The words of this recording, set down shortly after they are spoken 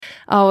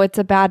Oh, it's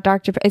a bad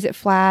Dr. Is it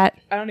flat?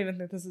 I don't even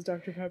think this is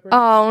Dr. Pepper.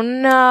 Oh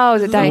no,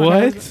 is it Diet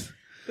Coke? What?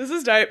 This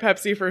is Diet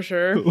Pepsi for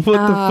sure. What the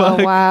fuck?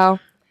 Oh wow,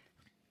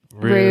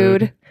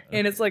 rude.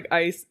 And it's like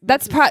ice.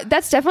 That's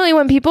definitely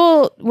when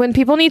people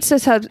need to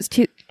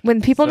substitute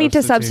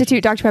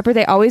Dr. Pepper,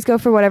 they always go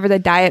for whatever the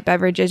diet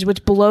beverage is,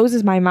 which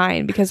blows my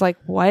mind because like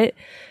what?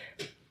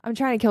 I'm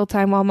trying to kill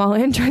time while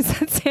Molly enjoys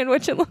that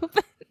sandwich a little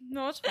bit.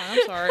 No, it's fine.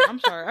 I'm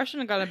sorry. I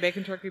shouldn't have gotten a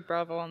bacon turkey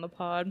Bravo on the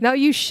pod. No,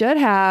 you should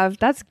have.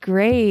 That's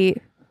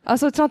great.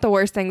 Also, it's not the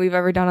worst thing we've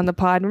ever done on the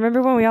pod.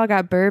 Remember when we all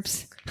got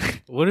burps?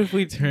 What if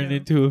we turn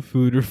into a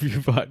food review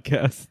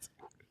podcast?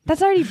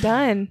 That's already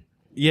done.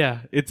 Yeah,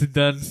 it's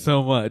done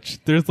so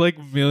much. There's like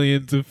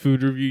millions of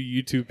food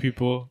review YouTube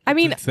people. I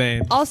mean,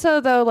 insane.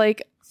 Also, though,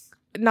 like,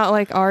 not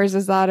like ours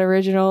is that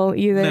original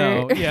either.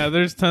 No, yeah,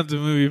 there's tons of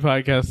movie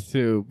podcasts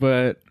too,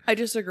 but I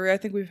disagree. I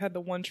think we've had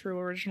the one true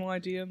original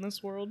idea in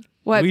this world.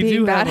 What, we being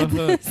do bad have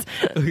at a this?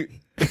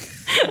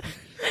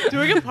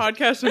 Doing a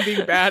podcast and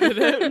being bad at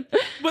it,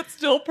 but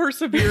still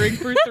persevering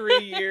for 3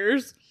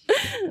 years.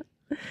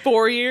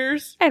 4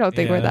 years. I don't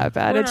think we're Yeah. that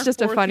bad. We're in It's our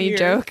just a 4th funny year.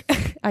 joke.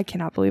 I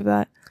cannot believe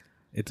that.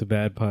 It's a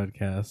bad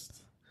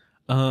podcast.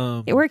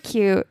 We're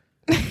cute.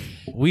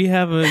 We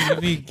have a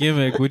unique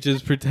gimmick, which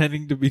is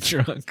pretending to be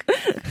drunk.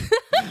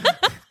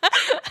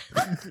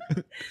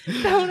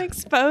 Don't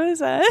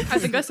expose us. I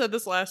think I said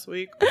this last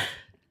week.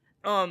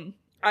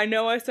 I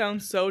know I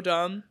sound so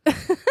dumb.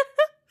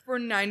 For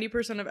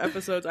 90% of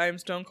episodes, I am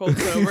stone cold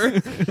sober.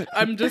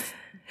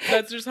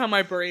 That's just how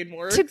my brain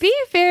works. To be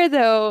fair,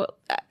 though,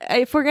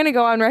 if we're going to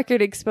go on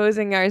record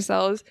exposing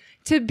ourselves,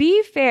 to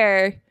be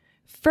fair,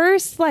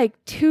 first like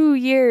 2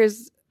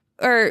 years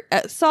or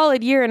a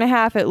solid year and a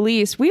half at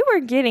least, we were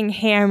getting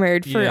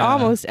hammered for Yeah.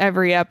 almost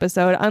every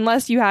episode,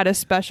 unless you had a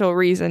special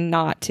reason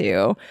not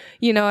to.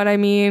 You know what I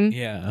mean?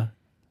 Yeah.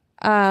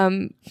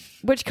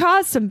 Which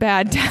caused some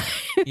bad times.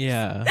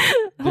 Yeah.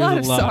 A lot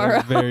of sorrow.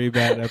 Of very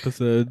bad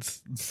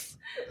episodes.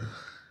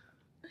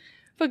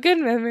 But good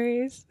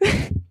memories.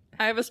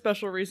 I have a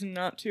special reason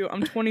not to.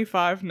 I'm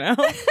 25 now.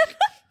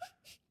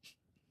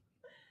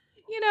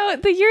 You know,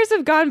 the years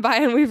have gone by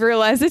and we've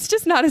realized it's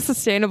just not a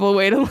sustainable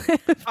way to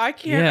live. I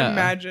can't Yeah.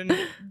 imagine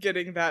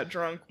getting that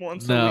drunk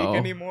once a No. week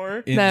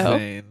anymore.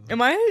 Insane.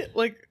 Am I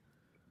like?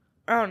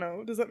 I don't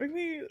know. Does that make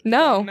me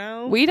No, drunk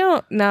now? we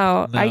don't.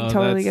 No, I No,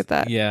 totally that's- get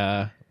that.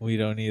 Yeah, we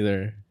don't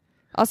either.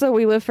 Also,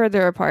 we live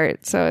further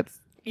apart, so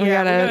it's we Yeah, we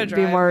gotta gotta be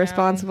drive more now.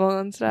 responsible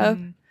and stuff.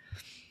 Mhm.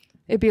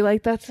 It'd be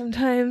like that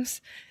sometimes.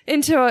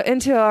 Into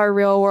our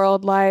real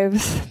world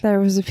lives, there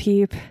was a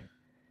peep.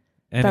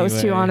 That was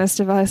too Anyway. honest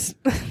of us.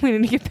 We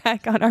need to get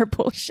back on our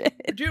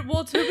bullshit. Dude,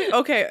 well,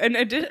 okay, and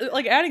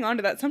like adding on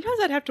to that, sometimes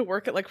I'd have to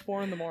work at like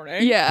 4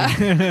 a.m. Yeah,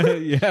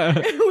 Yeah.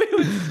 We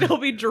would still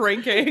be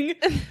drinking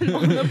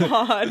on the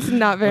pod. it's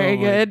not very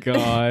good. Oh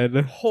my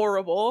god.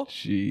 Horrible.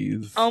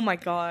 Jeez. Oh my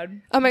god.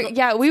 Oh my,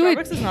 yeah, we would.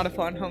 Starbucks is not a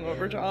fun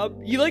hungover job.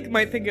 You like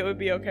might think it would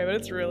be okay, but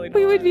it's really not.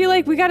 We would be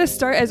like, we got to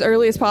start as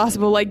early as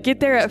possible. Like,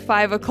 get there at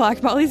 5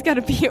 o'clock. Molly's got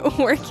to be at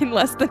work in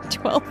less than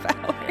 12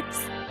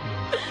 hours.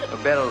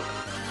 Beryl,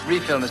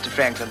 refill Mr.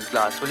 Franklin's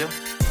glass, will you?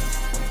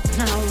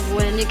 Now,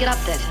 when you get up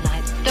there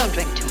tonight, don't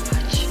drink too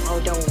much. Oh,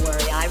 don't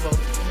worry, I won't.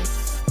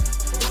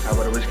 How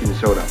about a whiskey and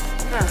soda?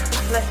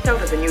 Less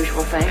soda than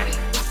usual, thanks.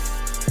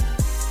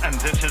 And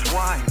this is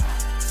wine.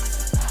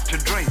 To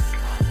drink.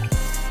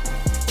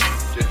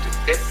 Just a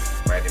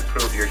sip might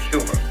improve your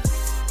humor.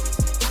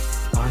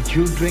 Aren't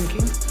you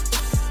drinking?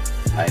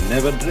 I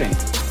never drink.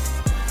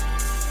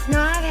 No,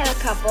 I've had a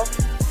couple.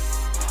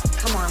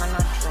 Come on, I'm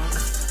not drunk.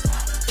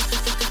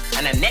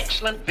 And an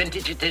excellent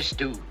vintage it is,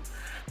 too.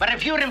 But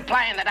if you're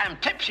implying that I'm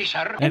tipsy,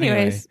 sir...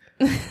 Anyways.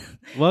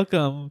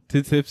 Welcome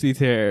to Tipsy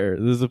Terror.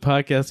 This is a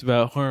podcast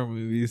about horror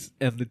movies,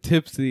 and the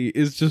tipsy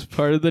is just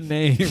part of the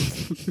name.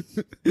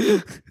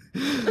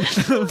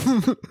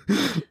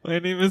 My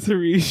name is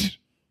Harish.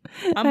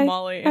 I'm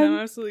Molly, and I'm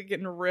absolutely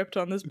getting ripped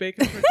on this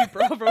bacon turkey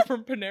Bravo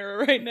from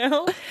Panera right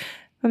now.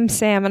 I'm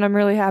Sam, and I'm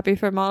really happy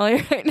for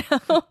Molly right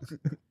now.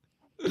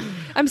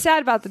 I'm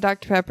sad about the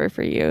Dr. Pepper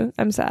for you.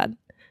 I'm sad.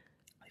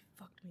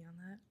 Fucked me on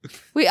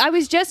that. I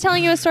was just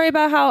telling you a story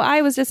about how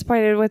I was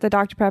disappointed with the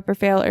Dr. Pepper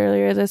fail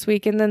earlier this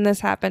week, and then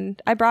this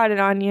happened. I brought it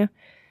on you.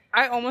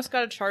 I almost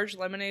got a charged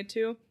lemonade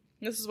too.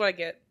 This is what I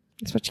get.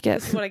 That's what you get.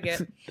 This is what I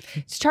get.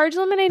 Does charged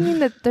lemonade mean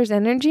that there's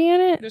energy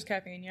in it? There's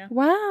caffeine, yeah.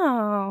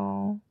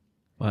 Wow.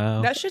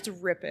 Wow. That shit's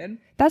ripping.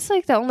 That's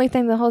like the only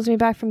thing that holds me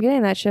back from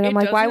getting that shit. I'm It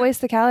like, why doesn't-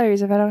 waste the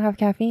calories if I don't have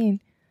caffeine?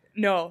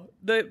 No,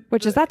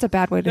 That's a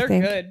bad way to they're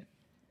think. good.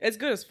 It's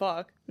good as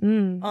fuck.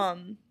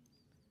 Mm.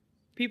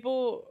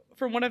 People,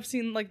 from what I've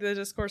seen, like the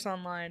discourse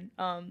online,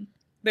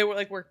 they were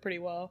like work pretty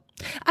well.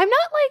 I'm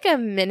not like a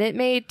Minute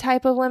Maid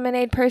type of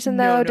lemonade person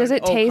though. No, Does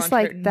it oh, taste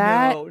contrary. like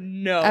that?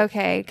 No.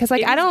 Okay, because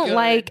like It I is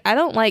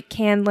don't good. like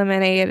canned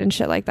lemonade and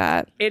shit like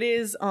that. It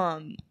is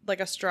like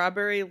a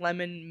strawberry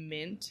lemon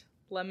mint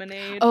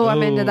lemonade. Oh,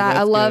 I'm into that. I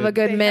that's love a good.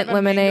 good They mint have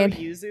a mango lemonade.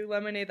 yuzu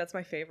lemonade. That's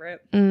my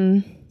favorite. Or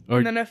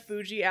And then a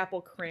Fuji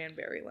apple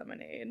cranberry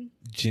lemonade.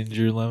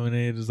 ginger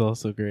lemonade is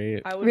also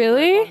great. I would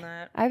Really? work on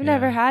that. I've Yeah.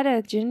 never had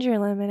a ginger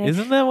lemonade.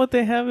 Isn't that what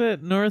they have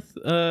at North?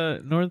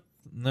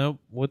 Nope.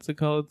 What's it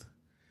called?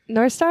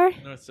 North Star?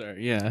 North Star.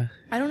 Yeah.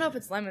 I don't know if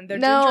it's lemon. Their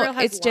No, ginger ale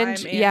has it's lime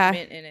ginger- and yeah.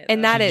 mint in it.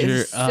 And though. that is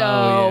Ginger- so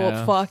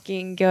yeah.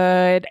 fucking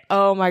good.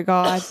 Oh my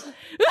god.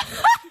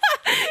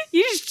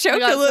 You just I choked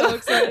got a little. so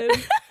excited.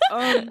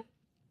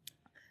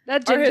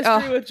 That Our ginger.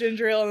 history Oh. with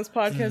ginger ale on this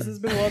podcast has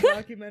been well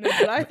documented,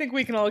 but I think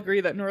we can all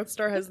agree that North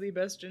Star has the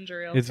best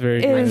ginger ale. It's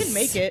very It I good. is- can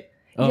make it.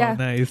 Oh, yeah.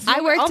 nice.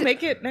 I worked. I'll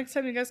make it next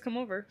time you guys come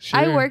over.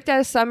 I Sure. worked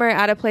a summer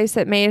at a place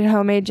that made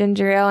homemade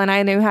ginger ale, and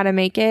I knew how to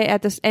make it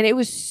at this, and it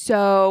was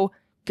so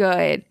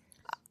good.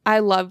 I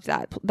loved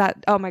that.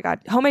 Oh my god,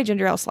 homemade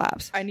ginger ale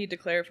slaps. I need to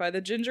clarify.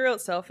 The ginger ale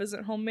itself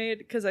isn't homemade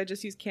because I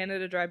just use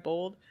Canada Dry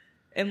Bold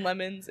and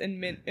lemons and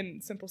mint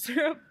and simple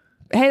syrup.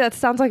 Hey, that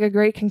sounds like a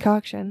great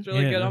concoction. It's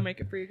really Yeah. good. I'll make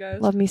it for you guys.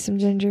 Love me some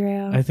ginger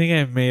ale. I think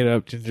I made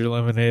up ginger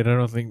lemonade. I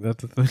don't think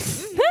that's a thing.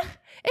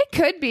 It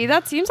could be.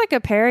 That seems like a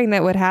pairing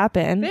that would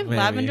happen. They have Maybe.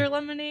 lavender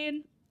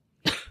lemonade.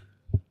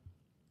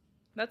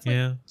 That's like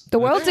Yeah. The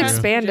world's there has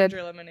to be expanded.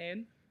 Ginger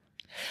lemonade.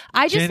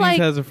 I just Jenny's like.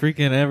 has a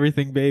freaking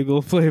everything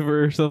bagel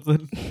flavor or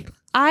something.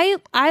 I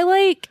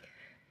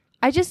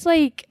just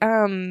like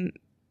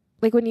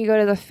when you go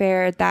to the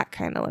fair, that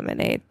kind of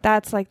lemonade.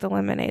 That's like the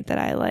lemonade that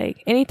I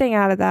like. Anything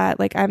out of that,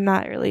 like I'm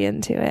not really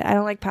into it. I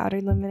don't like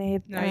powdered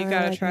lemonade. No, I don't you really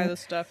gotta like try it. this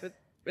stuff.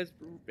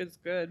 It's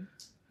good.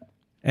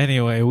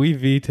 Anyway, we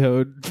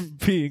vetoed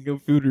being a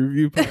food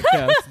review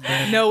podcast.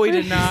 man. No, we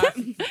did not.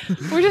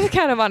 We're just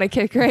kind of on a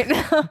kick right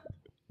now.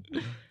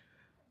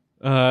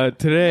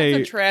 Today,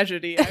 It's a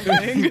tragedy, I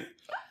think.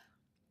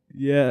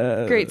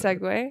 yeah. Great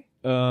segue.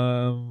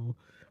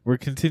 We're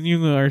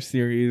continuing our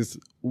series,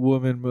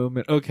 Woman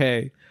Movement.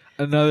 Okay,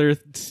 another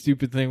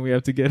stupid thing we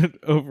have to get it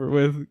over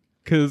with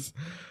because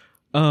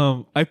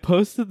I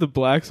posted the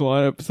Black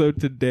Swan episode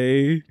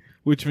today,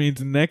 which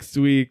means next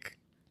week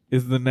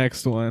is the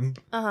next one.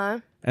 Uh-huh.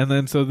 And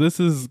then, so this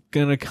is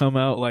gonna come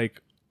out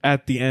like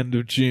at the end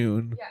of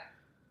June. Yeah.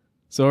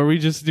 So are we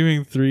just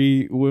doing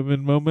 3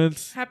 women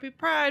moments? Happy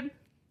Pride.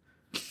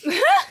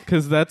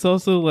 Because that's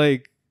also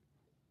like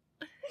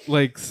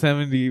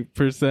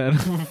 70%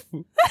 of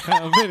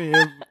how many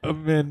of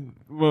men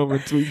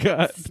moments we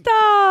got.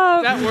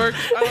 Stop. That works.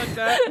 I like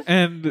that.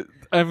 And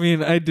I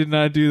mean, I did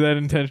not do that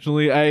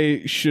intentionally.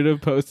 I should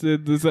have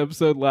posted this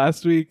episode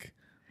last week,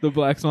 the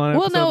Black Swan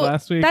episode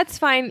last week. That's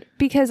fine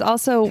because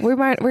also we're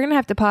gonna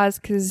have to pause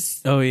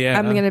because oh yeah,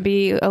 I'm gonna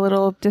be a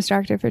little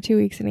distracted for 2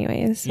 weeks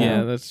anyways. So.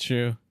 Yeah, that's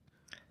true.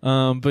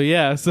 But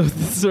yeah, so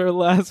this is our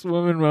last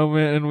woman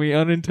moment, and we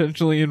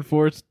unintentionally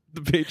enforced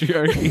the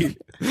patriarchy.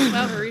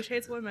 Well, Harish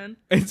hates women.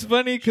 It's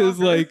funny because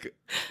like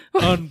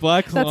on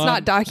Black Swan, That's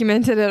not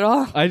documented at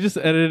all. I just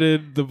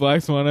edited the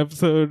Black Swan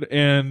episode,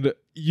 and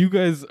you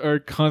guys are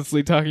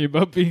constantly talking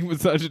about being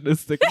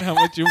misogynistic and how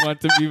much you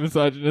want to be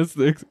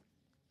misogynistic.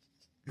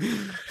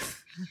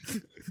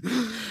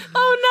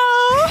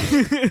 Oh no!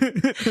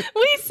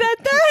 We said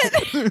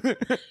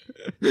that.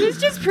 This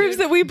just proves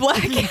that we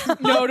black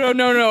out.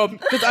 No.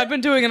 Because I've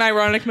been doing an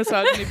ironic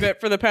misogyny bit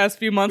for the past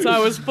few months. I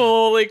was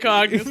fully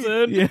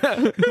cognizant.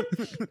 Yeah.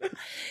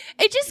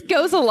 It just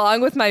goes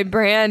along with my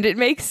brand. It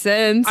makes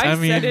sense. I I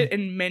mean- said it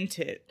and meant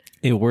it.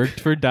 It worked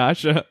for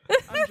Dasha.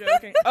 I'm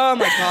joking. Oh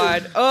my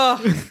god.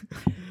 Ugh.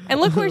 And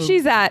look where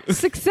she's at.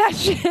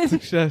 Succession.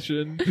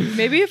 Succession.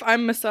 Maybe if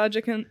I'm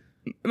misogynist.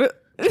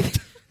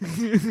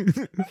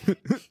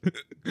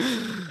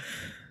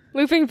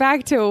 Looping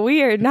back to a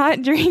weird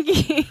not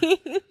drinking.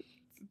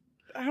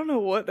 I don't know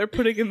what they're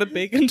putting in the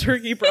bacon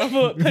turkey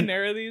Bravo at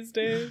Panera these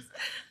days,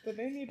 but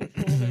they need to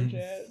pull their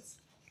jets.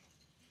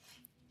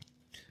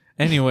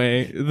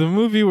 Anyway, the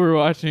movie we're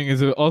watching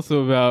is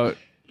also about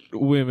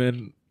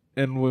women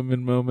and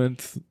women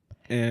moments,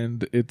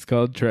 and it's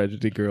called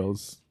Tragedy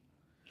Girls.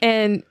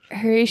 And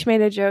Harish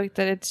made a joke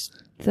that it's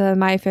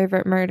my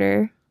favorite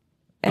murder.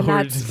 And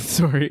Origin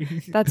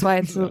story. that's why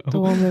it's the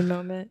woman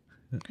moment.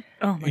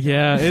 Oh my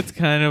Yeah, it's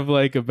kind of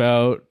like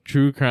about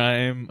true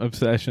crime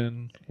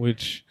obsession,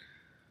 which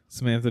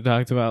Samantha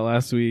talked about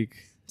last week.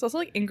 It's also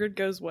like Ingrid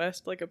Goes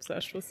West, like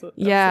obsessed with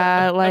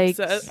Yeah, like-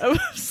 obsessed.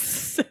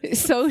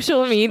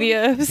 Social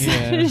media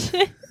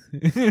obsession.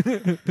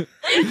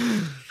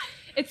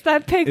 It's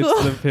that pickle.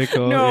 It's the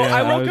pickle. No, yeah,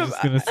 I woke was up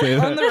just gonna say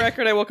on that. the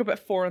record. I woke up at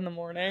 4 a.m.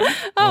 oh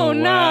Oh,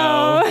 no.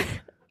 wow.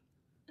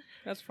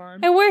 That's fine.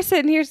 And we're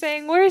sitting here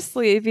saying we're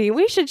sleepy.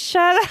 We should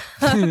shut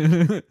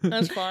up.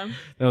 That's fine.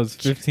 That was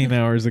 15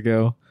 hours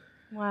ago.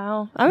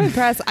 Wow. I'm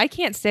impressed. I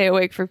can't stay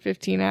awake for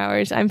 15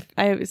 hours.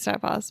 It's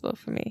not possible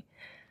for me.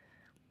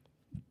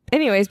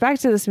 Anyways, back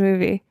to this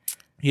movie.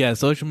 Yeah,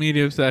 social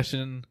media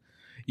obsession.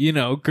 You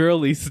know,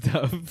 girly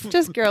stuff.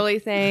 Just girly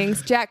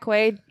things. Jack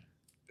Quaid.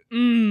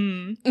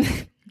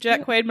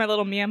 Jack Quaid, my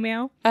little meow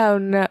meow. Oh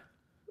no.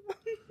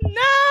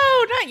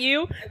 No, not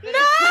you.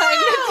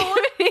 No.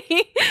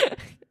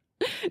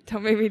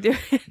 Don't make me do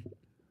it.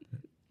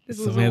 This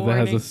was a Samantha has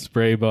warning. a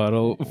spray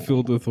bottle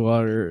filled with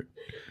water.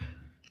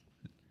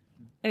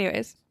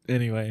 Anyways.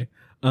 Anyway,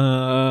 do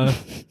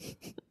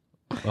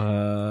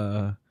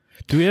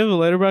we have a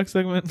letterbox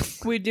segment?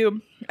 We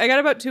do. I got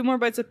about 2 more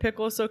bites of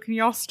pickle, so can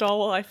y'all stall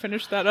while I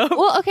finish that up?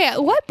 Well, okay.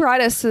 What brought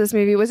us to this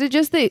movie? Was it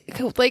just the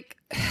like?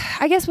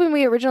 I guess when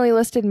we originally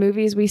listed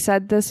movies, we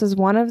said this was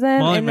one of them.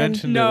 Molly and then,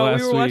 mentioned it No,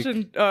 last we were week.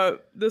 watching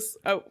this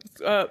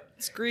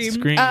Scream.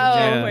 Scream. Oh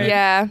yeah.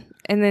 yeah,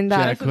 and then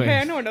that. Jack Quaid. Hey,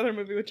 I know another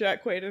movie with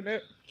Jack Quaid in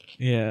it.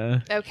 Yeah.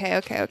 Okay.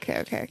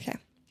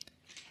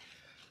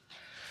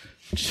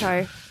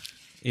 Sorry.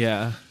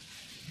 Yeah.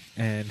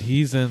 And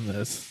he's in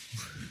this.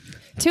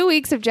 2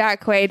 weeks of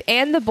Jack Quaid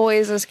and The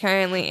Boys is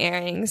currently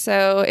airing,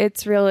 so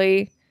it's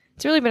really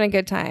been a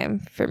good time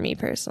for me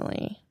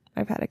personally.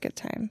 I've had a good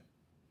time.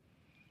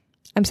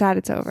 I'm sad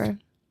it's over.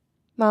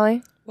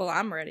 Molly? Well,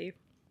 I'm ready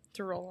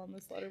to roll on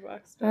this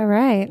letterbox. All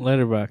right.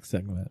 Letterbox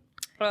segment.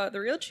 The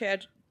real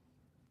Chad.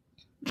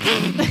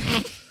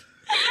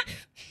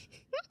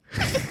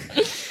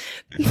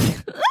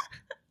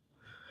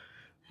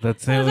 That That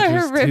sandwich was a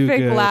is too horrific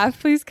good. laugh.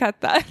 Please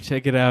cut that.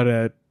 Check it out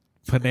at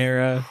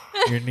Panera,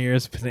 your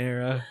nearest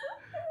Panera.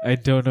 I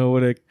don't know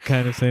what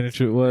kind of sandwich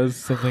it was.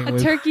 Something A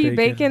with turkey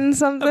bacon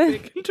something.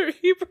 Bacon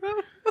turkey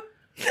bravo.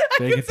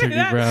 Bacon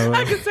turkey bravo.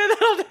 I can say that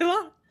all day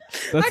long.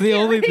 That's I the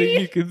can't only thing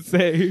read. you can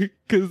say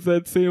because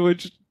that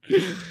sandwich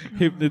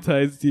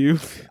hypnotized you.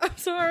 I'm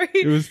sorry.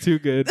 It was too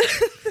good.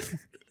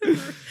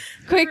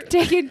 Quick,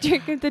 take a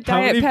drink of the How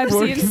Diet many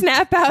Pepsi and forks?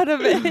 snap out of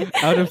it.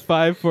 Out of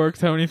 5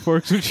 forks, how many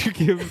forks would you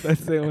give that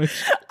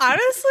sandwich?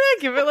 Honestly, I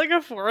give it like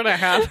a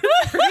 4.5.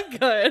 It's pretty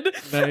good.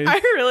 Nice. I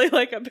really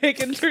like a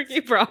bacon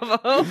turkey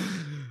bravo.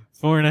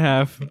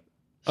 4.5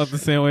 on the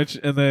sandwich,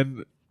 and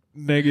then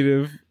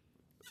negative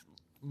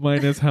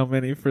minus how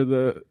many for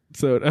the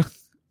soda?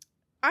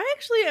 I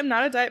actually am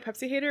not a Diet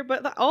Pepsi hater,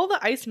 but all the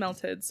ice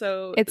melted,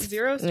 so It's-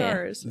 0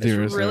 stars. yeah.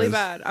 0 It's really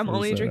stars bad. I'm for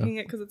only soda. drinking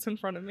it because it's in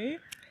front of me.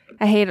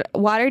 I hate it.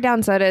 Watered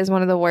down soda is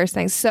one of the worst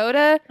things.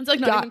 Soda, It's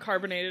like not God- even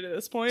carbonated at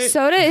this point.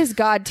 soda is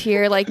god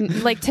tier. Like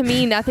to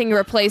me, nothing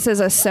replaces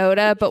a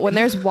soda. But when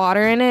there's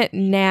water in it,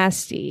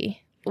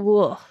 nasty.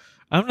 Ugh.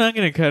 I'm not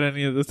going to cut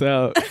any of this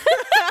out.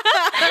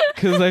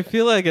 Because I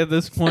feel like at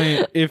this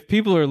point, if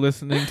people are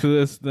listening to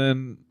this,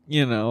 then,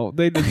 you know,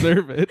 they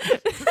deserve it.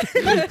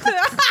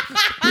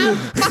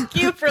 Fuck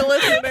you for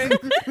listening.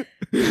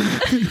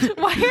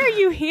 Why are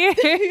you here?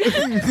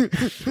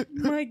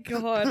 My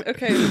God.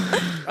 Okay,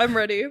 I'm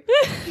ready.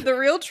 The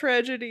real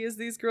tragedy is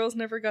these girls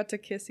never got to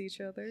kiss each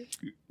other.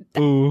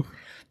 Ooh.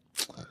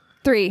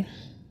 3.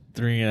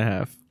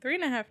 3.5.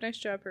 3.5. Nice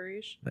job,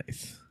 Harish.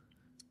 Nice.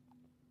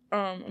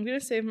 I'm gonna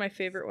save my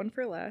favorite one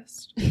for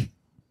last.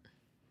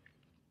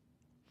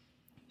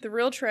 The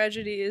real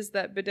tragedy is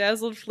that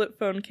bedazzled flip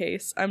phone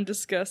case. I'm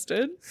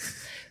disgusted.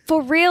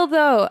 For real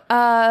though,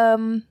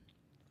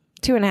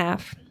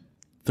 2.5.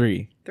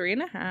 3.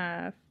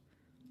 3.5.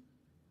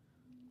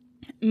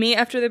 Me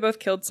after they both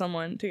killed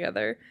someone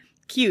together.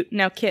 Cute.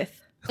 Now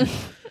kith.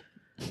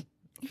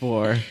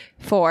 4.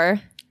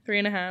 4.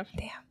 3.5.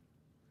 Damn.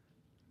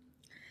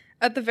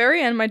 At the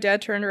very end, my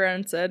dad turned around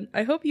and said,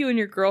 I hope you and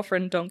your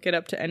girlfriend don't get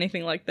up to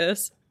anything like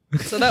this.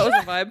 So that was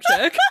a vibe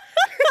check.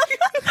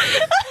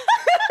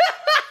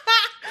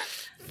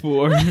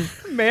 4.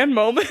 Man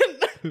moment.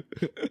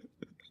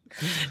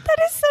 That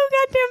is so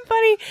goddamn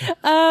funny.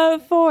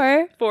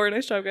 4. 4.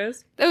 Nice job,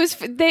 guys. That was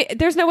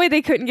there's no way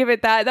they couldn't give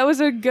it that. That was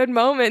a good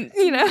moment,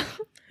 you know.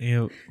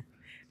 Ew.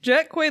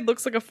 Jack Quaid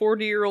looks like a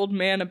 40-year-old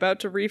man about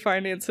to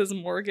refinance his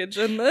mortgage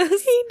in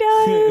this. He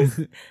does.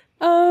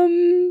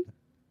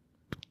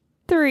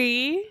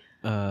 3.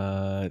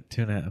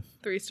 2.5.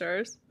 3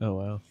 stars. Oh,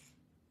 wow.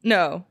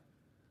 No.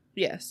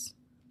 Yes.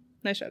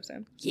 Nice job,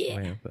 Sam.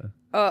 Samantha.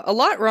 A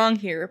lot wrong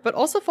here, but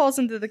also falls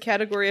into the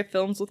category of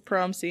films with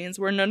prom scenes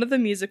where none of the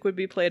music would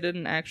be played at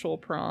an actual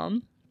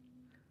prom.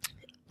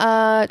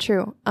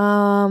 True.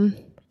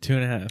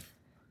 2.5.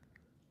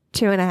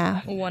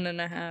 2.5.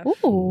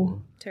 1.5.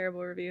 Ooh.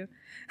 Terrible review.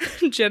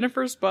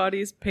 Jennifer's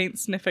body's paint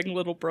sniffing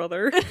little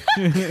brother.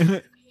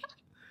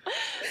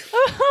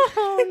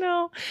 Oh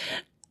no.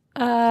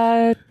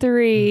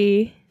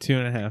 3.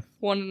 2.5.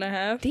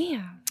 1.5.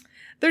 Damn.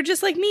 They're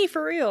just like me,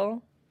 for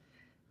real.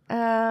 3.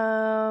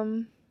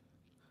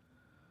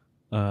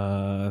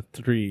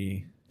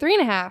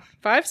 3.5.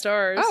 5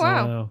 stars. Oh,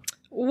 wow.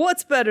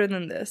 What's better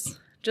than this?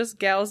 Just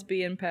gals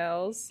being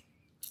pals.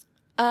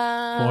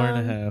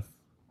 4.5.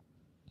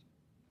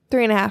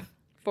 3.5.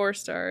 4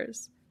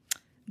 stars.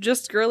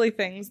 Just girly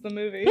things, the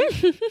movie.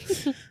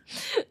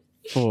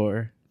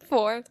 4.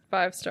 4.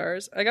 5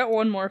 stars. I got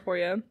one more for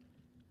you.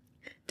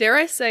 Dare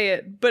I say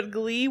it, but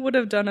Glee would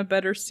have done a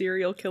better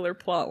serial killer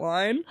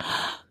plotline.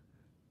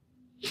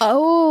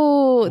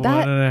 Oh,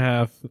 that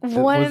 1.5.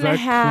 One Was and a that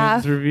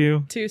half. Quinn's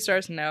review? 2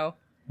 stars, no.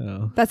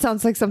 Oh. That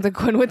sounds like something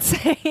Quinn would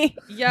say.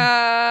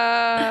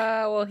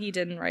 Yeah, well, he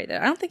didn't write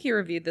that. I don't think he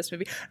reviewed this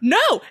movie. No,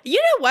 you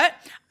know what?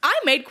 I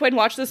made Quinn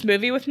watch this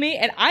movie with me,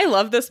 and I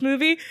love this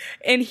movie,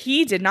 and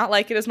he did not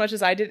like it as much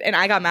as I did, and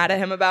I got mad at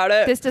him about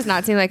it. This does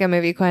not seem like a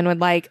movie Quinn would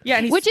like. Yeah,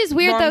 and he's which is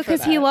weird wrong though, for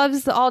because he that.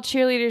 loves the All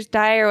Cheerleaders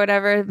Die or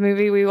whatever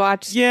movie we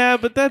watched. Yeah,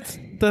 but that's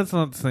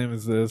not the same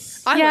as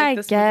this. I yeah, like I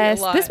this guess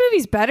movie a lot. this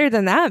movie's better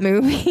than that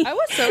movie. I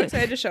was so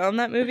excited to show him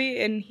that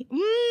movie, and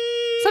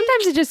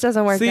Sometimes it just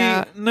doesn't work See,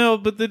 out. no,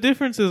 but the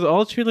difference is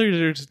All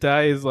Cheerleaders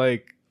Die is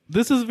like,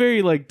 this is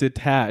very like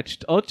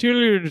detached. All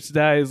Cheerleaders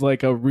Die is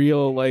like a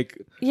real like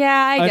Yeah,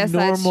 I a guess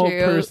that's normal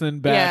true. person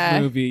bad yeah.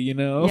 movie, you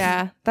know?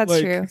 Yeah, that's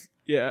Like, true.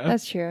 Yeah.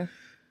 That's true.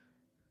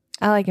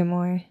 I like it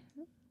more.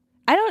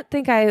 I don't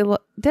think did I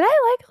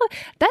like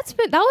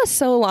that was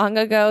so long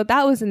ago.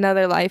 That was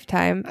another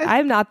lifetime.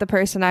 I'm not the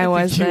person I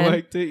was think you then.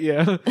 liked it,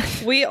 yeah.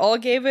 we all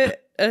gave it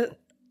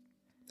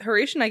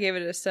Harish and I gave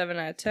it a 7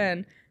 out of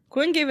 10.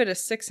 Quinn gave it a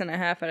 6.5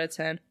 out of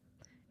 10.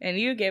 And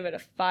you gave it a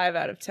 5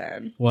 out of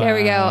 10. Wow. There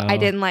we go. I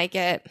didn't like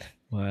it.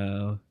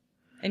 Wow.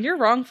 And you're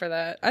wrong for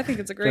that. I think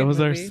it's a great That was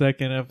movie. our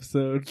second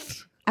episode.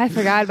 I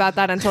forgot about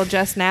that until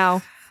just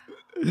now.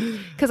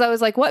 Because I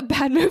was like, what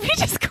bad movie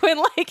does Quinn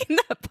like? And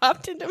that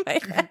popped into my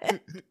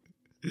head.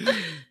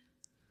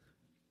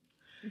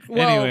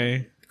 Well,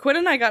 Anyway. Quinn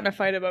and I got in a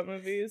fight about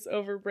movies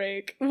over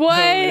break. What?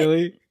 Oh,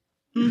 really?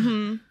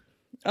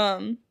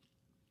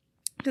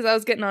 Because I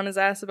was getting on his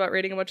ass about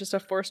rating a bunch of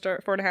stuff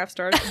 4.5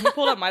 stars. And he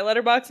pulled up my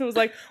letterbox and was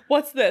like,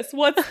 "What's this?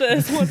 What's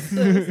this? What's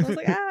this?" And I was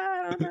like,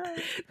 I don't know.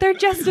 They're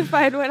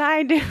justified when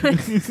I do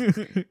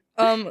it.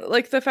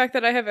 Like the fact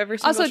that I have every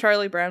single Also-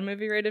 Charlie Brown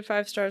movie rated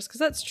 5 stars, because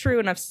that's true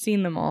and I've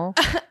seen them all.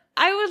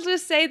 I will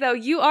just say though,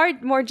 you are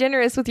more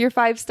generous with your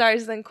 5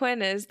 stars than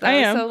Quinn is. Though. I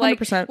am, so like,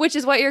 100%. which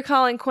is what you're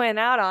calling Quinn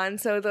out on.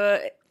 So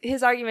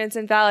his argument's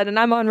invalid, and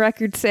I'm on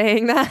record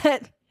saying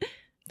that.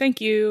 Thank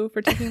you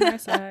for taking my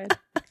side.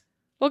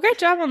 Well, great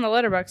job on the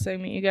letterbox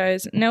segment, you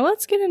guys. Now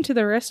let's get into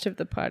the rest of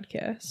the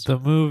podcast. The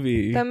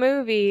movie. The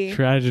movie.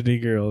 Tragedy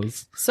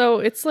Girls. So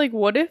it's like,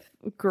 what if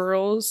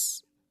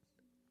girls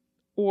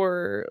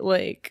were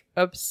like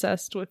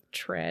obsessed with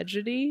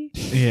tragedy?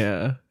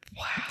 Yeah.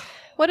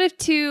 What if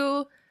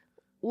 2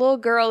 little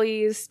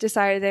girlies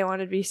decided they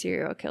wanted to be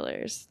serial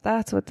killers?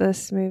 That's what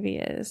this movie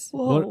is.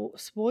 Whoa,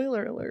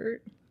 spoiler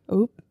alert.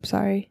 Oop,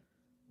 sorry.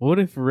 What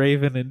if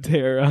Raven and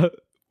Tara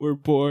were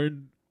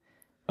born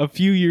a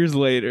few years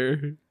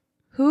later?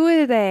 Who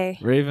are they?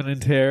 Raven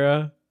and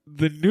Tara,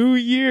 the new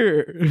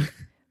year.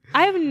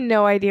 I have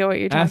no idea what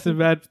you're talking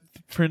about. Asinbad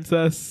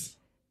Princess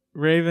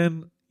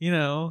Raven, you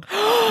know.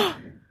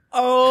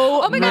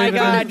 Oh my God, from the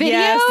God, video?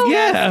 yes,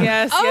 Yeah.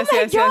 yes, Oh yes, my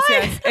yes, yes,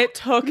 God. yes. It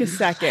took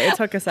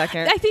a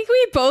second. I think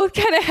we both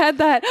kind of had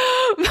that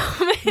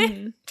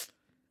moment.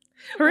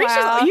 Harish,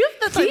 Wow.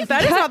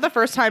 that is not the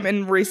first time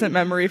in recent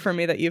memory for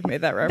me that you've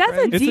made that reference.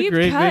 That's a It's a deep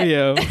great cut.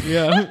 video.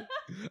 Yeah.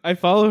 I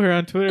follow her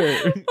on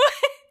Twitter.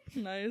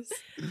 nice.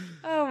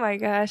 Oh my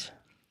gosh.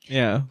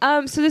 Yeah.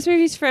 So this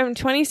movie's from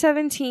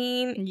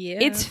 2017. Yeah.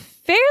 It's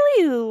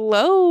fairly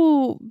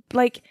low.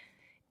 Like,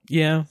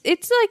 Yeah.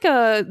 it's like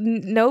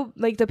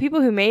like the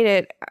people who made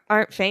it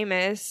aren't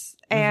famous,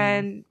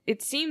 and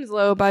it seems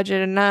low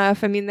budget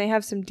enough. I mean, they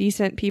have some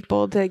decent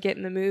people to get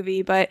in the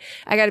movie, but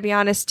I got to be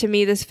honest, to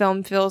me, this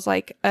film feels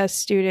like a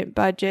student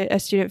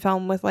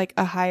film with like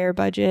a higher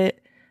budget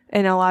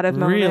in a lot of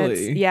moments.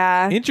 Really?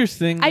 Yeah.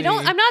 Interesting. I'm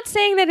not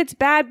saying that it's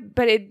bad,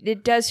 but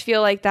it does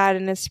feel like that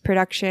in its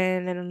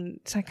production and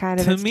it's kind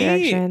of To its me,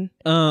 direction.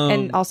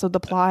 And also the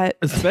plot.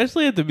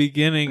 especially at the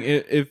beginning,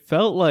 it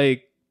felt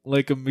like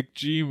a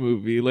McGee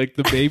movie, like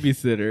The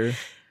Babysitter.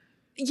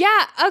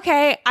 Yeah,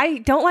 okay. I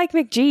don't like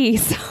McGee,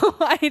 so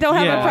I don't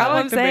have Yeah. a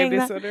problem like the saying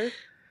that. babysitter.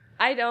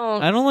 I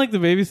don't. I don't like The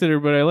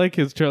Babysitter, but I like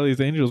his Charlie's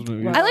Angels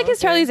movies. I like his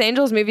okay. Charlie's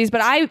Angels movies,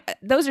 but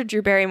those are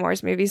Drew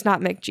Barrymore's movies, not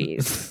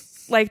McGee's.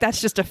 Like,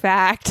 that's just a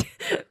fact.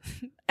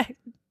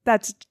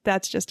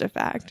 that's just a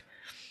fact.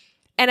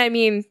 And I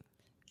mean,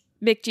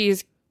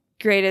 McGee's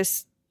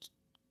greatest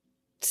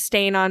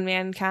stain on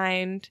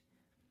mankind,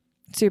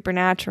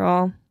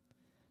 Supernatural.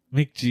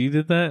 McGee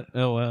did that?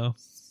 Oh, wow.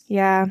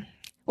 Yeah.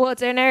 Well,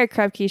 it's an Eric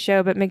Kripke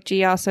show, but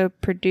McGee also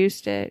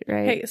produced it,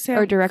 right? Hey, Sam,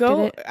 or directed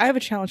it. I have a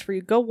challenge for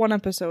you. Go one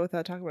episode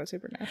without talking about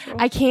Supernatural.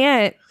 I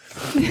can't.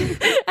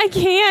 I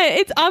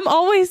can't. I'm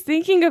always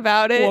thinking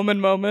about it. Woman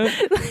moment.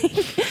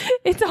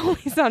 It's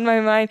always on my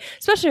mind,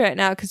 especially right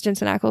now because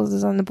Jensen Ackles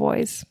is on The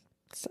Boys.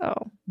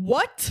 So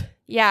What?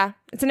 yeah,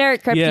 it's an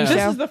Eric Kripke Yeah. show.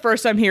 This is the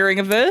first I'm hearing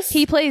of this.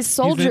 He plays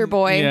Soldier He's in-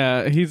 Boy.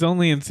 Yeah, he's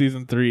only in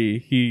season 3.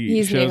 He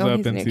He's shows new. up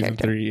He's a in new season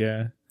character. 3,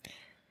 yeah.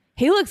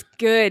 He looks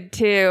good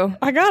too.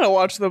 I gotta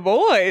watch The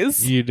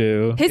Boys. You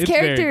do. His It's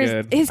very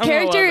character good. his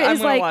character I'm is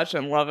gonna like watch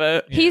and love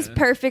it. he's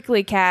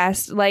perfectly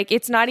cast. Like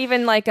it's not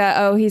even like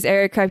he's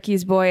Eric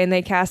Kripke's boy and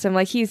they cast him.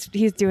 Like he's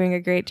doing a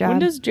great job. When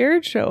does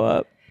Jared show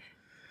up?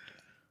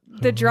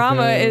 The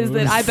drama is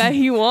that I bet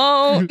he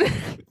won't.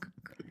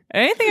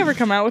 Anything ever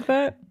come out with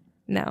that?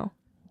 No.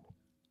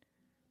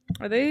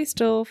 Are they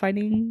still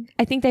fighting?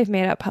 I think they've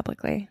made up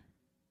publicly.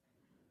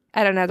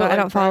 I don't know. But, I like,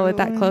 don't follow it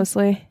that privately?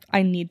 closely.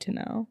 I need to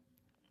know.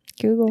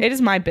 Google. It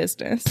is my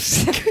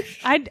business.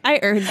 I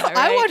earned that.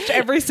 I right? watched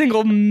every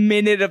single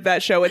minute of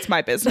that show. It's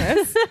my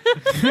business.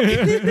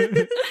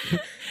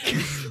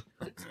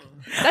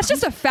 That's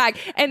just a fact,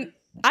 and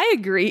I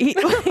agree.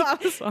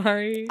 I'm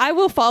sorry. I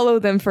will follow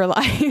them for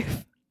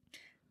life.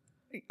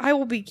 I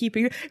will be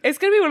keeping. It's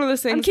gonna be one of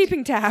those things. I'm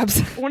keeping tabs.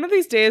 One of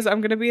these days,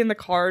 I'm gonna be in the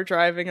car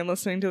driving and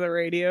listening to the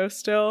radio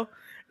still,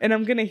 and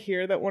I'm gonna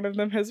hear that one of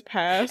them has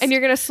passed. And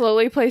you're gonna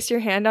slowly place your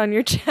hand on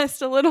your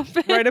chest a little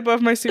bit, right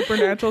above my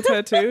supernatural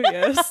tattoo.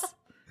 Yes,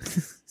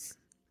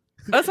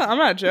 I'm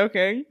not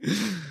joking.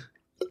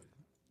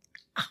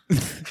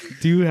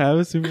 Do you have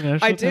a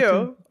supernatural? I do.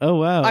 tattoo? Oh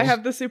wow. I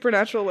have the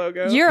supernatural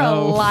logo. You're a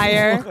Oh.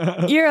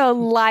 liar. You're a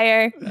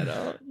liar.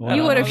 Wow.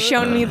 You would have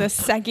shown me the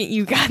second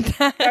you got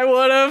that. I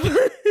would have.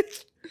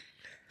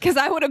 Because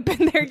I would have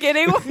been there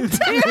getting one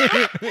too.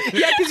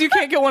 Yeah, because you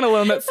can't get one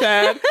alone. That's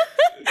sad.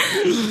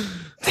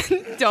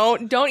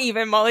 Don't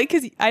even, Molly,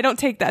 because I don't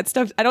take that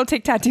stuff. I don't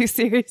take tattoos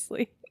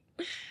seriously.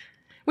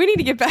 We need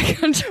to get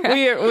back on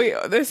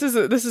track. This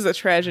is a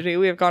tragedy.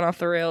 We have gone off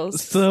the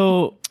rails.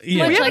 So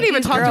yeah. We Like haven't even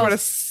these talked about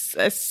girls.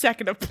 a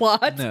second of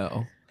plot.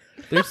 No.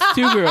 There's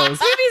two girls.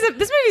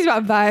 This movie's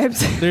about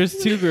vibes. There's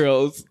two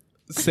girls,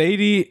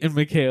 Sadie and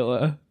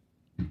Michaela.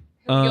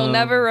 You'll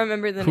never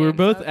remember the who are names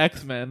both of.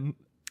 X-Men.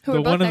 Who are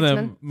both one of them,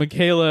 X-Men.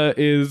 Michaela,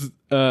 is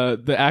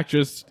the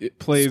actress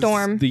plays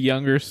Storm. the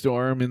younger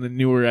Storm in the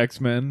newer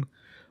X-Men.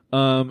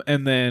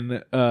 And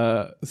then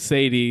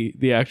Sadie,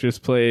 the actress,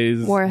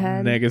 plays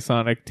Warhead.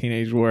 Negasonic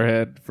Teenage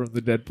Warhead from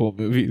the Deadpool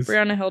movies.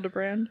 Brianna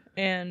Hildebrand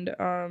and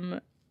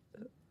hold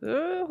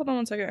on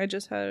one second. I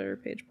just had her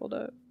page pulled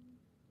up.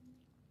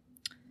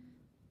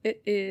 It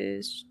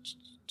is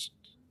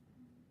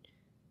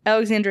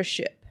Alexandra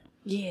Shipp.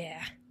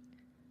 Yeah.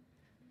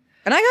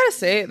 And I gotta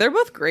say, they're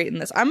both great in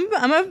this. I'm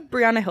a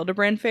Brianna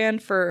Hildebrand fan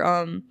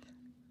for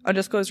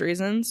undisclosed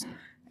reasons,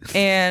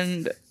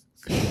 and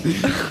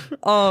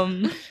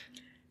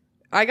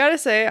I gotta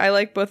say, I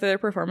like both of their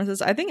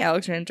performances. I think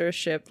Alexandra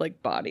Shipp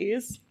like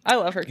bodies. I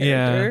love her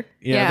character.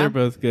 Yeah, they're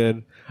both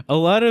good. A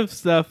lot of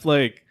stuff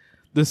like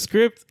the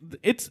script,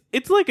 it's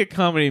like a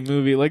comedy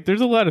movie. Like there's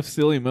a lot of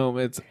silly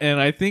moments, and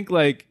I think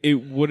like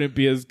it wouldn't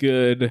be as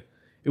good.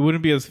 It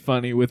wouldn't be as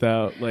funny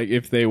without like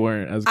if they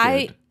weren't as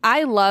good.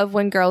 I love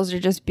when girls are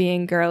just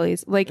being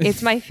girlies. Like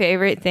it's my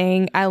favorite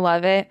thing. I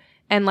love it.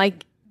 And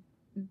like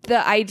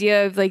the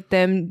idea of like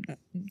them,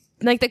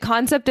 like the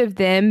concept of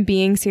them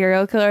being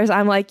serial killers,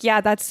 I'm like,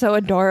 yeah, that's so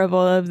adorable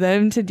of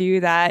them to do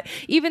that.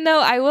 Even though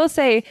I will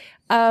say,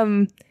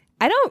 I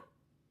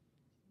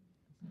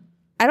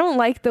don't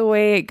like the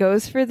way it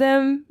goes for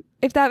them.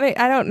 If that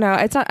I don't know.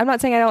 I'm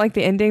not saying I don't like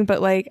the ending,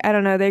 but like, I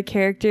don't know, their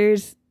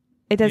characters,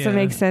 it doesn't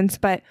make sense.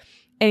 But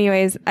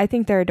anyways, I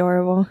think they're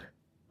adorable.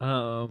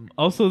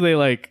 Also, they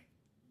like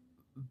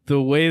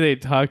the way they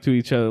talk to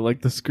each other.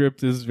 Like the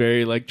script is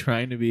very like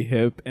trying to be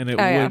hip, and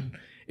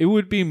it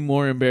would be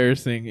more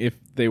embarrassing if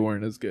they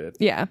weren't as good.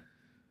 Yeah.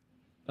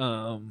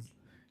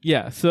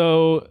 Yeah.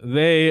 So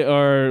they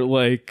are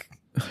like,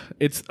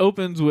 it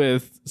opens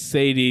with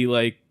Sadie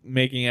like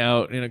making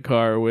out in a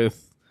car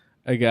with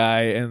a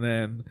guy, and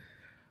then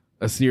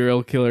a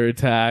serial killer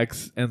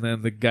attacks, and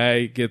then the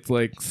guy gets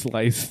like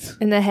sliced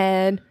In the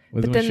head.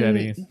 with But a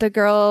machete. then the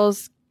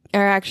girls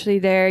are actually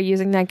there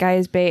using that guy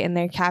as bait, and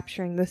they're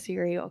capturing the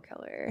serial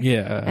killer.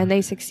 Yeah. And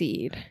they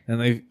succeed.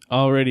 And they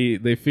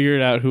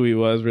figured out who he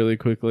was really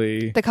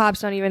quickly. The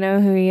cops don't even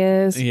know who he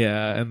is.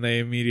 Yeah, and they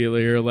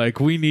immediately are like,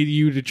 we need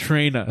you to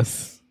train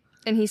us.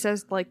 And he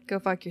says, like, go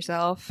fuck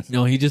yourself.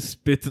 No, he just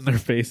spits in their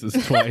faces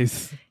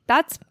twice.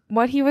 That's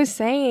what he was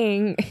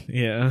saying.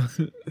 Yeah.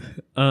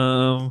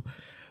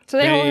 So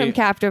they hold him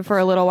captive for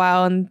a little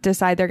while and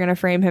decide they're going to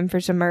frame him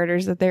for some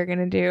murders that they're going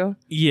to do.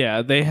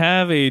 Yeah, they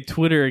have a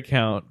Twitter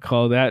account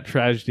called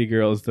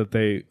 @TragedyGirls that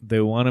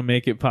they want to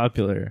make it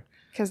popular.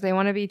 Because they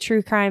want to be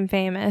true crime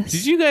famous.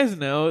 Did you guys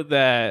know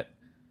that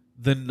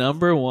the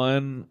number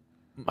one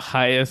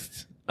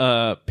highest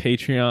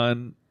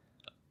Patreon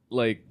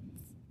like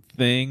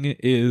thing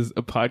is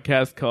a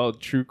podcast called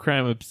True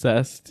Crime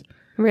Obsessed?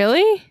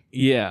 Really?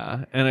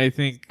 Yeah, and I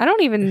think I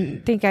don't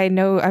even think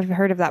I've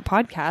heard of that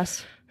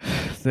podcast.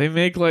 they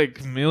make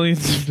like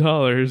millions of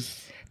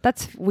dollars.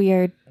 That's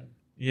weird.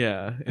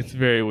 Yeah, it's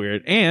very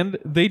weird. And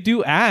they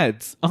do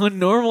ads on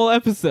normal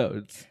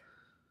episodes.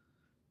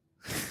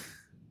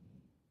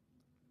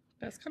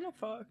 That's kind of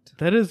fucked.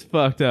 That is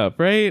fucked up,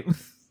 right?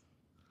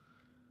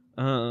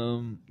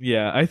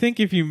 Yeah, I think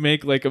if you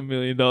make like $1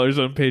 million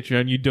on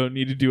Patreon, you don't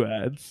need to do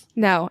ads.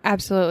 No,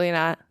 absolutely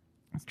not.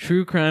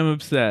 True Crime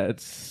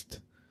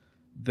Obsessed.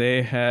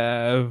 They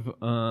have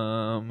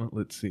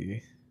let's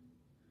see.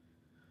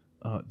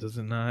 Oh, does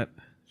it not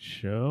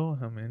show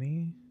how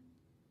many?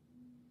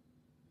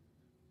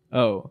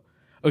 Oh.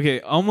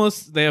 Okay,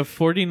 almost they have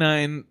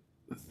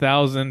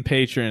 49,000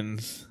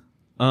 patrons.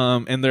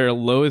 And their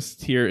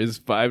lowest tier is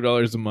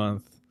 $5 a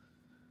month.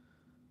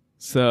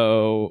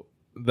 So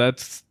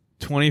that's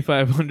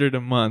 $2,500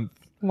 a month.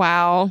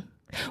 Wow.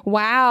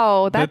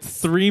 Wow,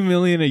 That's $3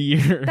 million a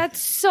year. that's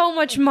so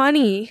much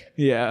money.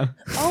 Yeah.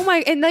 Oh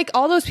my, and like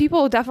all those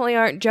people definitely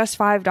aren't just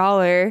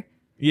 $5.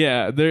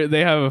 Yeah,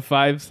 they have a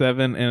 $5,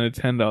 $7, and a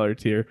 $10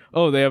 tier.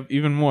 Oh, they have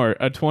even more,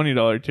 a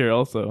 $20 tier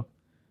also.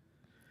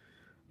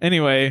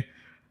 Anyway,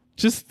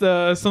 just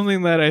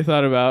something that I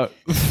thought about.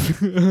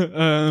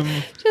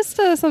 Just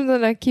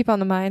something to keep on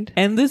the mind.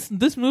 And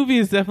this movie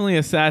is definitely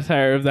a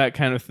satire of that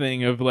kind of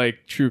thing, of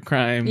like true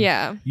crime.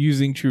 Yeah.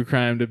 Using true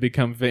crime to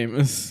become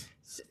famous.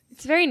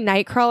 It's a very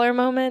Nightcrawler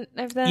moment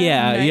of that.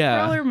 Yeah.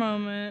 Nightcrawler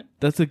moment.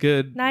 That's a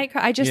good.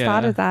 I just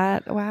thought of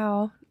that.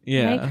 Wow.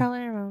 Yeah.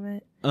 Nightcrawler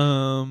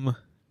moment.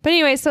 But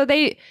anyway, so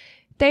they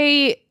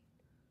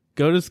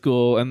go to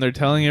school and they're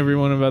telling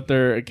everyone about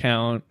their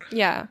account.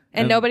 Yeah,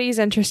 and nobody's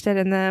interested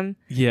in them.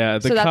 Yeah,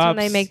 so that's when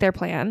they make their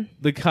plan.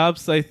 The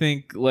cops, I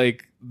think,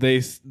 like they're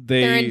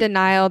in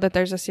denial that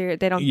there's a serial.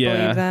 They don't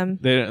believe them.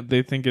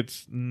 They think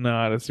it's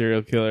not a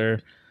serial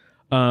killer.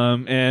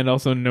 And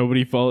also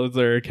nobody follows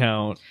their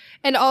account.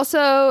 And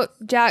also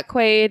Jack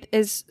Quaid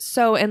is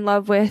so in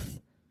love with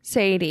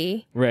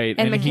Sadie. Right.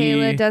 And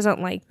Michaela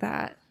doesn't like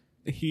that.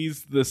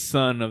 He's the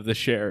son of the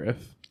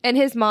sheriff. And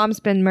his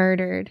mom's been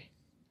murdered.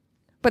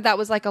 But that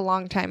was like a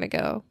long time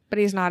ago. But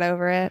he's not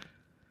over it.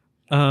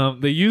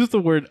 They use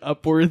the word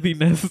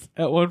upworthiness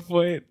at one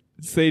point.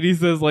 Sadie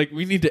says, like,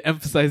 we need to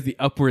emphasize the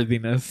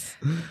upworthiness.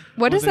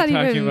 What does that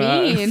even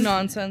mean?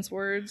 Nonsense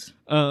words.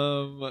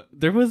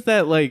 There was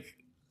that, like,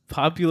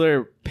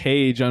 popular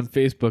page on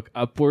Facebook,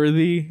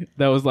 Upworthy,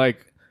 that was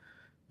like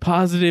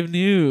positive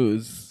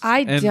news.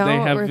 I don't they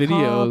have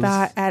recall videos.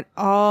 that at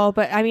all.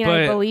 But I mean,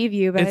 I believe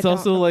you. But it's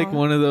also like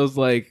one of those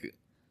like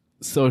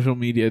social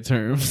media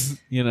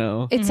terms, you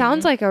know. It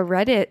sounds like a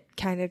Reddit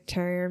kind of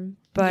term,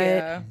 but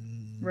yeah.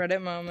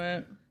 Reddit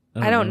moment.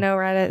 I don't know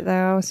Reddit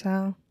though,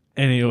 so.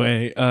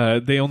 Anyway,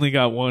 they only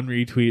got one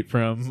retweet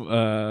from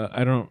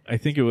I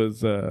think it was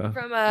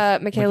from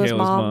Michaela's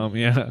mom.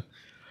 Yeah.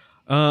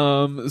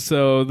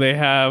 So they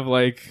have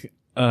like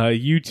a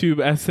YouTube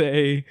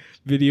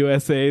video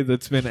essay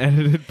that's been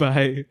edited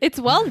by. It's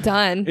well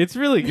done. It's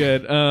really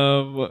good.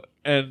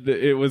 And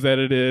it was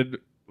edited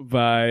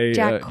by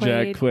Jack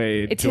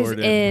Quaid. It's Jordan.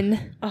 his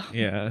in. Oh,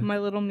 yeah. My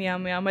little meow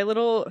meow. My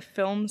little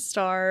film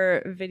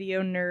star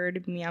video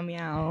nerd meow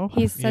meow.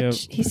 He's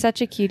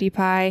such a cutie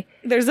pie.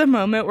 There's a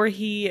moment where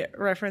he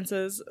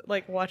references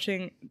like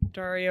watching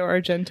Dario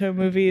Argento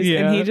movies,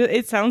 Yeah. and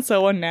it sounds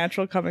so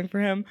unnatural coming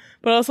from him.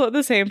 But also at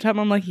the same time,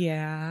 I'm like,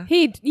 yeah.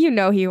 He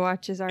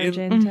watches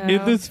Argento.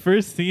 In this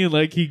first scene,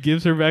 like he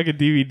gives her back a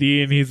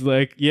DVD and he's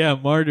like, "Yeah,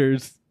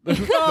 Martyrs." That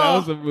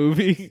was a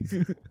movie.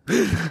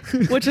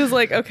 Which is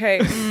like, okay.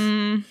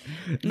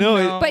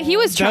 No. But he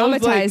was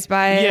traumatized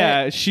by it.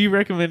 Yeah, she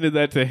recommended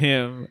that to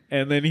him,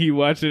 and then he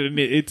watched it, and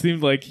it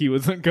seemed like he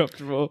was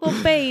uncomfortable.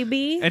 Well,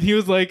 baby. And he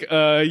was like,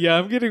 yeah,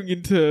 I'm getting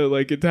into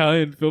like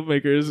Italian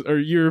filmmakers or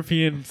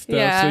European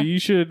stuff, so you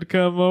should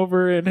come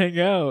over and hang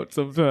out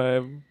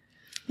sometime.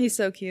 He's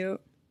so cute.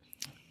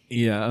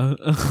 Yeah.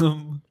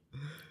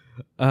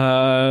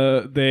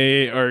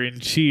 They are in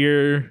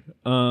cheer.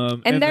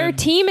 And their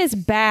team is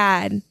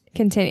bad.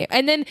 Continue.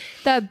 And then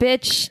the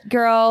bitch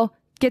girl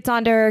gets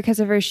onto her because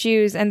of her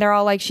shoes, and they're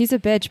all like, she's a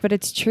bitch, but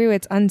it's true.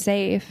 It's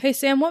unsafe. Hey,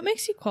 Sam, what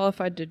makes you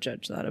qualified to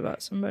judge that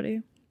about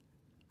somebody?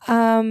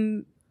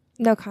 No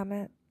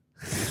comment.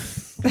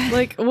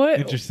 Like, what?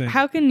 Interesting.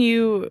 How can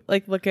you,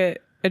 like, look at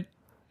a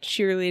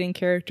cheerleading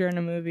character in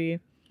a movie?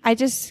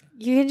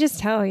 You can just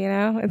tell, you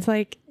know? It's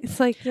like,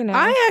 you know.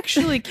 I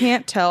actually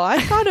can't tell.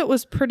 I thought it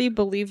was pretty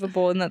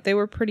believable and that they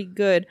were pretty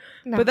good.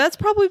 No. But that's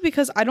probably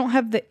because I don't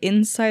have the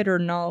insider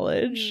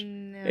knowledge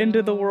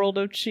into the world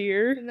of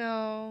cheer.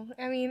 No.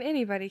 I mean,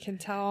 anybody can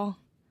tell.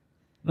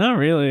 Not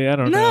really. I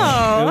don't know.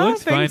 I It don't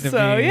looks fine think to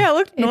so. me. Yeah, it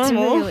looked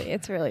normal.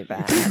 It's really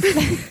bad.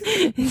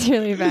 It's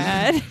really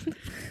bad.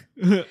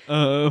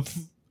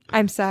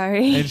 I'm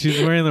sorry. And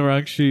she's wearing the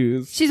wrong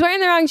shoes. She's wearing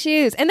the wrong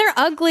shoes. And they're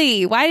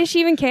ugly. Why does she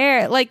even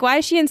care? Like, why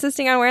is she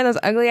insisting on wearing those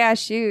ugly ass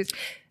shoes?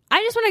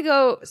 I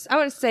want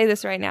to say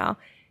this right now.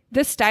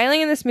 The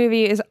styling in this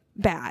movie is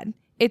bad.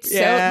 It's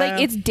so,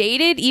 like, it's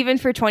dated even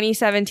for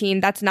 2017.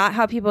 That's not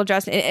how people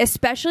dress. And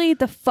especially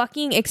the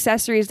fucking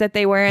accessories that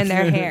they wear in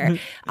their hair.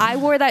 I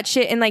wore that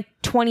shit in, like,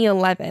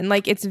 2011.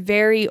 Like, it's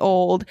very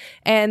old.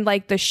 And,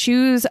 like, the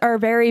shoes are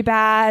very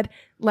bad.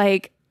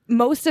 Like,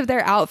 most of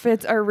their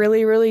outfits are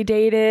really, really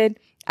dated.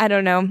 I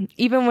don't know.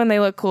 Even when they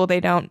look cool, they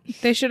don't.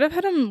 They should have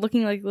had them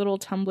looking like little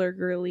Tumblr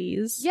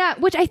girlies. Yeah,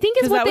 which I think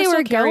is what they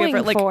were going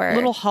like for.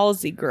 Little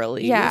Halsey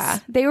girlies. Yeah,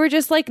 they were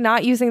just like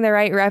not using the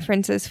right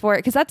references for it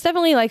because that's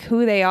definitely like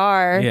who they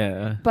are.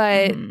 Yeah.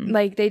 But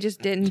like they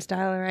just didn't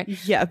style it right.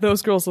 Yeah,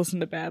 those girls listen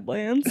to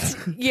Badlands.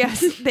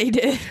 Yes, they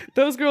did.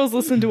 Those girls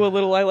listen to a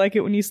little I Like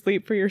It When You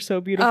Sleep for You're So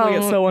Beautiful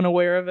Yet So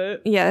Unaware of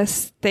It.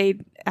 Yes, they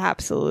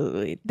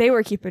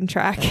were keeping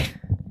track.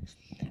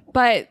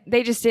 But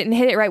they just didn't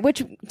hit it right,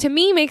 which to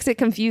me makes it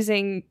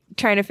confusing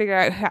trying to figure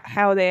out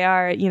how they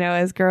are, you know,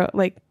 as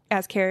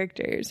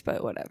characters,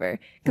 but whatever.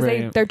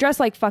 Because they're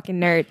dressed like fucking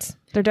nerds.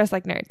 They're dressed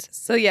like nerds.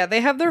 So yeah,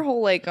 they have their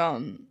whole like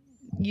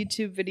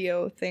YouTube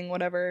video thing,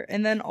 whatever.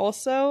 And then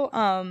also,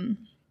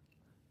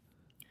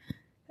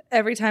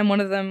 every time one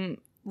of them,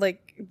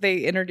 like, they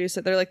introduce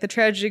it, they're like, the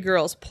Tragedy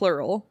Girls,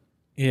 plural.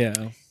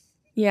 Yeah.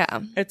 Yeah.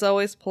 It's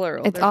always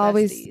plural. It's They're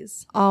always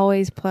besties.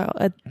 always plural.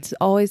 It's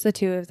always the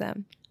two of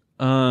them.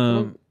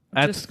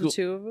 At Just school, the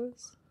two of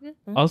us?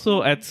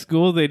 also at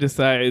school, they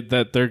decide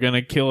that they're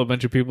gonna kill a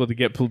bunch of people to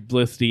get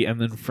publicity, and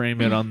then frame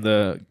it on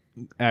the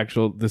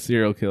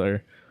serial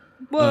killer,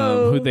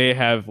 Whoa. who they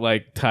have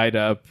like tied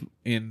up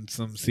in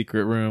some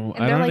secret room.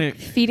 And they're like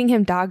feeding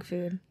him dog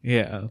food.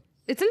 Yeah.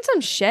 It's in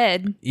some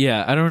shed.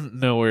 Yeah, I don't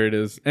know where it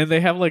is. And they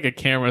have like a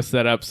camera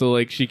set up so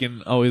like she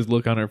can always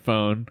look on her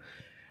phone.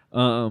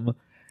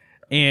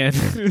 And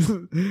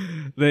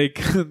they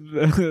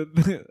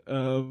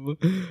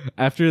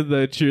after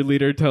the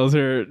cheerleader tells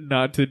her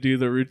not to do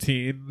the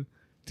routine,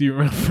 do you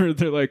remember?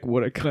 They're like,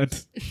 "What a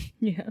cunt."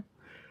 Yeah.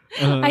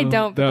 I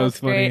don't, but That that's was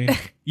funny.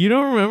 great. You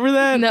don't remember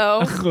that?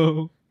 No.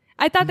 Oh,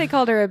 I thought they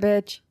called her a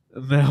bitch.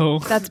 no.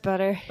 That's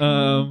better.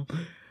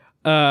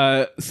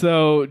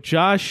 So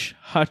Josh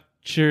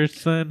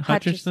Hutcherson.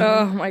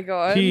 Oh my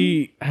god.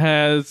 He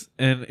has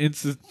an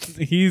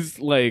he's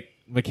like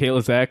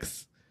Michaela's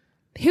ex.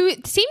 Who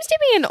seems to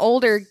be an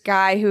older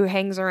guy who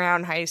hangs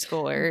around high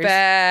schoolers.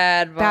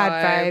 Bad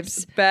Bad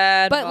vibes. vibes.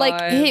 Bad But like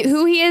vibes.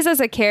 who he is as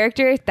a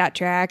character, that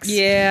tracks.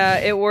 Yeah,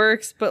 it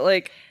works, but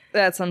like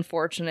that's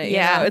unfortunate.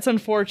 Yeah. You know? It's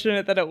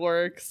unfortunate that it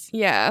works.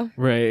 Yeah.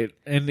 Right.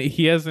 And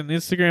he has an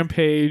Instagram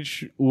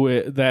page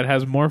that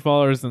has more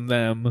followers than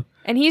them.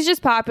 And he's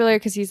just popular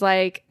because he's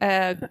like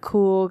a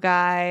cool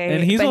guy.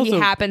 And he's but also- he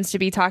happens to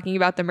be talking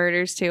about the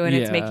murders too, and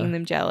it's Yeah. making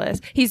them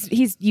jealous.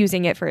 He's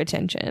using it for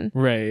attention.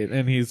 Right.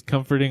 And he's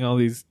comforting all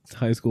these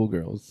high school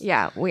girls.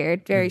 Yeah,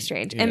 weird. Very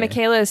strange. Yeah. And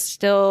Michaela is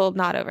still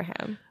not over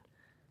him.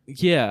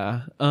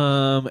 Yeah.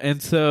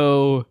 And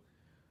so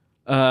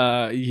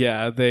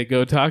they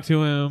go talk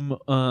to him.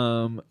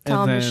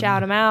 Tell him to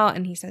shout him out,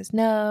 and he says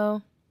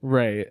no.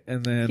 Right.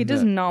 And then He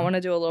does not want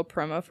to do a little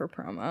promo for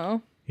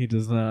promo. he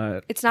does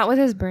not. It's not with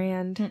his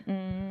brand.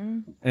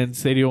 And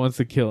Sadie wants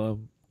to kill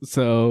him.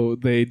 So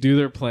they do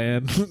their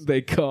plan.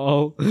 They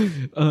call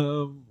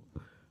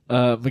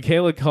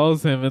Michaela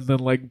calls him and then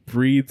like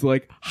breathes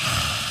like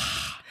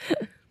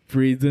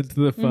breathes into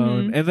the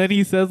phone. And then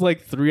he says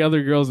like 3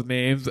 other girls'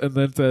 names and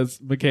then says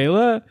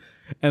Michaela,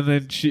 and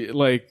then she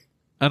like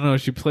I don't know,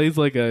 she plays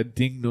like a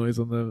ding noise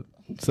on the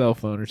cell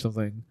phone or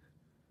something.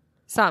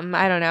 Something,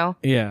 I don't know.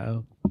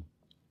 Yeah.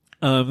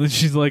 Then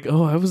she's like,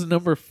 "Oh, I was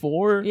number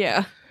 4."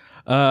 Yeah.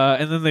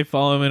 And then they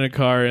follow him in a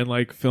car and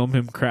like film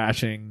him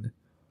crashing.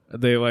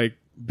 They like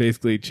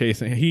basically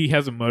chasing. He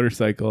has a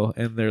motorcycle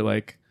and they're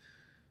like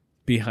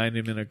behind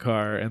him in a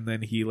car, and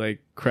then he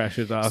like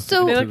crashes off.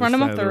 So- They into like run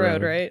him side off of the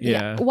road, right?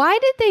 Yeah. Why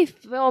did they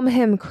film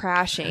him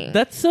crashing?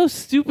 That's so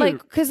stupid. like,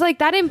 because like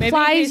that Maybe in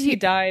implies case he you.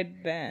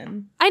 died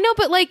then. I know,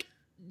 but like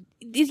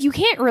you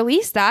can't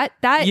release that.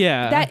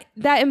 Yeah.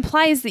 That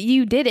implies that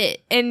you did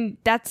it, and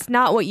that's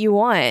not what you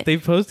want. They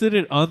posted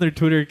it on their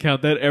Twitter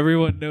account that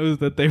everyone knows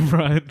that they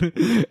run.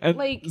 And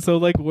Like- so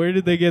like where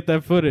did they get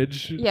that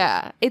footage?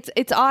 Yeah, it's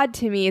odd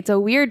to me. It's a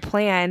weird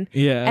plan.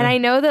 Yeah. And I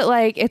know that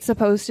like it's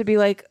supposed to be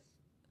like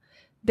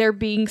they're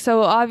being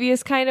so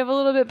obvious kind of a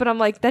little bit, but I'm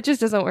like that just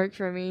doesn't work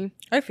for me.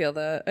 I feel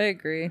that. I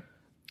agree.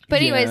 But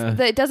anyways, Yeah.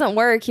 it doesn't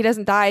work. He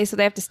doesn't die, so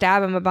they have to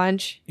stab him a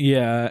bunch.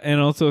 Yeah, and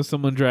also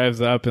someone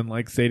drives up and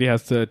like Sadie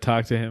has to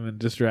talk to him and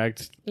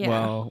distract Yeah.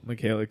 while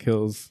Michaela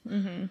kills.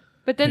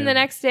 But then Yeah. the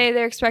next day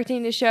they're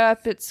expecting to show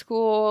up at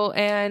school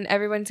and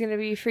everyone's going to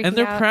be freaking And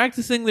they're out.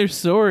 practicing their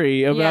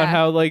story about Yeah.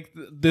 how like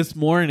this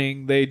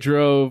morning they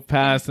drove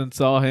past and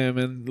saw him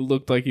and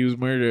looked like he was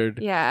murdered.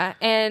 Yeah,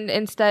 and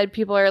instead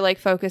people are like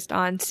focused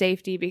on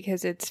safety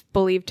because it's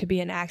believed to be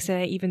an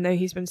accident, even though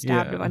he's been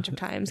stabbed Yeah. a bunch of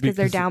times because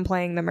they're Because-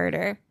 downplaying the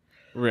murder.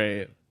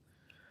 Right.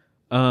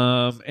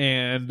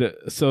 And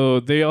so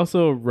they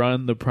also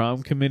run the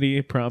prom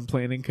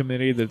planning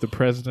committee. They're the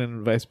president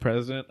and vice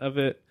president of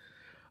it.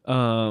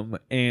 And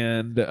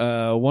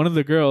one of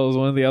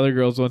the other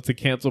girls wants to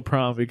cancel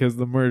prom because of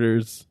the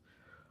murders.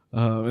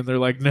 And they're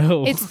like,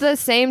 no. It's the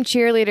same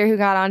cheerleader who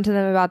got onto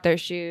them about their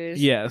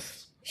shoes.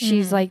 Yes.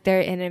 She's like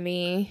their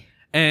enemy.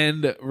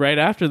 And right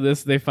after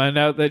this, they find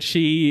out that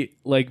she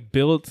like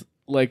built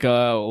like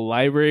a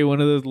library, one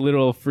of those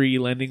little free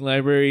lending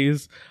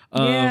libraries.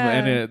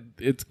 And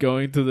it's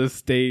going to the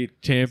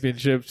state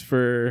championships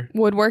for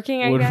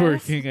Woodworking, I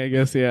woodworking, guess. I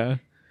guess. Yeah.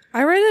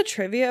 I read a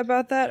trivia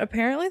about that.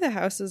 Apparently, the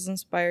house is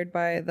inspired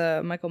by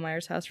the Michael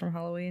Myers house from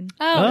Halloween.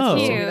 Oh, Oh.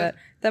 that's Maybe cute.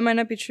 that might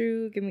not be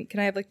true. Can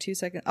I have like 2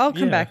 seconds? I'll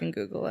come Yeah. back and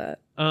Google that.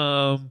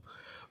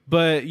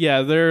 But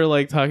yeah, they're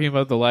like talking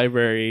about the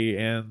library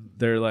and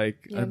they're like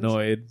Yeah,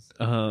 annoyed.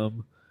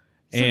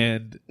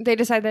 And They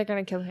decide they're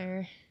going to kill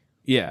her.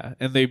 yeah,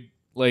 and they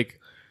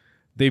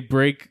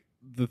break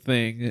the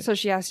thing. So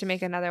she has to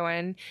make another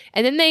one.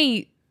 And then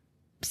they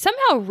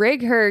somehow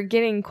rig her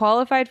getting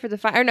qualified for the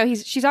final. Or no,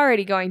 she's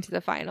already going to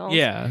the finals.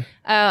 Yeah.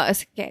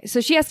 Okay.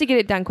 So she has to get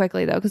it done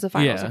quickly, though, because the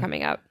finals Yeah. are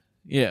coming up.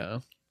 Yeah.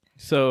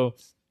 So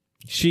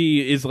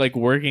she is like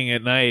working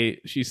at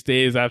night. She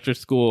stays after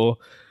school.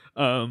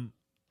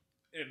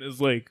 and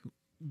is like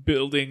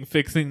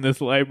fixing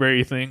this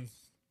library thing.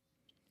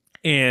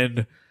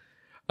 And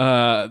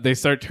they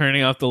start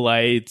turning off the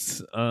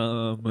lights,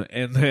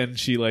 and then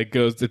she like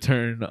goes to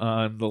turn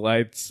on the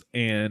lights,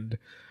 and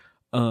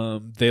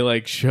they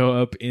like show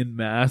up in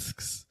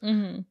masks.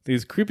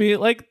 These creepy,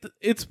 like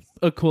it's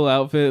a cool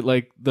outfit,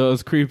 like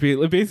those creepy,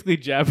 like basically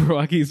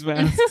Jabberwocky's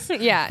masks.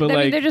 Yeah, but I mean,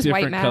 like they're just white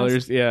different masks.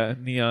 colors. Yeah,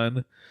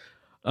 neon.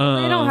 They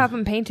don't have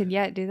them painted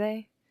yet, do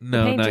they?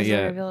 No, the paint not is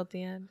yet. revealed at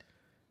the end.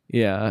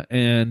 Yeah,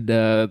 and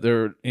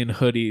they're in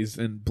hoodies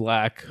and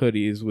black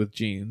hoodies with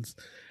jeans.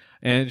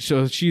 And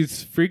so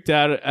she's freaked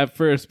out at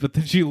first, but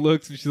then she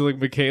looks and she's like,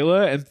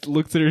 Michaela, and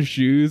looks at her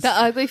shoes. The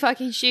ugly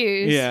fucking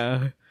shoes.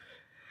 Yeah.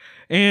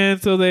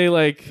 And so they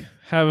like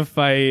have a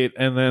fight,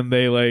 and then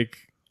they like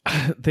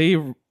they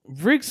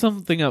rig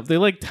something up. They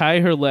like tie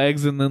her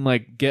legs and then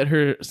like get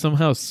her,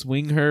 somehow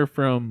swing her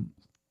from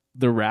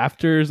the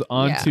rafters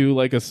onto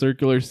like a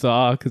circular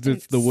saw because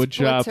it's the wood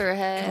shop. Her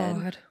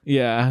head. God.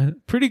 Yeah,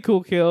 pretty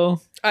cool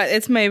kill.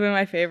 It's maybe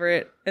my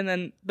favorite. And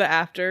then the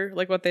after,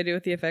 like what they do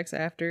with the effects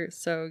after, is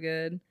so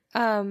good.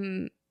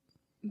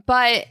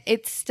 But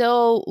it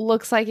still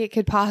looks like it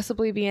could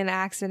possibly be an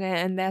accident,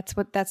 and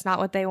that's not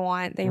what they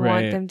want. They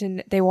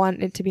Right. they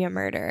want it to be a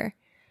murder.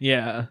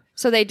 Yeah.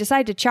 So they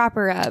decide to chop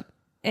her up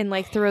and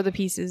like throw the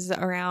pieces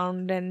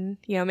around and,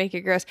 you know, make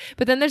it gross.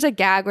 But then there's a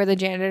gag where the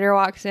janitor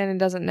walks in and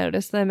doesn't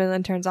notice them and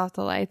then turns off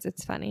the lights.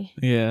 It's funny.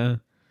 Yeah.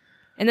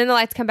 And then the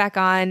lights come back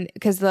on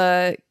because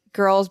the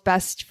girl's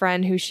best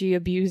friend who she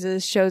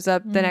abuses shows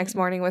up the next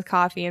morning with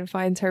coffee and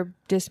finds her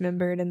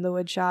dismembered in the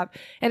wood shop.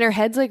 And her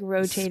head's like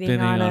rotating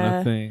Spinning on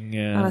a thing.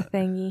 Yeah. on a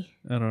thingy.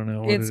 I don't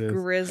know what It's it is.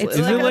 grisly. It's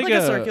It's Is it like like a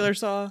a- circular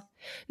saw.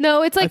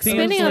 No, it's I like think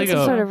spinning it's on like some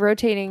a- sort of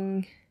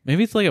rotating.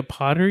 Maybe it's like a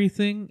pottery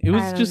thing. It I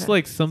was don't just know.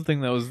 like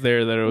something that was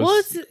there that it was. Well,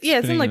 it's in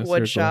spinning like in a wood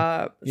circle.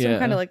 shop. Some Yeah.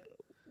 kind of like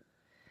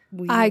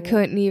wheel. I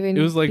couldn't even.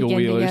 It was like a begin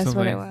wheel to or guess what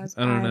something. it was.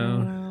 I don't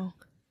know.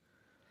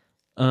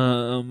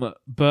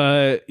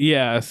 But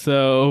yeah,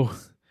 so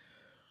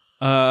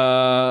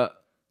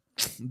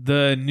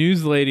the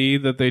news lady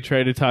that they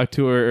tried to talk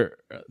to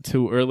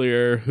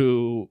earlier,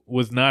 who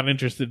was not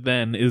interested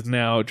then, is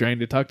now trying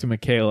to talk to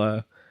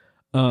Michaela.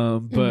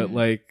 But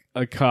like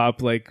a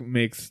cop like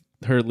makes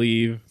her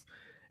leave,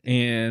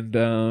 and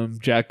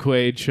Jack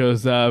Quaid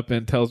shows up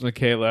and tells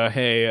Michaela,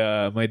 "Hey,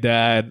 my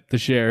dad, the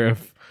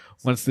sheriff,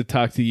 wants to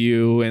talk to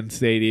you and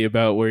Sadie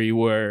about where you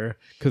were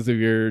because of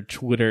your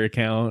Twitter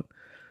account."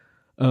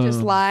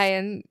 Just lie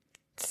and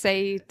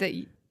say that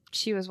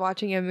she was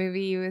watching a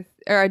movie with,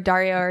 or a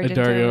Dario Argento a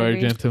Dario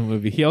movie. Argento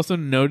movie. He also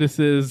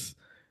notices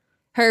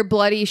Her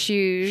bloody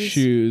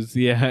shoes.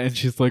 yeah, and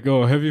she's like,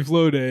 "Oh, heavy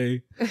flow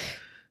day."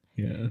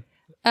 Yeah.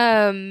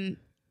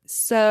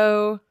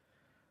 So.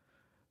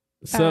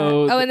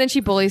 So and then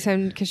she bullies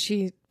him because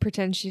she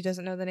pretends she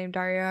doesn't know the name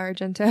Dario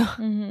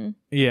Argento.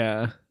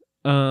 yeah.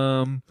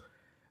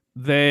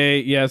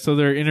 So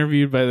they're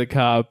interviewed by the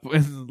cop,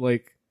 and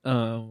like,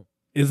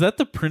 is that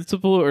the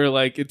principal, or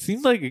like it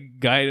seemed like a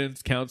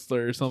guidance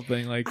counselor or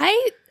something? Like,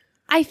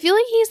 I feel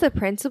like he's the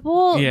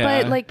principal,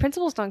 Yeah. but like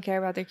principals don't care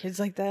about their kids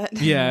like that.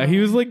 yeah, he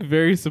was like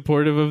very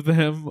supportive of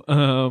them.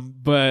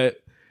 But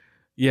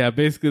yeah,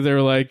 basically they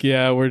were like,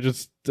 yeah, we're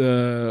just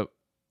trying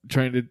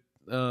to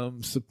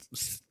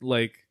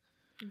like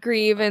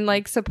Grieve and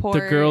like support.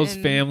 the girl's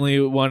and- family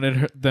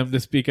wanted them to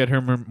speak at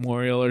her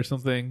memorial or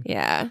something.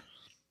 Yeah.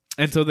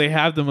 And so they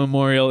have the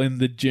memorial in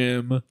the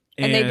gym,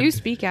 And they do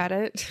speak at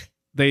it.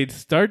 They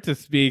start to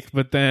speak,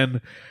 but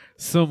then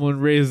someone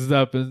raises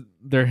up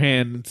their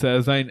hand and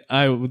says,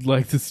 I would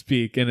like to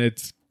speak, and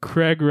it's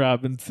Craig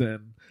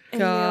Robinson. And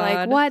you're like,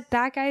 God. what?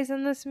 That guy's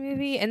in this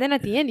movie? And then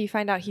at the end, you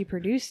find out he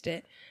produced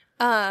it.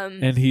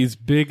 And he's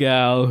Big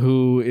Al,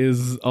 who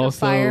is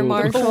also fire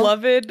marshal.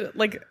 Beloved,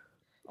 like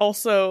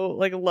also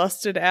like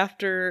lusted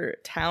after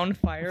town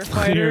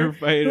firefighter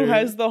who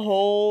has the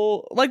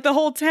whole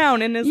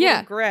town in his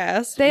little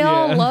grass. They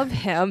all Yeah. love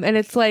him. And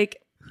it's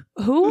like,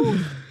 who?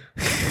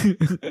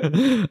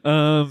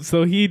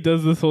 So he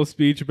does this whole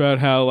speech about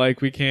how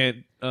like we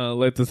can't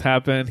let this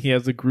happen. He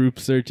has a group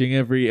searching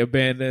every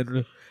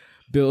abandoned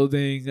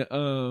building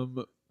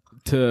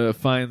to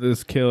find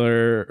this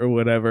killer or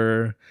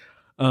whatever.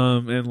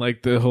 And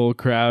like the whole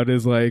crowd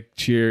is like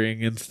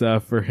cheering and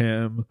stuff for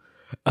him.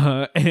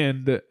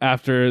 And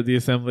after the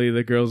assembly,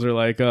 the girls are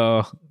like,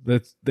 "Oh,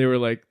 they were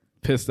like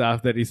pissed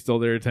off that he stole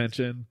their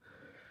attention."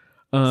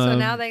 So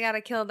now they got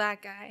to kill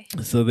that guy.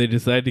 So they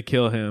decide to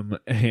kill him,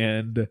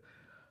 and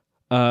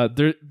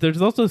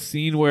there's also a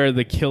scene where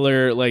the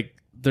killer, like,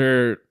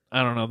 they're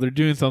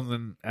doing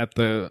something at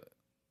the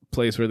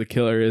place where the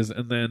killer is,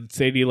 and then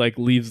Sadie like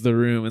leaves the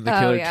room, and the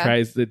killer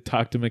tries to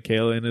talk to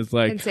Michaela and is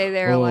like, And say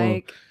they're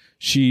like,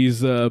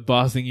 she's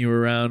bossing you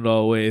around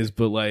always,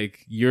 but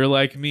like you're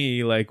like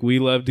me, like we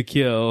love to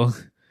kill,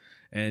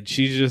 and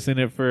she's just in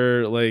it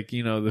for like,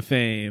 you know, the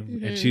fame,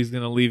 and she's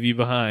gonna leave you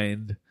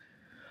behind.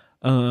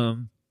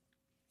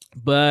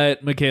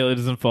 But Michaela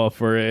doesn't fall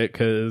for it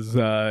because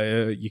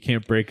you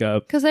can't break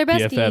up because they're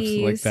BFFs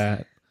besties. like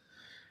that.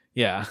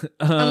 Yeah,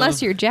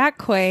 Unless you're Jack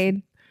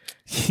Quaid.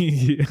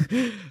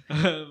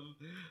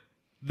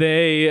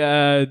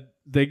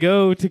 They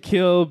go to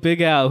kill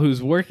Big Al,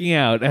 who's working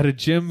out at a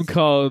gym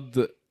called,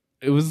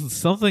 it was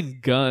something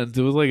Guns.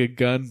 It was like a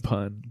gun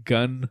pun.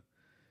 Gun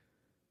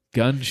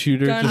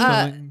shooters or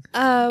something.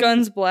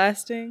 Guns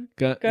blasting.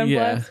 Gun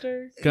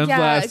blasters. Gun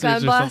blasters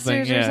gun or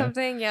blasters something. or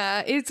something.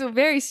 Yeah, it's a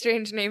very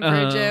strange name for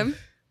a gym.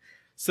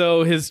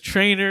 So his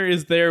trainer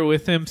is there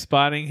with him,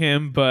 spotting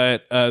him,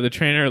 but the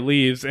trainer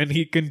leaves and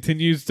he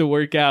continues to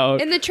work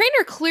out. And the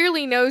trainer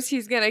clearly knows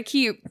he's gonna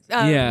keep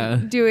Yeah.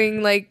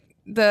 doing like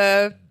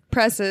the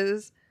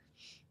presses.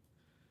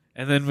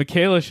 And then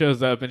Michaela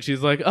shows up and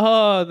she's like,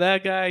 "Oh,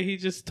 that guy, he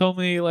just told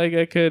me like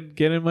I could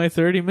get in my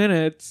 30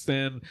 minutes."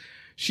 And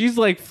she's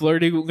like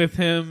flirting with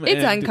him.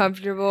 It's and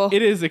uncomfortable.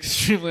 It is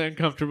extremely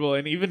uncomfortable,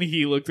 and even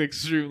he looks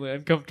extremely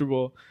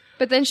uncomfortable.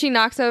 But then she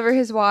knocks over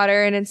his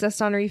water and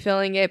insists on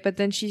refilling it, but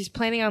then she's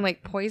planning on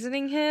like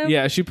poisoning him.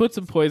 Yeah, she puts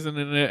some poison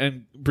in it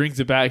and brings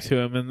it back to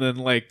him, and then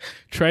like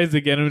tries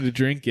to get him to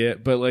drink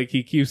it, but like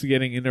he keeps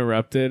getting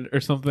interrupted or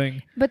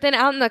something. But then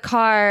out in the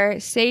car,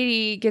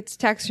 Sadie gets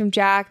texts from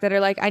Jack that are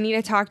like, "I need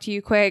to talk to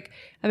you quick.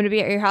 I'm going to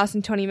be at your house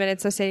in 20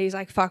 minutes. So Sadie's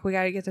like, "Fuck, we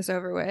got to get this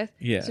over with."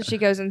 Yeah. So she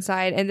goes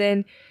inside, and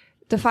then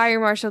the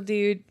fire marshal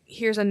dude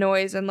hears a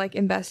noise and like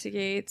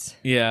investigates.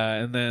 Yeah,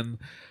 and then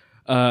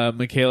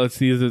Michaela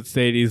sees that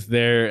Sadie's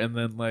there, and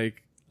then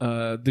like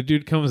the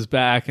dude comes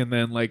back, and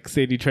then like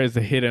Sadie tries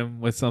to hit him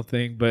with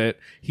something, but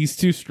he's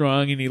too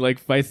strong and he like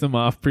fights him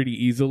off pretty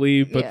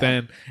easily. But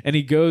then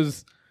he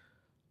goes,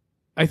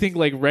 I think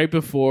like right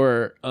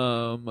before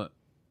the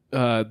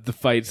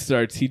fight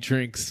starts, he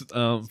drinks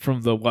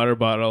from the water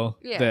bottle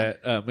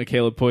that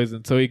Michaela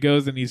poisoned. So he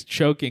goes and he's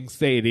choking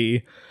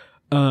Sadie,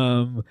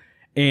 and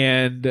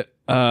then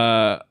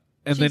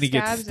he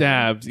gets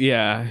stabbed.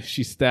 Yeah,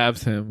 she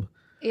stabs him.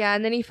 Yeah,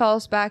 and then he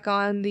falls back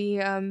on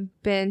the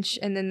bench,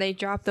 and then they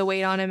drop the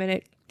weight on him,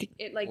 and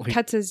it like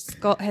cuts his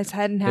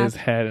head in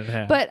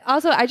half. But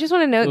also, I just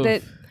want to note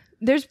that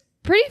there's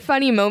pretty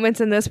funny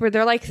moments in this where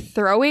they're like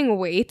throwing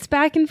weights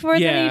back and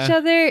forth at each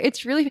other.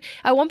 It's really,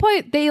 at one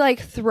point they like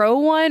throw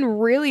one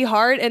really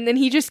hard, and then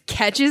he just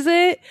catches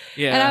it.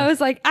 Yeah, and I was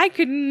like, I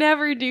could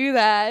never do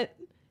that.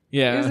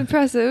 Yeah, it was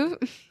impressive.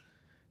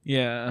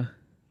 Yeah.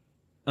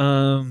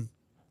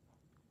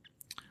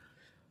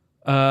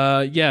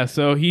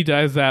 So he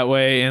dies that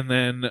way, and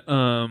then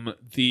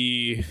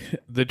the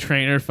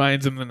trainer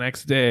finds him the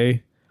next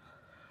day,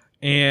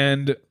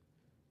 and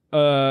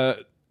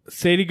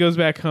Sadie goes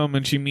back home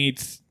and she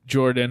meets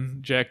Jordan,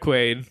 Jack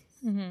Quaid,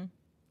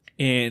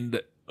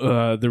 and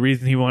the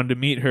reason he wanted to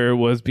meet her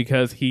was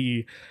because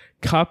he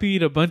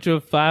copied a bunch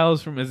of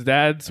files from his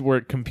dad's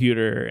work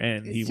computer,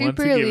 and he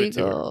wants to give it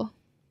to her.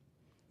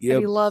 Yep.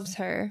 He loves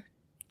her.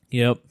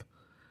 Yep.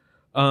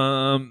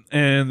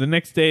 And the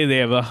next day they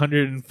have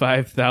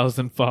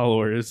 105,000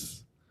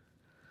 followers.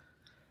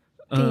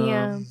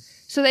 Damn.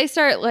 So they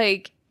start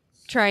like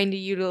trying to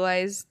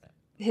utilize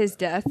his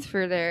death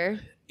for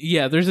their.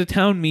 Yeah, there's a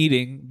town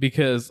meeting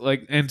because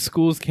and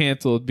school's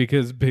canceled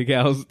because Big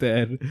Al's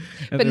dead.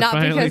 And but not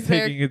because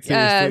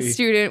their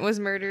student was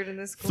murdered in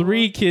the school.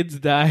 3 kids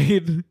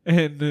died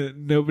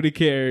and nobody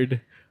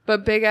cared.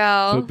 But Big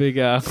Al. No.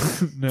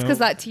 It's because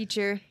that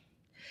teacher.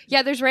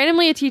 Yeah, there's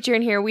randomly a teacher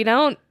in here. We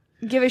don't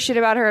give a shit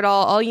about her at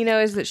all. All you know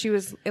is that she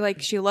was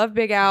like, she loved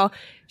Big Al.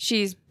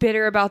 She's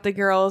bitter about the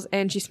girls,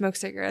 and she smokes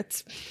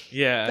cigarettes.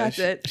 Yeah, that's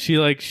it. She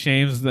like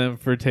shames them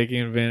for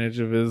taking advantage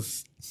of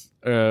his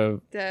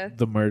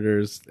the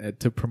murders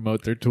to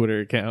promote their Twitter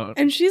account.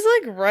 And she's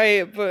like,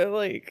 right, but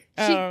like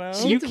I don't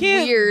know. You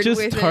can't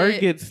just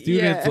target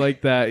students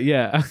like that.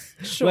 Yeah,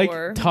 sure.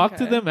 Like talk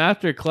to them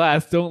after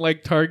class. Don't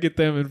like target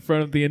them in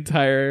front of the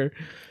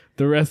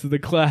rest of the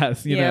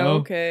class. You know?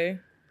 Okay.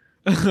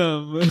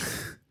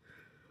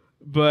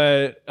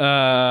 But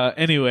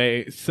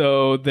anyway,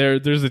 so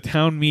there's a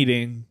town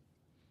meeting,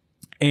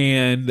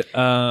 and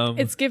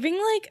it's giving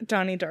like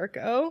Donnie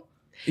Darko.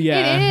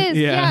 Yeah, it is.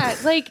 Yeah,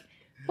 like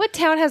what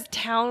town has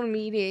town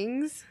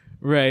meetings?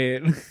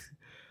 Right.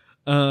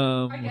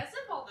 I guess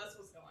if all this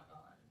was going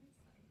on,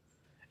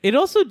 it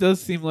also does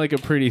seem like a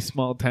pretty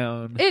small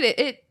town.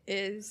 It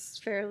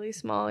is fairly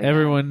small. Yeah.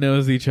 Everyone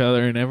knows each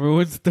other, and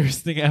everyone's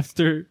thirsting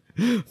after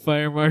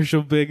Fire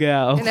Marshal Big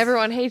Al. And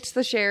everyone hates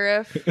the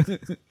sheriff.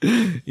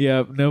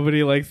 Yep,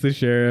 nobody likes the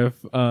sheriff.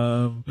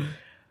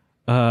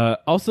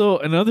 Also,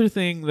 another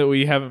thing that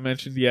we haven't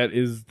mentioned yet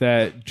is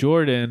that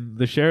Jordan,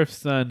 the sheriff's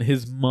son,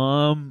 his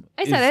mom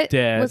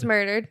dead. Was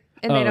murdered,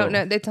 and they don't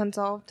know. It's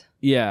unsolved.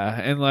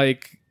 Yeah, and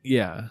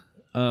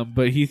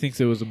but he thinks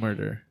it was a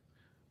murder.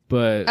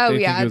 But they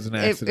think it was an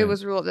accident. It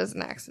was ruled as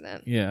an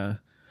accident. Yeah.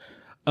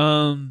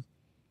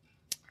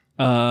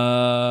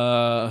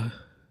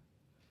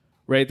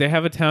 Right, they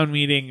have a town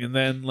meeting, and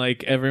then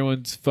like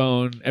everyone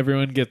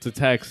gets a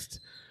text,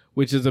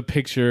 which is a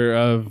picture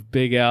of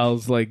Big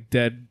Al's like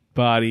dead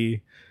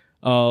body,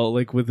 all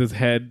like with his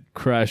head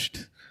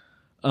crushed,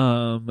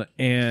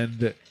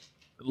 and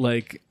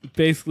like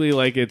basically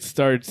like it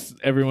starts.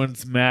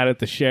 Everyone's mad at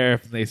the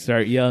sheriff, and they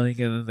start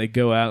yelling, and then they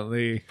go out and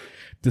they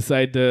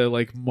decide to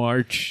like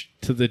march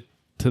to the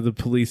to the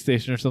police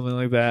station or something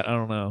like that. I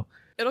don't know.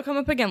 It'll come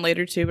up again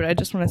later too, but I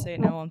just want to say it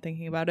now while I'm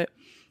thinking about it.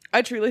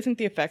 I truly think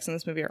the effects in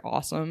this movie are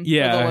awesome.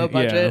 Yeah, for the low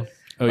budget. yeah.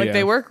 Oh, like yeah.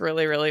 they work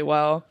really, really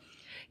well.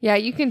 Yeah,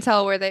 you can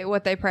tell what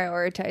they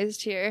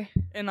prioritized here.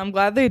 And I'm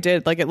glad they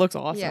did. Like it looks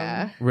awesome.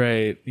 Yeah.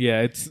 Right.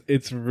 Yeah,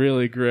 it's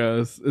really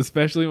gross,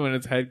 especially when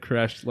it's head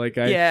crushed. Like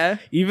Yeah.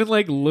 even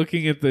like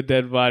looking at the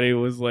dead body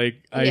was like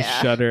I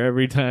Yeah. shudder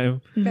every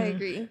time. I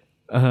agree.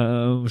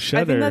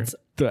 Shudder. that's-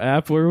 the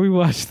app where we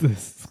watch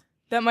this.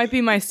 That might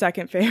be my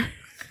second favorite.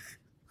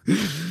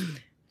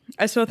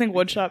 I still think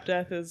Woodshop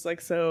Death is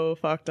like so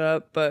fucked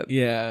up, but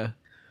Yeah.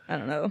 I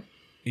don't know.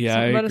 Yeah,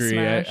 Something I about a agree.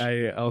 smash.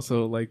 I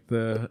also like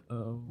the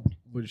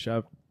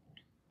woodshop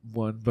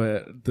one,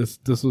 but this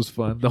was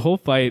fun. The whole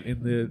fight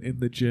in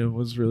the gym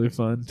was really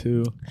fun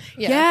too.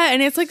 Yeah,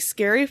 and it's like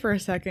scary for a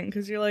second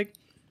because you're like,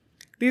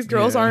 these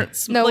girls Yeah.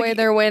 aren't. No like, way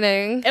they're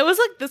winning. It was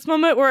like this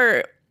moment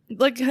where,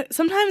 like,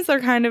 sometimes they're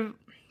kind of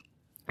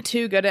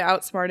too good at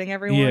outsmarting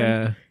everyone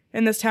Yeah.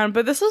 in this town.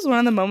 But this was one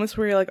of the moments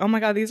where you're like, oh my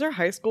god, these are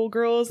high school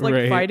girls like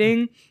Right.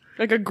 fighting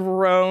like a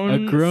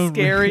grown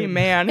scary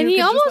man, And he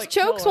almost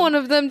chokes one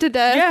of them to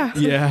death. Yeah,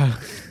 Yeah.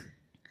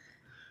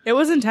 it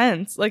was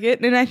intense. Like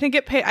it, and I think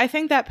it paid. I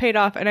think that paid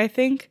off, and I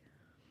think,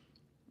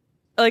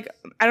 like,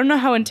 I don't know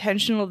how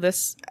intentional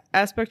this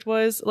aspect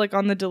was, like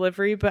on the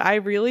delivery, but I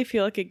really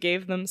feel like it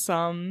gave them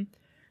some,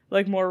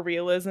 like, more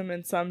realism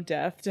and some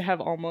depth to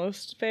have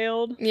almost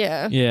failed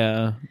Yeah.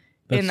 Yeah.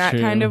 in that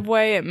That's kind true. of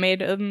way. It made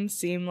them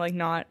seem like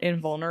not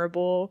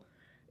invulnerable,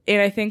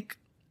 and I think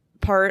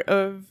part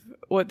of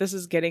what this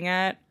is getting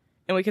at,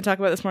 and we can talk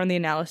about this more in the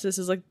analysis,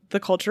 is like the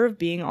culture of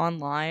being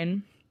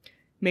online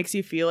makes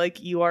you feel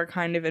like you are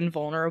kind of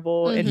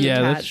invulnerable and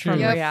Yeah, that's detached true. from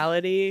Yep.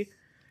 reality.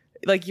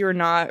 Like you're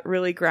not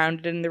really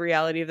grounded in the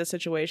reality of the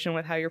situation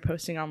with how you're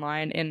posting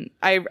online. And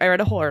I read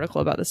a whole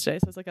article about this today,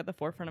 so it's like at the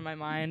forefront of my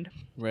mind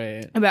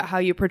Right. about how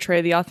you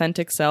portray the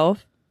authentic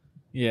self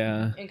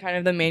Yeah. and kind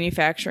of the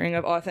manufacturing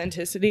of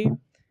authenticity.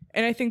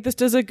 And I think this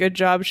does a good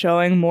job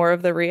showing more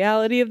of the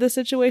reality of the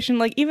situation.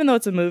 Like, even though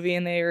it's a movie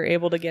and they are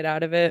able to get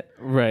out of it,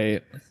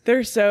 Right.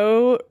 they're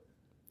so,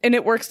 and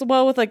it works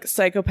well with like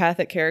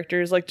psychopathic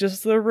characters, like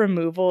just the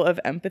removal of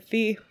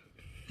empathy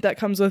that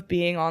comes with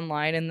being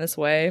online in this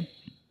way.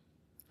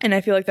 And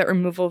I feel like that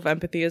removal of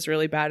empathy is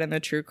really bad in the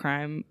true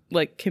crime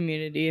like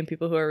community and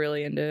people who are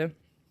really into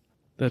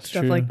That's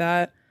stuff true. like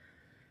that.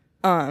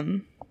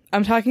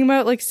 I'm talking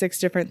about like 6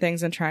 different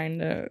things and trying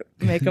to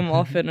make them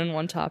all fit in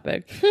one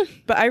topic.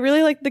 But I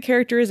really like the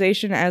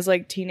characterization as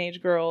like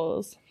teenage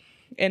girls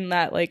in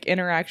that like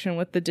interaction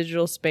with the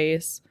digital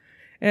space.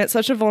 And it's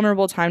such a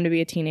vulnerable time to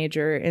be a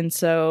teenager. And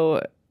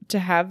so to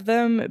have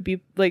them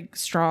be like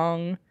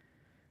strong,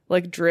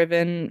 like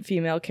driven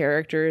female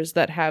characters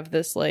that have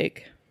this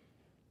like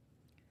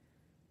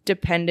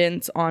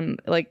dependence on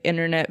like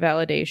internet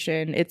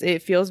validation,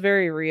 it feels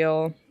very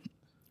real.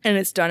 And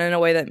it's done in a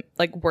way that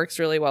like works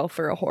really well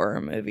for a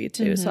horror movie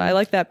too. So I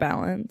like that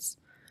balance.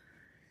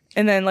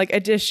 And then like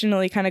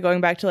additionally kind of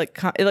going back to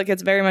like like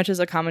it's very much as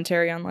a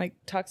commentary on like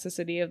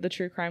toxicity of the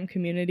true crime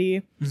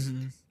community.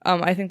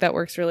 I think that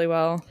works really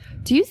well.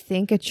 Do you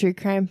think a true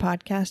crime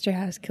podcaster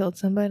has killed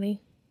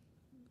somebody?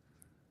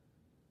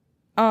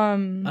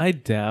 I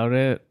doubt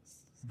it,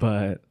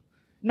 but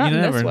Not you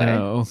in never this way.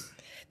 know.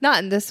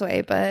 Not in this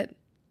way, but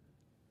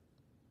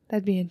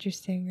that'd be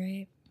interesting,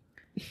 right?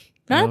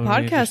 Not That a would be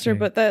podcaster, interesting.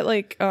 but that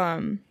like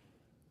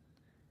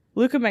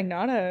Luca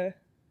Magnotta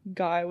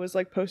guy was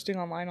like posting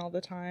online all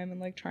the time and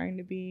like trying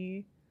to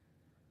be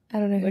I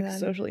don't know who like that is.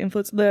 socially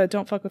influenced. The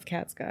Don't Fuck with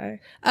Cats guy.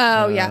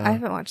 Oh, yeah. I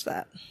haven't watched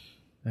that.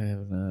 I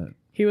have not.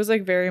 He was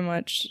like very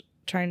much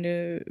trying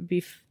to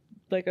be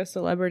like a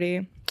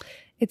celebrity.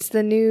 It's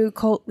the new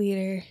cult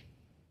leader.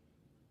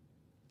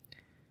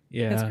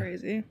 Yeah. That's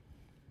crazy.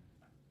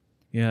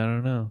 Yeah, I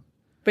don't know.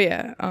 But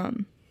yeah,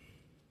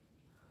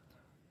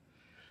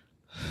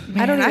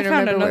 I don't even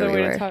found remember another where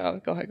we way were. to talk.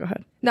 Oh, go ahead. Go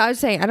ahead. No, I was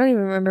saying I don't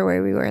even remember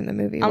where we were in the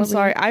movie. I'm What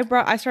sorry. I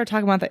started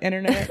talking about the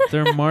internet.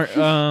 They're I'm going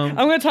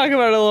to talk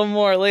about it a little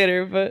more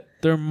later, but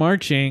they're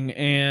marching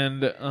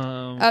and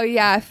Oh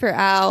yeah, for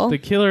Al. the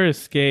killer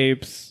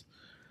escapes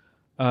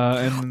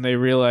and then they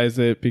realize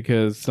it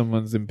because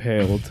someone's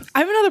impaled. I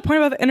have another point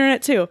about the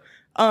internet too.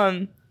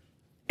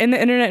 In the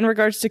internet in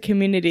regards to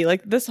community,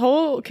 like this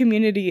whole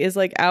community is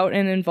like out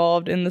and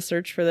involved in the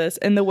search for this,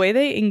 and the way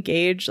they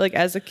engage like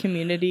as a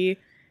community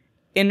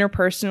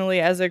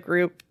interpersonally as a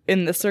group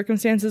in this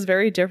circumstance is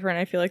very different,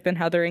 I feel like, than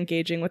how they're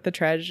engaging with the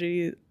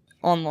tragedy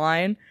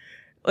online.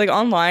 Like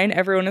online,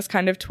 everyone is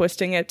kind of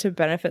twisting it to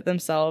benefit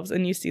themselves,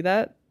 and you see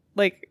that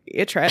like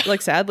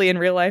like sadly in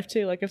real life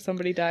too. Like if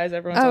somebody dies,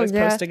 everyone's Oh, always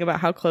yeah. posting about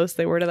how close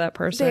they were to that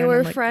person. They were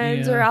and, like,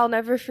 friends, Yeah. or I'll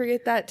never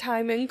forget that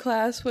time in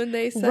class when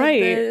they said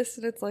Right. this,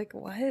 and it's like,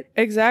 what?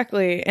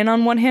 Exactly. And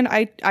on one hand,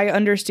 I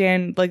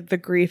understand like the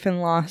grief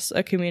and loss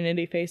a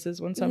community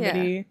faces when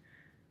somebody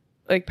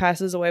like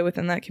passes away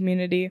within that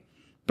community.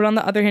 But on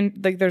the other hand,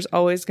 like there's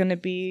always going to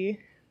be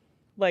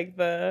like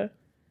the,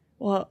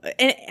 well,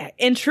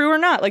 and true or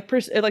not, like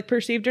like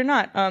perceived or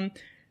not,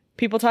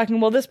 people talking,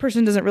 well, this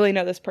person doesn't really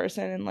know this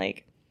person, and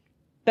like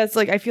that's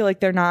like, I feel like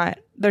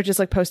they're just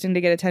like posting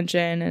to get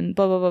attention and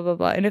blah, blah, blah, blah,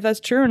 blah. And if that's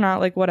true or not,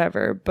 like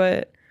whatever.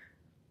 But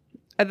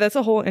that's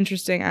a whole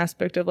interesting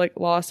aspect of like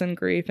loss and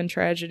grief and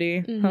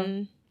tragedy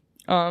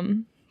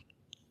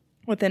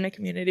within a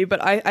community.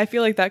 But I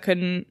feel like that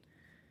couldn't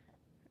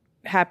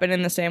happen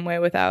in the same way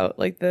without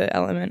like the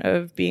element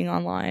of being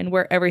online,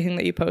 where everything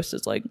that you post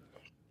is like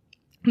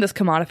this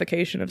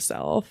commodification of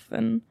self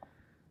and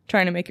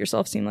trying to make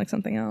yourself seem like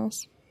something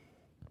else.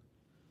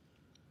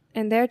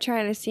 And they're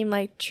trying to seem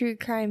like true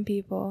crime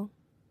people,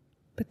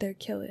 but they're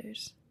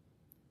killers.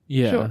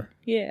 Yeah. Sure.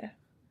 Yeah.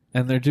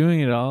 And they're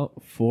doing it all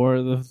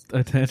for the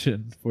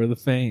attention, for the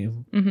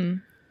fame.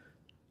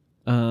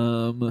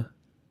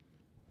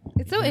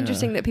 It's so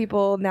interesting that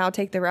people now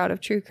take the route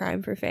of true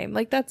crime for fame.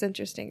 Like, that's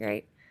interesting,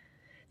 right?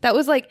 That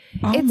was like,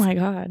 my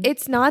God.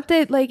 It's not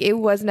that like it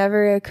was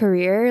never a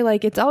career.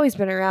 Like, it's always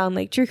been around,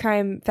 like true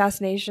crime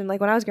fascination.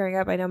 Like when I was growing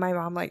up, I know my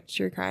mom liked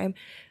true crime.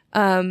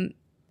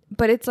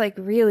 But it's like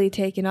really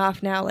taken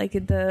off now. Like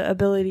the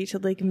ability to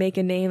like make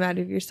a name out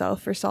of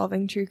yourself for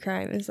solving true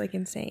crime is like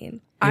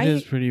insane. It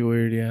is pretty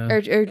weird, yeah.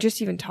 Or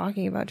just even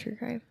talking about true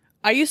crime.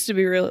 I used to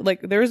be really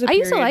like, there was a I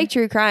used to period- like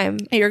true crime.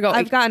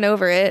 I've gotten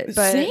over it.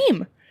 But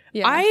Same.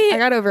 yeah, I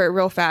got over it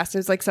real fast. It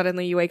was like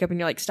suddenly you wake up and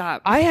you're like,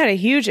 stop. I had a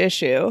huge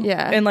issue.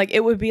 Yeah. And like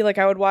it would be like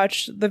I would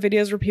watch the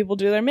videos where people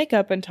do their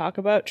makeup and talk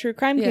about true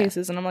crime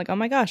cases. And I'm like, oh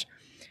my gosh.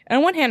 And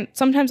on one hand,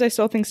 sometimes I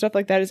still think stuff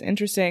like that is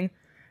interesting.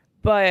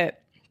 But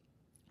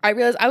I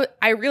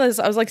realized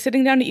I was like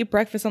sitting down to eat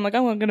breakfast. I'm like,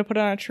 oh, I'm going to put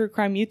on a true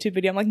crime YouTube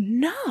video. I'm like,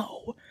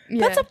 no,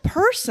 that's a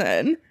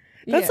person.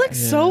 That's like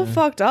so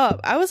fucked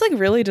up. I was like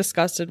really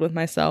disgusted with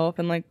myself.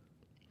 And like,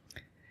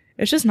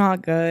 it's just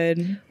not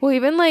good. Well,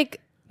 even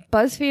like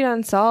BuzzFeed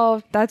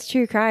Unsolved, that's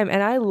true crime.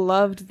 And I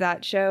loved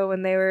that show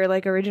when they were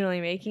like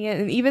originally making it.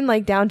 And even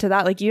like down to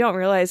that, like you don't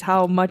realize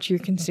how much you're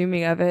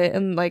consuming of it.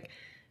 And like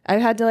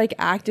I've had to like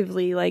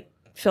actively like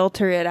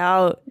filter it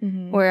out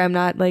where I'm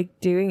not like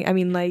doing, I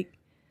mean like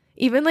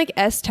even like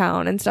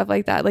S-Town and stuff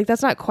like that. Like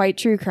that's not quite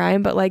true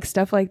crime, but like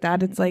stuff like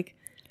that, it's like,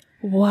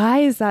 why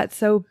is that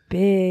so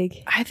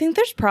big? I think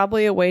there's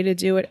probably a way to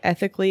do it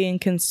ethically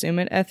and consume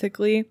it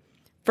ethically.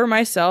 For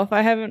myself,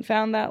 I haven't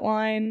found that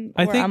line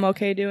where I'm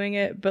okay doing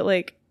it, but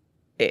like,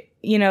 it,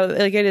 you know,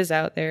 like it is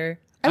out there.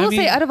 I will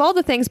say, out of all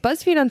the things,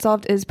 BuzzFeed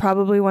Unsolved is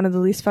probably one of the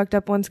least fucked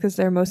up ones because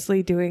they're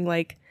mostly doing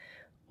like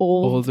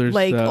Older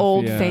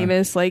stuff,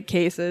 famous like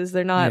cases.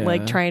 They're not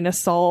like trying to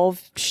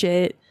solve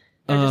shit.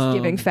 They're just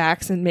giving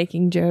facts and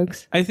making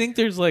jokes. I think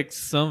there's like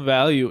some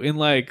value in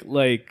like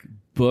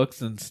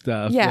books and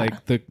stuff. Yeah.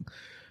 Like the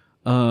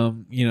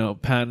you know,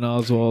 Patton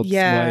Oswalt's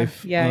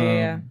wife.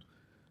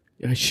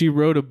 She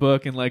wrote a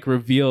book and like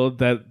revealed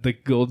that the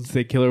Golden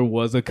State Killer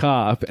was a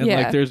cop. And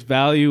like there's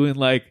value in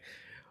like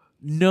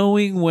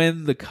knowing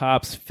when the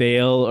cops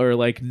fail or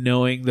like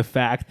knowing the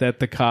fact that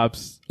the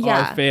cops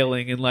are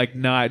failing and like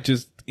not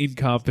just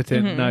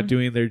incompetent and not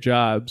doing their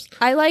jobs.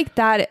 I like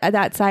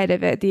that side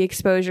of it, the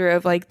exposure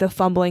of like the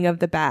fumbling of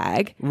the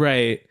bag.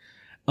 Right.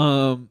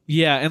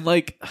 Yeah, and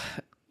like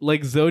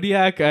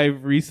Zodiac,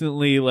 I've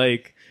recently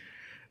like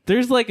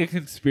there's like a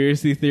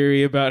conspiracy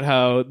theory about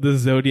how the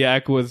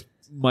Zodiac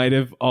might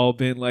have all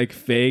been like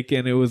fake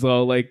and it was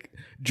all like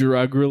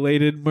drug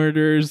related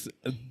murders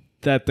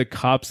that the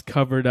cops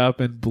covered up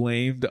and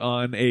blamed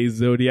on a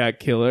Zodiac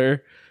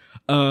killer.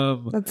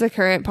 That's a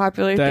current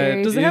popular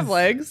theory. Does it have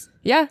legs?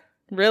 Yeah.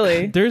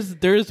 Really?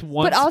 There's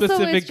one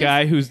specific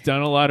guy who's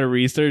done a lot of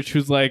research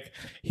who's like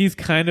he's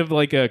kind of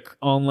like a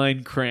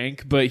online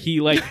crank, but he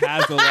like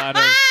has a lot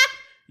of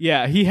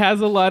he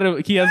has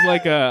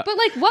like a But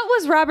like what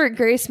was Robert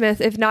Graysmith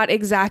if not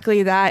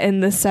exactly that in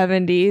the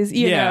 70s,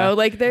 you know?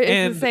 Like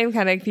it's the same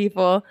kind of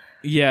people.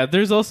 Yeah,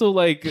 there's also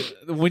like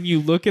when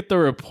you look at the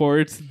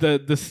reports,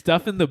 the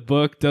stuff in the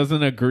book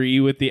doesn't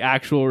agree with the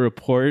actual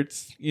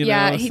reports, you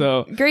know.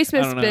 So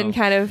Graysmith's been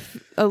kind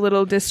of a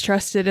little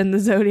distrusted in the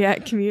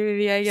Zodiac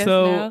community, I guess.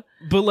 now.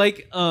 But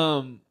like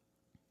that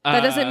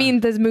doesn't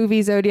mean the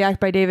movie Zodiac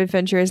by David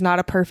Fincher is not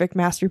a perfect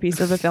masterpiece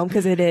of a film,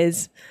 because it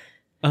is.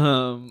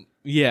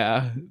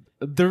 Yeah.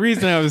 The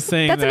reason I was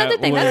saying that's another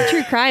thing. That's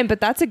true crime, but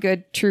that's a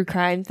good true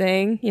crime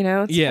thing, you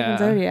know. It's fucking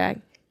Zodiac.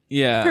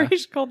 Yeah. He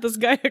just called this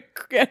guy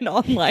an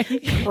online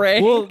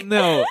crank. Well,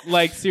 no,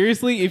 like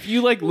seriously, if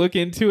you like look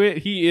into it,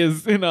 he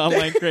is an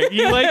online crank.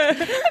 He like I've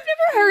never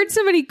heard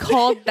somebody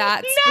called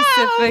that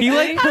specifically. He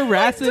like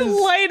harasses. I'm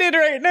delighted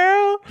right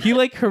now. He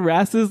like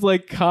harasses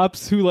like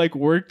cops who like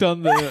worked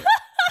on the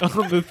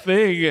on the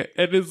thing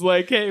and is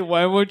like, hey,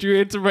 why won't you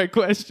answer my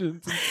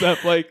questions and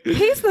stuff? Like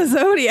he's the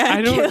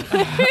Zodiac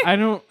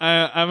killer.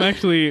 I'm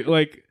actually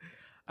like,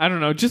 I don't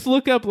know. Just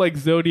look up like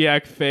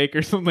Zodiac fake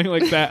or something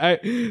like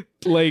that.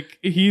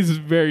 He's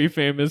very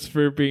famous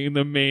for being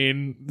the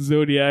main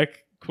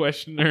Zodiac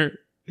questioner.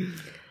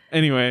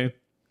 Anyway,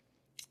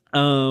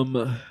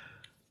 but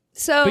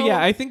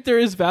yeah, I think there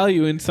is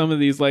value in some of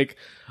these, like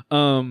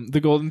the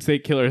Golden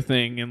State Killer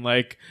thing and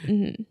like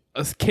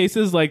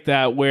cases like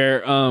that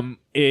where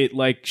it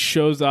like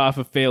shows off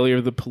a failure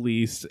of the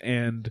police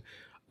and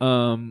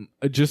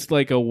just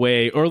like a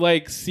way, or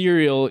like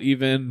Serial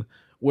even,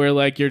 where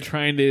like you're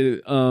trying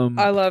to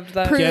I loved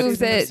that. Prove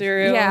that,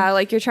 Serial. yeah,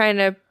 like you're trying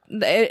to,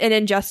 an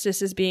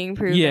injustice is being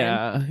proven.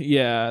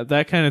 yeah,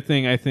 that kind of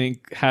thing I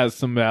think has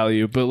some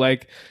value, but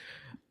like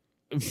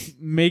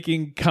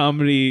making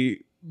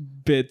comedy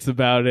bits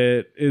about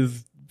it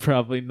is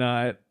probably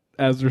not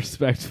as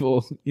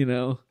respectful, you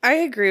know. I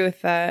agree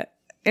with that.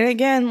 And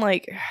again,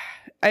 like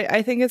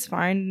I think it's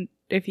fine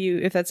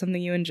if that's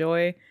something you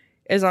enjoy,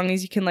 as long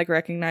as you can like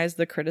recognize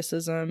the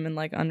criticism and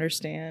like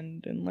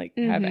understand and like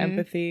have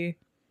empathy.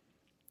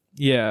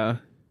 Yeah.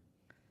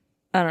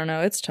 I don't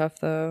know. It's tough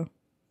though.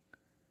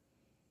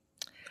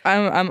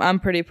 I'm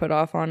pretty put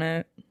off on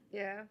it.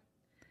 Yeah.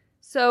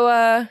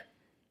 So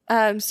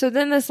so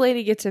then this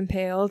lady gets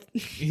impaled.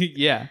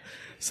 Yeah.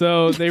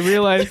 So they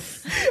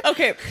realize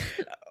Okay,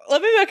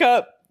 let me back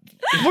up.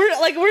 We're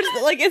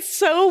it's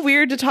so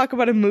weird to talk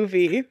about a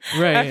movie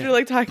right after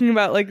like talking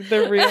about like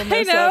the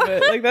realness of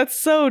it. Like that's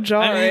so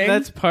jarring. I mean,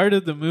 that's part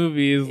of the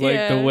movie is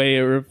like the way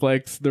it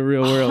reflects the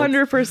real world.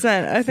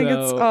 100%. I think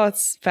So,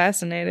 it's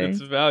fascinating.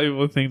 It's a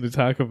valuable thing to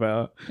talk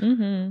about.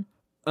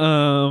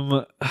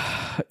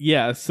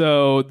 Yeah,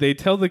 so they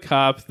tell the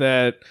cops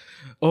that,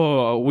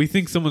 oh, we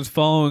think someone's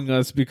following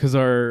us because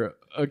our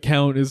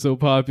account is so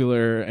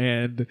popular,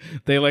 and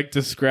they like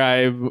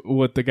describe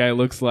what the guy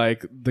looks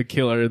like, the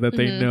killer, that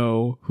they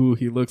know who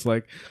he looks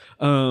like.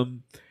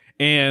 And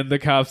the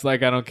cops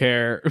like, I don't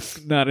care,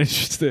 not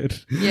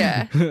interested.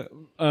 Yeah.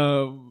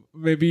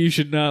 Maybe you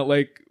should not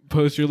like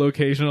post your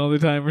location all the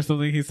time or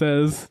something, he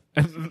says.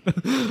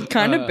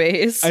 Kind of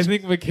based. I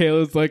think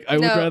Michaela's like, I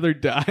would rather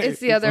die.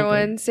 It's the or other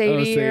something. one,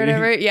 Sadie, or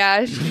whatever.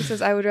 Yeah, she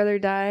says, I would rather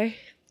die.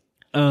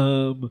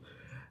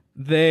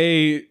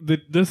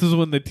 This is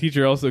when the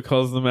teacher also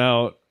calls them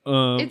out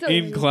It's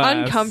in an class.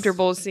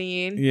 uncomfortable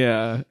scene.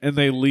 Yeah, and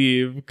they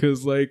leave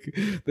because like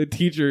the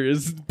teacher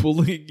is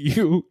bullying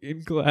you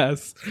in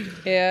class.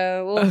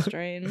 Yeah, a little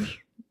strange.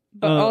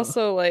 But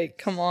also, like,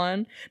 come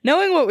on.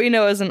 Knowing what we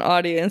know as an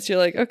audience, you're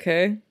like,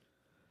 okay.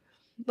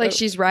 Like,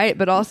 she's right,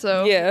 but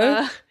also,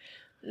 Yeah.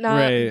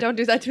 Right. Don't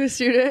do that to a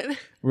student.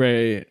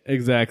 Right,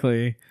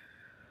 exactly.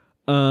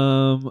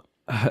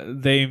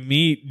 They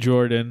meet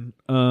Jordan,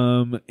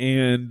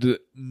 and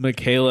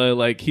Michaela,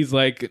 like, he's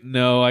like,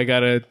 no, I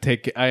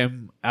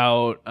am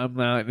out. I'm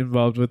not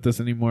involved with this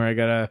anymore. I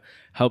gotta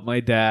help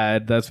my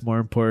dad. That's more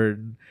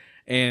important.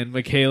 And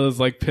Michaela's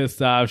like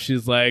pissed off.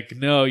 She's like,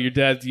 no, your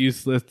dad's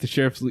useless. The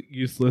sheriff's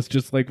useless,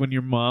 just like when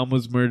your mom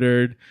was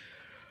murdered.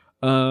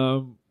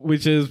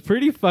 Which is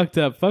pretty fucked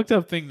up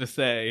thing to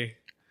say.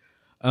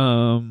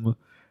 And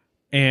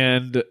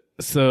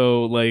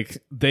so like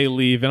they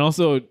leave, and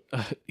also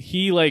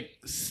he like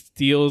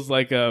steals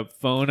like a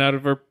phone out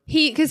of her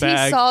Because he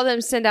bag. saw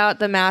them send out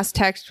the mass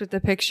text with the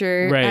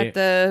picture at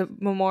the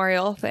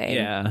memorial thing.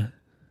 Yeah.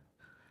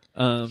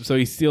 So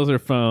he steals her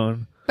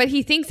phone. But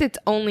he thinks it's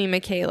only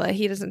Michaela.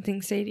 He doesn't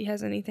think Sadie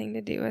has anything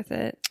to do with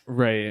it.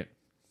 Right.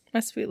 My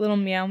sweet little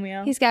meow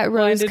meow. He's got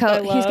Blinded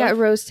by He's got love.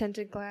 rose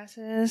tinted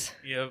glasses.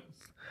 Yep.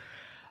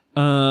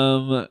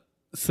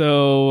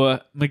 So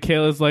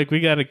Michaela's like, we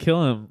gotta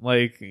kill him.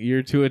 Like,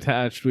 you're too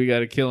attached. We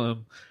gotta kill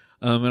him.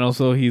 And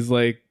also he's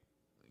like,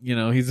 you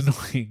know, he's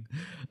annoying.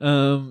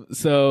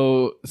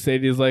 So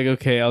Sadie's like,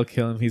 okay, I'll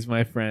kill him. He's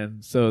my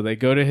friend. So they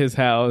go to his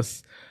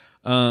house.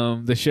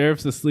 The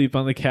sheriff's asleep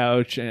on the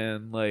couch,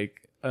 and like,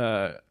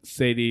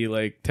 Sadie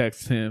like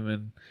texts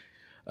him,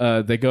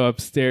 and they go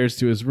upstairs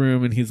to his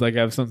room, and he's like, I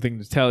have something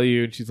to tell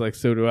you. And she's like,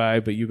 so do I,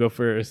 but you go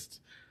first.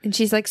 And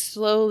she's like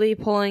slowly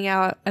pulling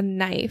out a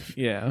knife.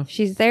 Yeah.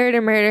 She's there to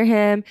murder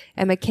him,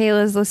 and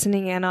Michaela's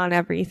listening in on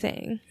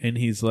everything. And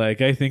he's like,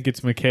 I think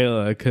it's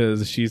Michaela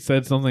because she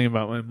said something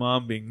about my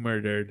mom being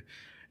murdered,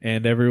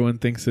 and everyone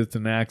thinks it's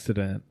an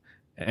accident.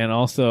 And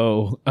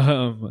also,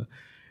 and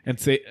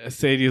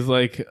Sadie's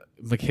like,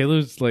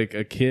 Michaela's like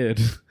a kid.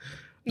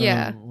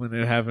 Yeah. When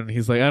it happened,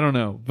 he's like, I don't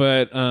know.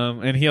 But,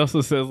 and he also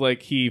says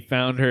like he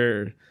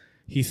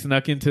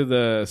snuck into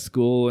the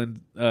school and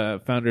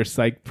found her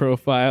psych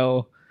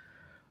profile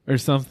or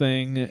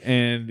something.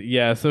 And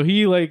yeah, so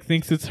he like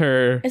thinks it's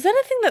her. Is that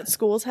a thing that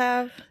schools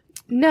have?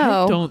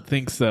 No. I don't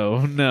think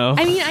so. No.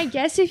 I mean, I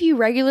guess if you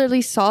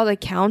regularly saw the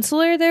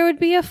counselor, there would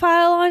be a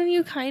file on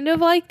you kind of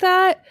like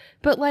that.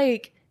 But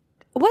like,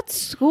 what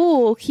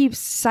school keeps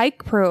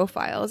psych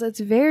profiles?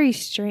 It's very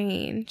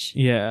strange.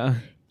 Yeah.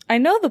 I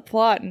know the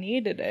plot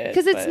needed it.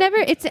 Because it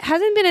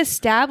hasn't been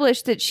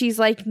established that she's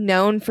like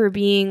known for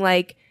being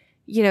like,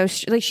 you know,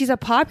 like she's a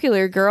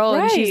popular girl,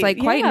 and she's like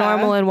quite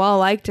normal and well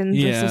liked in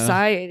the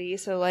society.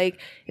 So like,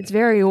 it's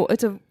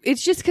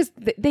just because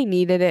they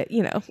needed it,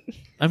 you know.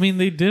 I mean,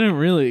 they didn't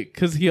really,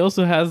 because he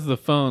also has the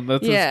phone.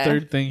 That's his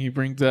third thing he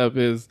brings up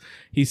is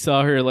he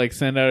saw her like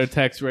send out a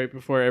text right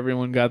before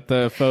everyone got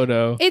the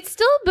photo. It's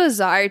still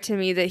bizarre to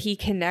me that he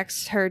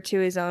connects her to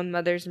his own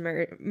mother's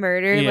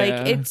murder. Yeah.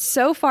 Like, it's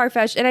so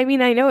far-fetched. And I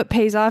mean, I know it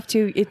pays off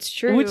too. It's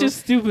true. Which is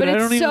stupid. But I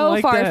it's don't even so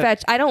like that.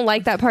 far-fetched. I don't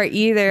like that part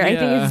either. I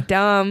think it's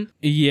dumb.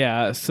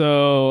 Yeah,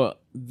 so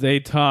they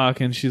talk,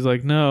 and she's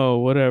like, no,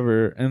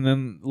 whatever. And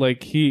then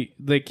like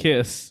they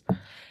kiss.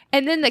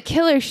 And then the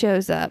killer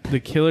shows up. The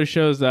killer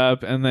shows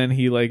up, and then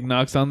he like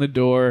knocks on the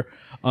door,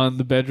 on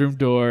the bedroom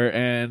door,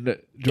 and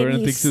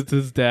Jordan thinks it's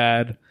his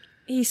dad.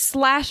 He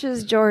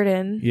slashes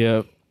Jordan.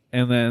 Yep.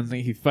 And then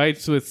he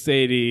fights with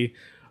Sadie,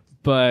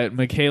 but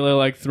Michaela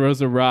like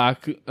throws a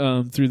rock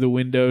through the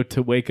window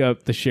to wake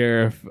up the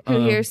sheriff.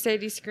 Who hears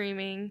Sadie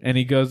screaming. And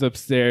he goes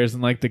upstairs,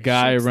 and like the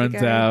guy runs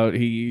out.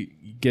 He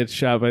gets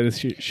shot by the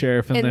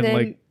sheriff, and then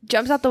like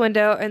jumps out the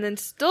window, and then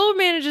still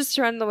manages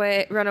to run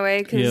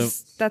away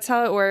because that's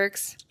how it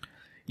works.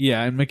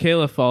 Yeah, and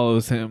Michaela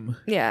follows him.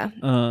 Yeah.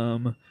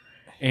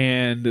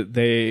 And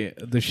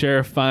the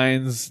sheriff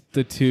finds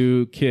the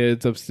two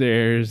kids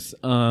upstairs,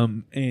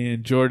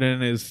 and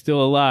Jordan is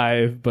still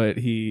alive, but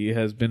he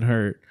has been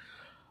hurt.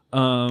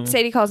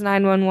 Sadie calls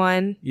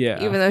 911.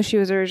 Yeah. Even though she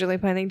was originally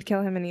planning to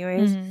kill him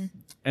anyways. Mm-hmm.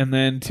 And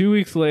then 2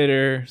 weeks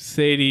later,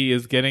 Sadie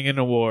is getting an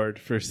award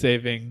for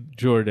saving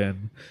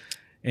Jordan.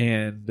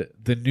 And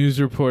the news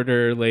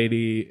reporter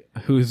lady,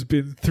 who's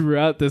been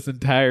throughout this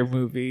entire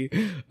movie,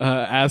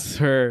 asks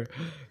her,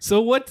 "So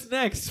what's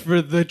next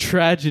for the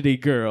tragedy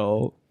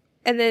girl?"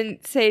 And then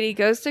Sadie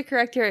goes to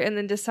correct her and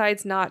then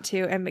decides not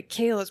to. And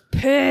Michaela's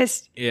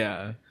pissed.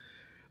 Yeah.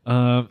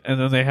 And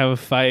then they have a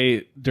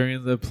fight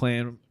during the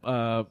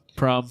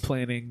prom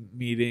planning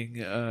meeting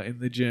in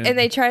the gym. And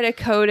they try to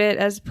code it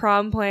as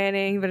prom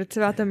planning, but it's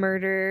about the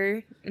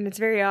murder. And it's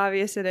very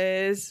obvious it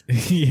is.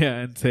 Yeah,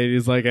 and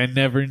Sadie's like, "I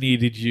never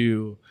needed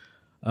you."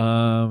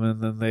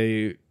 And then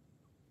they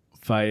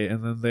fight,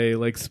 and then they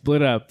like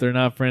split up. They're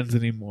not friends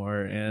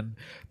anymore. And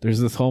there's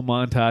this whole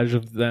montage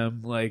of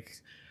them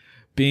like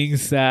being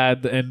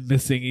sad and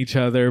missing each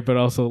other, but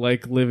also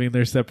like living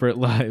their separate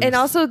lives. And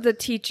also the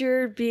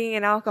teacher being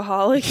an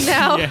alcoholic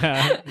now.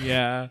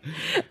 Yeah.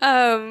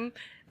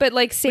 But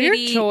like Sadie.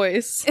 Weird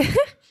choice.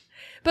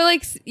 But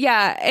like,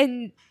 yeah.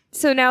 And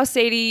so now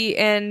Sadie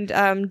and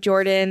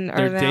Jordan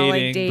are They're now dating,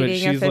 like dating but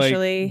she's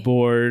officially. like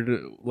bored,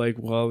 like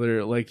while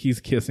they're like he's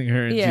kissing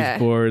her and she's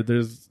bored.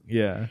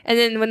 And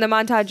then when the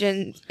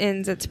montage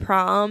ends, it's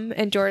prom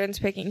and Jordan's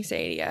picking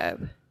Sadie up.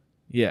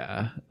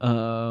 Yeah.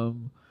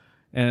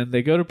 And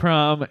they go to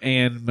prom,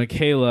 and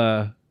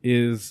Michaela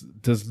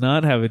does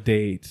not have a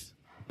date,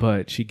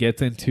 but she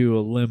gets into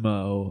a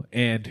limo,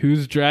 and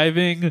who's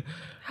driving?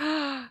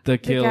 The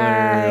killer,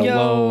 guy.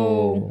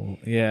 Lowell.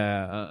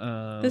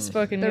 Yeah. This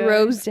fucking The guy.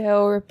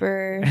 Rosedale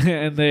Ripper.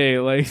 And they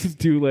like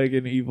do like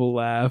an evil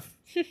laugh.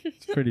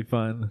 It's pretty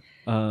fun.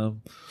 So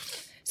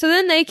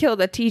then they kill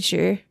the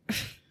teacher.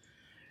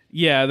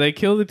 Yeah, they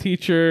kill the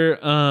teacher.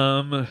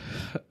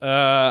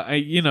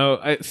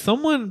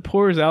 Someone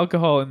pours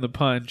alcohol in the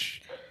punch.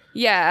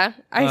 Yeah,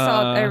 I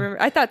saw. I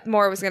remember. I thought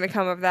more was going to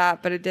come of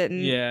that, but it didn't.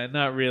 Yeah,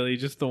 not really.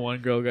 Just the one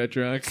girl got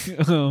drunk.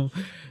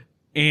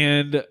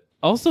 And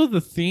also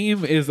the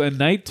theme is A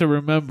Night to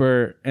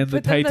Remember, and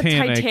But then the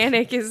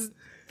Titanic is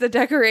the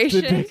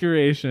decoration. The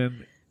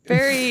decoration.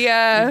 Very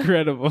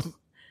incredible.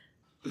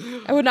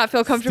 I would not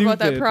feel comfortable at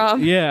that Stupid.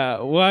 prom. Yeah,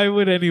 why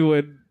would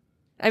anyone?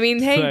 I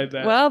mean, hey, decide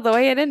that? well, the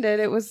way it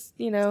ended, it was,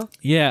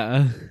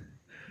 Yeah.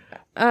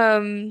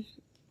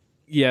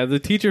 Yeah, the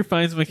teacher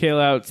finds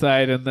Michaela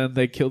outside, and then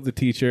they kill the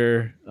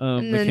teacher,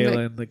 and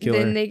Michaela and the killer.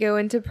 Then they go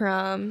into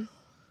prom.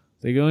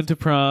 They go into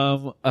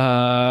prom.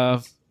 I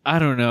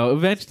don't know.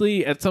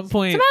 Eventually, at some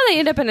point, Somehow they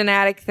end up in an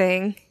attic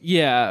thing.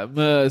 yeah,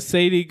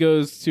 Sadie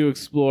goes to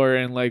explore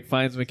and like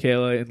finds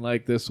Michaela in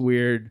like this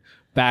weird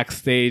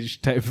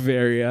backstage type of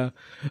area,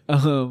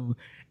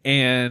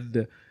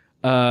 and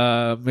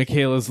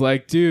Michaela's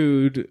like,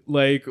 "Dude,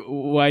 like,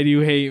 why do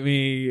you hate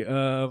me?"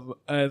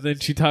 And then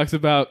she talks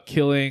about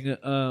killing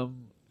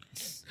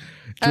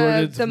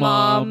Jordan's the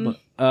mom.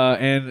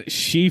 and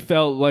she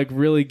felt like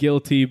really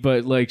guilty,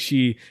 but like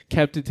she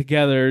kept it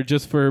together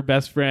just for her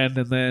best friend.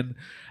 And then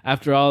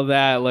after all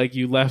that, like,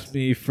 you left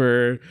me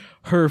for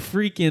her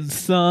freaking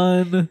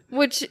son.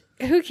 Which,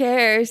 who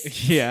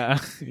cares? Yeah.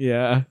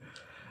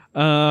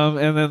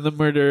 And then the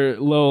murder,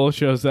 Lowell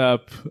shows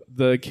up,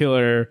 the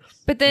killer.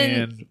 But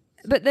then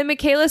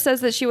Michaela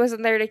says that she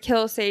wasn't there to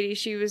kill Sadie.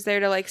 She was there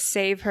to like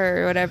save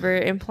her or whatever,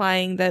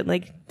 implying that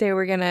like they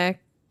were gonna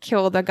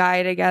kill the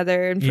guy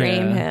together and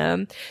frame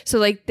him. So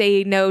like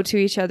they know to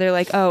each other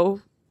like,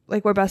 oh,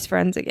 like we're best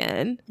friends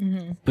again.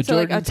 Mm-hmm. But so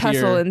Jordan's like a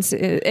tussle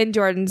here. and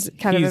Jordan's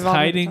kind of He's involved.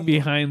 hiding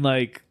behind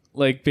like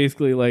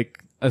basically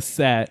like a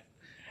set.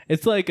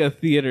 It's like a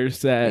theater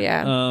set.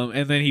 Yeah.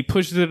 And then he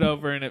pushes it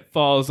over and it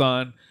falls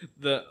on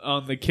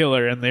the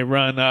killer, and they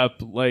run up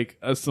like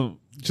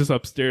just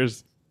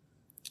upstairs.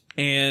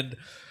 And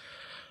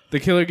the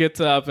killer gets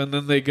up, and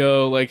then they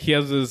go like, he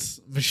has his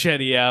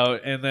machete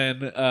out, and then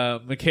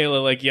Michaela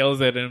like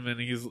yells at him,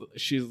 and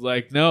she's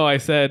like, "No, I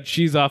said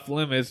she's off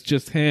limits,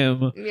 just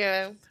him."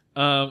 Yeah.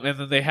 And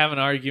then they have an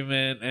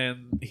argument,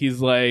 and he's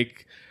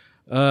like,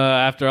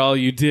 "After all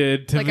you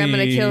did to Like, me, I'm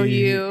gonna kill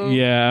you."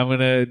 Yeah, I'm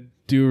gonna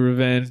do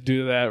revenge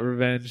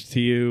to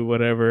you,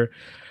 whatever."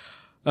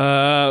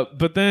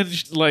 But then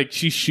like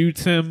she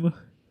shoots him,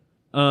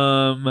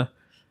 and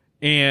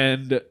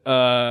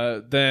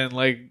then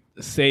like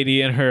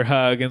Sadie and her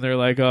hug, and they're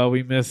like, "Oh,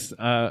 we miss.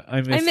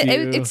 I miss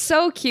you." It's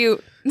so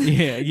cute.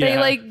 Yeah, yeah. They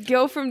like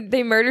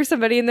they murder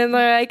somebody and then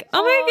they're like,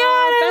 "Oh my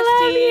god,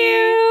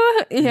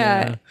 I love you."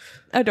 Yeah.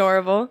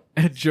 Adorable.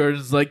 And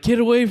Jordan's like, "Get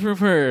away from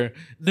her!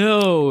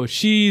 No,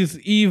 she's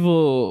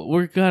evil.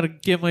 We're gotta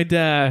get my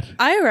dad."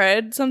 I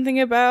read something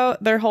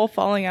about their whole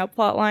falling out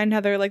plot line,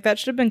 how they're like, that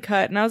should have been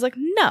cut. And I was like,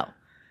 no,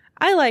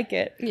 I like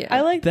it. Yeah.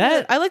 I like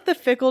That- I like the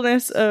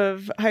fickleness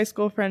of high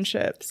school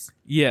friendships.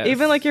 Yes.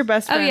 Even like your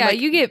best Oh friend. yeah, like,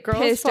 you get girls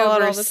pissed fall out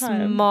over all the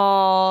time.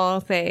 small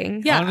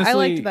things. Yeah, Honestly, I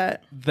liked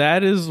that.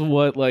 That is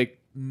what like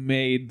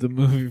made the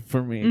movie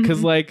for me. Because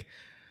Mm-hmm. like,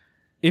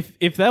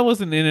 if that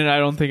wasn't in it, I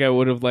don't think I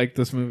would have liked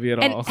this movie at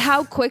all. And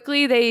how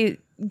quickly they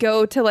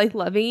go to like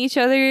loving each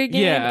other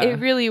again. Yeah. It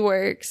really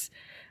works.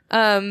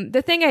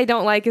 The thing I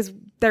don't like is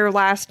their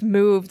last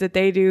move that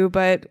they do,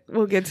 but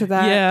we'll get to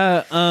that.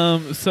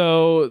 Yeah.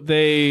 So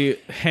they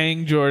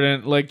hang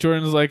Jordan. Like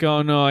Jordan's like,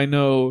 "Oh no, I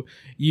know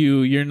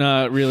you. You're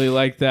not really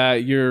like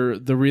that. You're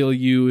the real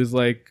you is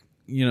like,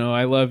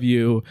 I love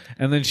you."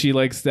 And then she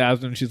like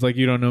stabs him. She's like,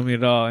 "You don't know me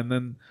at all." And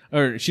then,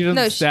 or she doesn't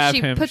No, stab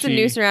she him. puts a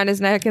noose around his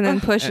neck and then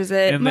pushes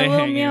it. and My they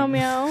little hang meow him.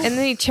 meow. And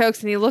then he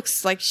chokes and he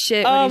looks like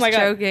shit Oh when my he's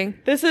God. choking.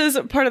 This is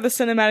part of the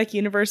cinematic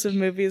universe of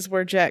movies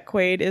where Jack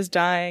Quaid is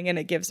dying and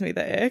it gives me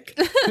the ick.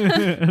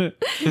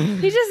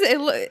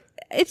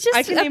 It's I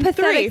just can a name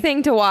pathetic 3.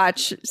 thing to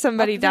watch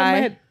somebody Off the top of my die.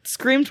 head,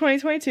 Scream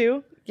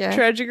 2022, Yeah.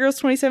 Tragic Girls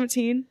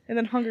 2017, and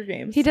then Hunger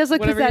Games. He does look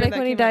Whatever year pathetic that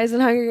when he came out. dies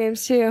in Hunger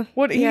Games too.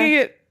 What, he Yeah. could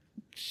get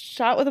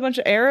shot with a bunch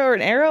of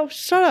an arrow?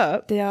 Shut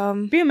up. Be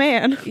a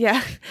man.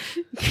 Yeah.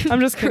 I'm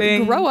just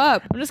kidding. Grow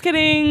up. I'm just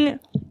kidding.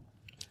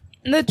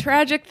 The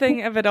tragic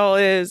thing of it all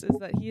is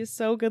that he is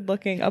so good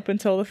looking up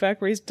until the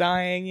fact where he's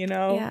dying,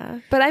 Yeah.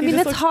 But I He mean, just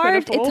it's looks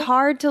hard. pitiful. It's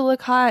hard to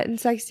look hot and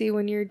sexy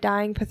when you're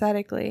dying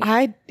pathetically.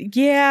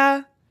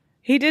 Yeah.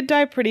 He did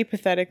die pretty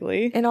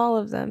pathetically. In all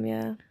of them,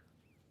 yeah.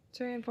 It's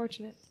very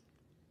unfortunate.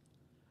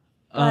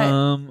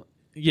 But-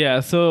 Yeah.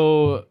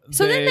 So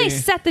then they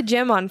set the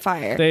gym on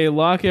fire. They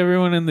lock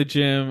everyone in the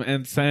gym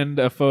and send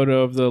a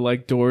photo of the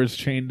like doors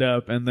chained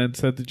up, and then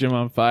set the gym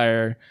on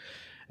fire.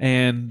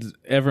 And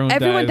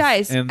everyone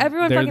dies. And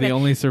Everyone they're fucking the dies.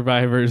 only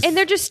survivors. And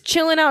they're just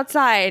chilling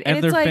outside. and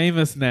it's they're like,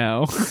 famous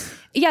now.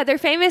 yeah, they're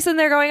famous and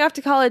they're going off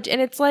to college.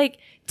 And it's like,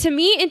 to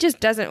me, it just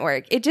doesn't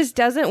work. It just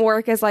doesn't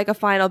work as like a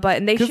final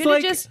button. They 'Cause, should have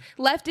like- just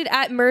left it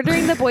at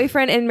murdering the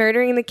boyfriend and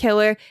murdering the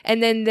killer,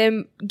 and then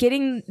them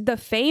getting the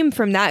fame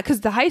from that,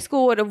 because the high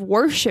school would have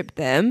worshipped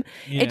them.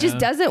 It just Yeah.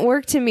 doesn't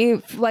work to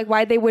me, like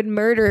why they would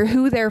murder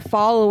who their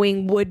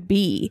following would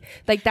be.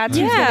 Like that's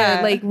who's Yeah.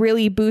 gonna like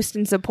really boost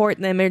and support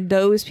them, or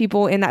those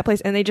people in that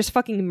place, and they just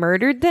fucking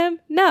murdered them.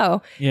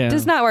 No, Yeah.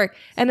 does not work.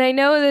 And I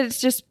know that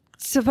it's just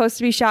supposed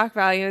to be shock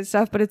value and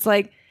stuff, but it's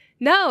like,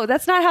 no,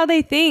 that's not how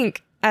they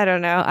think. I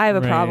don't know. I have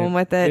a problem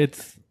with it.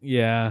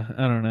 I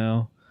don't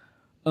know.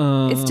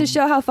 It's to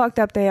show how fucked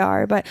up they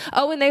are. But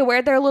and they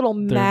wear their little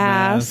Their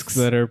masks.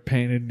 that are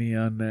painted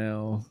neon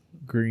now,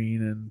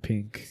 green and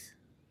pink.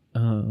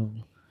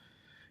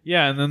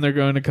 Yeah, and then they're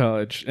going to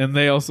college, and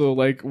they also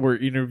like were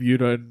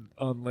interviewed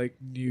on like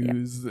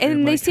news,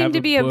 and they like, seem have to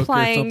a be book or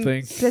implying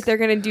something. that they're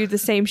going to do the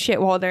same shit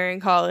while they're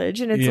in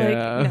college. And it's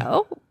Yeah. like,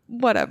 no,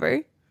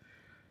 whatever.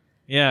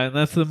 Yeah, and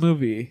that's the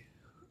movie.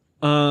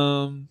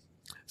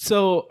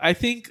 So I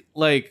think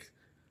like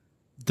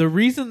the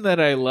reason that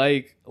I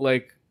like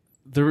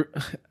the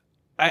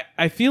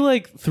I feel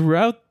like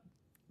throughout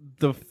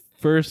the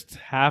first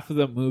half of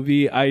the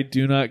movie I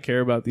do not care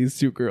about these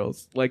two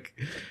girls. Like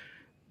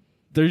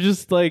they're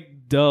just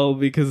like dull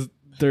because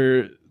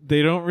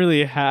they don't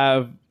really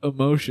have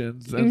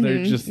emotions, and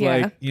they're just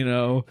yeah. like,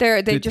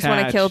 They just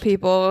want to kill detached.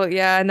 people.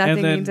 Yeah,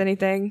 nothing then- means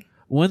anything.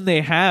 When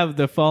they have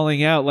the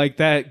falling out, like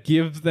that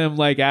gives them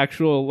like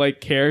actual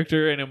like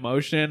character and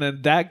emotion,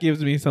 and that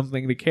gives me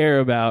something to care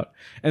about.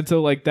 And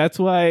so like that's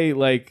why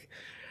like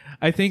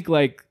I think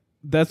like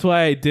that's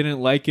why I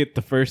didn't like it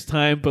the first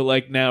time, but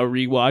like now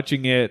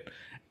rewatching it,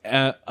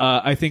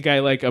 I think I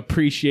like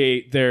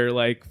appreciate their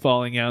like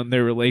falling out in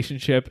their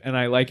relationship, and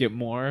I like it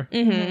more.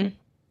 Yeah.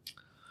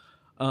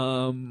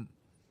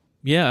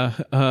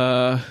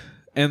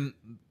 And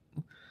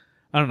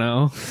I don't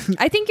know.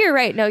 I think you're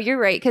right. No, you're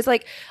right. Because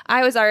like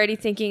I was already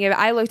thinking of,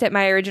 I looked at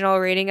my original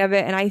rating of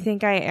it, and I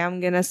think I am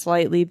gonna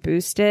slightly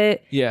boost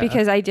it. Yeah.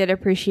 Because I did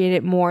appreciate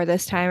it more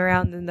this time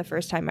around than the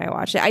first time I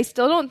watched it. I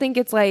still don't think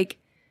it's like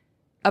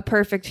a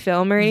perfect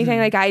film or anything.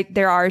 Like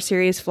there are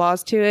serious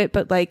flaws to it,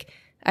 but like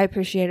I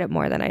appreciate it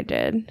more than I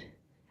did.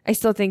 I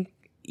still think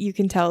you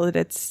can tell that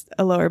it's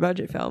a lower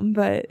budget film,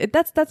 but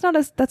that's not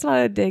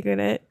a dig in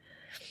it.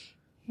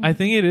 I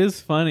think it is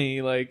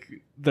funny. Like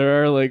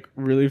there are like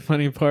really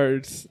funny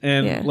parts,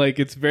 and Yeah. like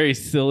it's very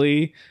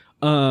silly.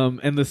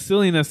 And the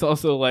silliness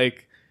also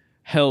like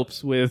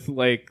helps with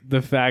like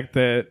the fact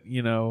that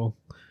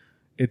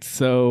it's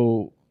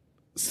so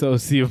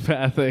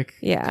sociopathic.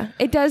 Yeah,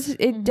 it does.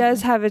 It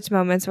does have its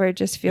moments where it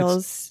just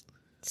feels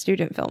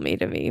student filmy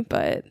to me,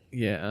 but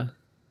Yeah.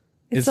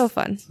 it's so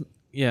fun.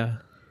 Yeah.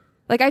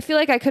 Like, I feel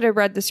like I could have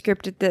read the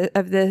script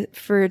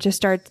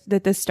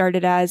this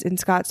started as in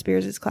Scott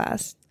Spears'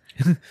 class.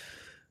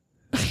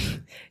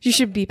 You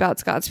should beep out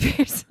Scott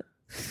Spears.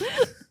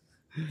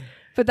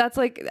 But that's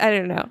like, I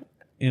don't know.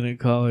 In a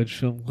college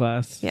film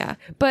class. Yeah.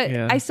 But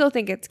Yeah. I still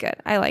think it's good.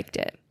 I liked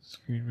it.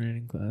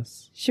 Screenwriting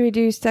class. Should we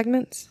do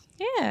segments?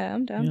 Yeah,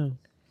 I'm down. Yeah.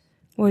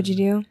 What'd you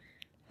do?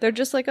 They're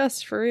just like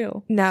us, for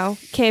real. No,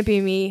 can't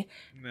be me.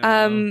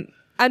 No.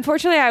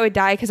 Unfortunately, I would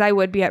die because I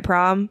would be at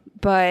prom,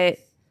 but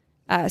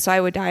so I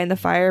would die in the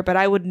fire. But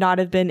I would not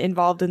have been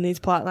involved in these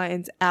plot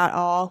lines at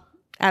all.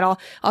 At all.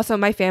 Also,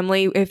 my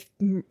family, if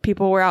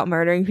people were out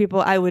murdering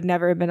people, I would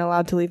never have been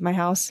allowed to leave my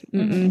house.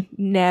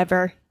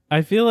 Never.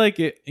 I feel like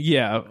it.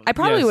 Yeah. I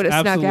probably would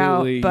have snuck out,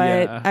 absolutely,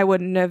 but yeah. I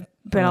wouldn't have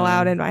been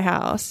allowed in my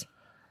house.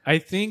 I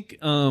think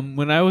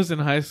when I was in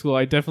high school,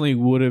 I definitely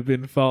would have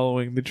been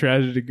following the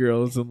Tragedy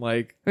Girls and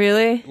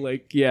Really?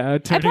 yeah, I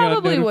turning on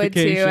probably would too,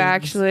 notifications,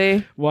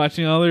 actually.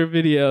 watching all their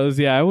videos.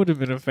 Yeah, I would have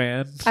been a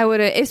fan. I would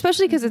have,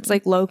 especially because it's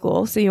like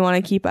local, so you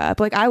want to keep up.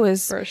 Like I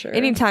was, For sure.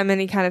 anytime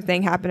any kind of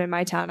thing happened in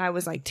my town, I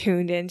was like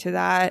tuned into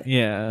that.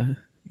 Yeah,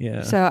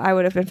 yeah. So I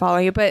would have been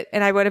following it,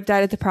 and I would have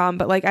died at the prom,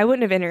 but like I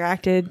wouldn't have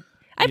interacted.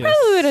 I Yes.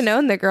 probably would have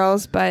known the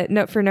girls, but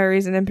for no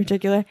reason in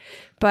particular.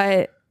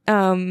 But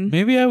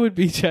Maybe I would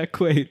be Jack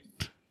Quaid.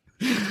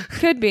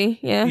 could be,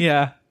 yeah.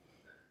 Yeah,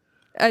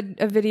 A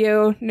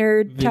video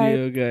nerd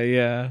video type. guy.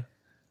 Yeah,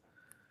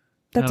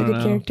 That's I a don't good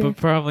know, character. but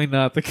probably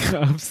not the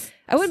cops.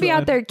 I wouldn't be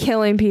out there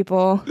killing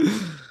people,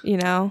 you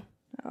know.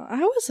 I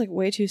was like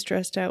way too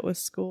stressed out with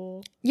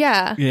school.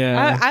 Yeah.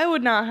 Yeah, I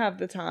would not have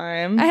the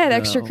time. I had No,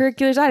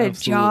 extracurriculars. I had a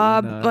absolutely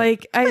job. not.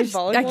 Like I I played just,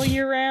 volleyball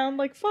year round.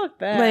 Like fuck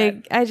that.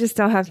 like I just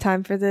don't have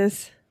time for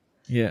this.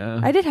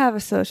 yeah. I did have a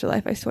social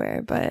life, I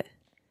swear, but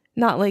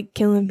not like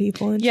killing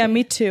people and yeah, shit.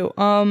 me too.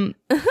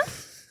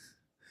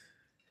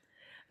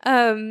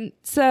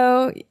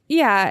 So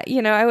yeah,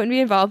 you know, I wouldn't be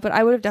involved, but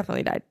I would have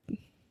definitely died.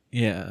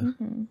 Yeah.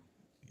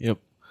 Yep.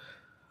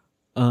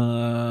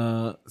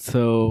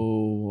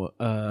 So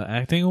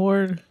acting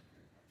award.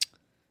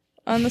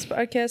 On this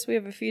podcast, we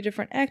have a few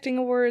different acting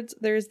awards.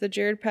 There's the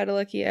Jared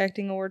Padalecki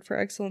Acting Award for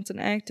Excellence in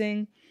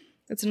Acting.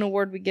 It's an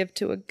award we give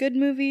to a good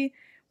movie.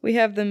 We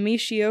have the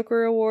Mishioka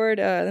Award.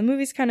 The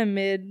movie's kind of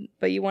mid,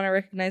 but you want to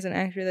recognize an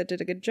actor that did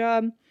a good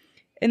job.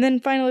 And then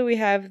finally, we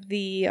have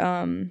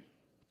the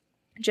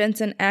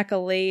Jensen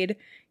Accolade.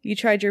 You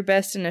tried your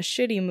best in a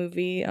shitty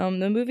movie.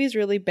 The movie's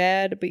really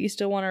bad, but you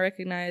still want to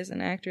recognize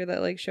an actor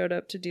that like showed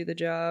up to do the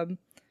job.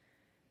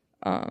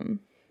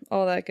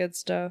 All that good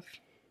stuff.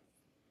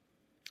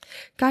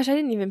 Gosh, I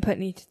didn't even put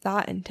any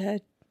thought into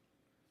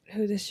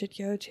who this should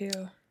go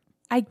to.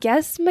 I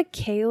guess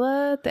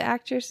Michaela, the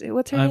actress.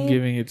 What's her name? I'm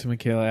giving it to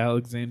Michaela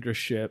Alexandra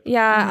Shipp.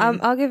 Yeah,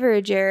 I'll give her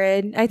a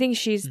Jared. I think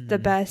she's the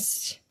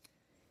best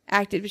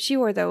acted, but she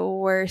wore the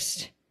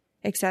worst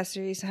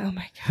accessories. Oh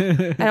my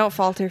god. I don't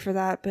fault her for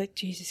that, but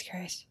Jesus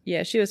Christ.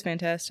 Yeah, she was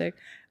fantastic.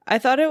 I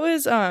thought it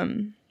was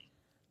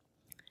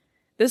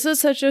this was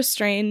such a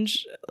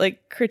strange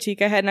like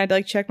critique I had, and I'd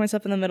like check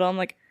myself in the middle. I'm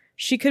like,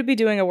 she could be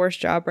doing a worse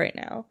job right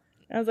now.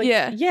 And I was like,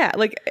 yeah,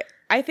 like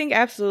I think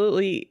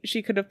absolutely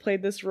she could have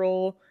played this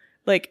role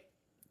like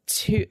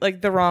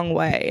the wrong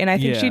way, and I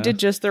think she Yeah. did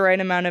just the right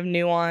amount of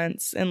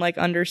nuance and like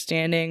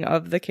understanding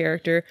of the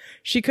character.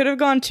 She could have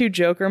gone too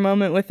Joker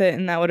moment with it,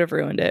 and that would have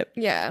ruined it.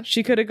 Yeah.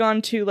 She could have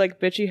gone to like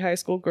bitchy high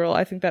school girl.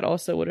 I think that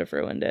also would have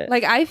ruined it.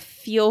 Like, I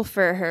feel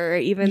for her,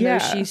 even Yeah.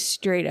 though she's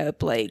straight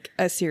up like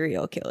a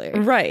serial killer.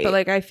 Right. But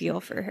like, I feel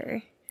for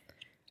her.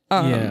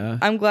 Yeah.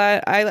 I'm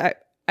glad.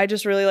 I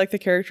just really like the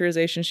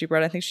characterization she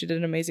brought. I think she did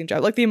an amazing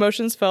job. Like the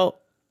emotions felt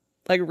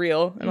like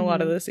real in a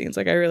lot of the scenes.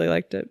 Like I really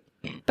liked it.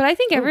 But I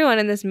think everyone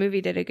in this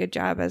movie did a good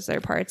job as their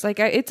parts. Like,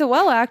 it's a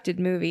well acted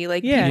movie.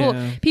 Like,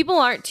 Yeah. people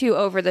aren't too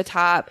over the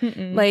top.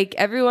 Like,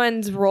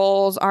 everyone's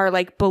roles are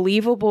like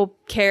believable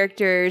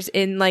characters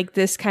in like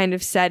this kind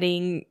of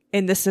setting,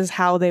 and this is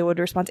how they would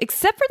respond.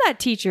 Except for that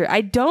teacher,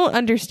 I don't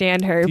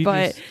understand her,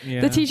 but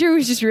yeah. the teacher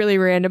was just really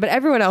random. But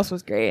everyone else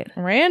was great.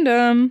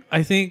 Random.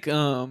 I think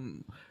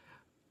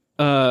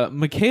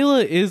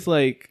Michaela is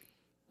like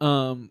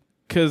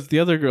because the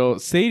other girl,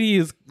 Sadie,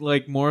 is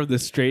like more of the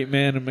straight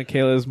man, and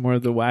Michaela is more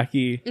of the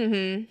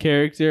wacky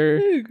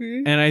character. I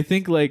agree. And I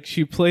think like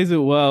she plays it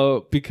well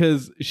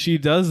because she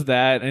does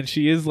that, and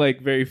she is like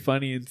very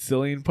funny and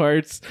silly in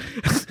parts.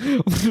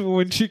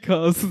 When she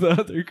calls the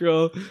other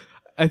girl,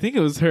 I think it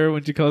was her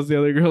when she calls the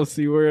other girl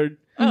C-word.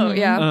 Oh,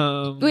 yeah.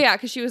 Well, yeah,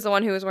 because she was the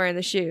one who was wearing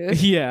the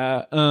shoes.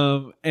 Yeah.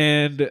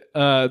 And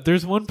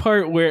there's one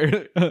part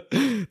where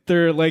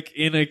they're like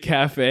in a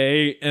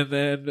cafe, and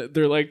then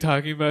they're like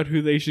talking about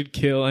who they should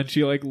kill, and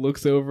she like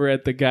looks over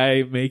at the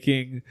guy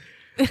making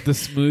the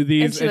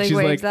smoothies, And she, like, she's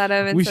waves like, at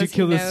him and we says should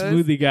kill he the knows.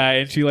 smoothie guy,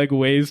 and she like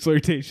waves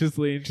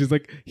flirtatiously, and she's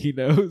like, he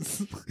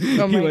knows.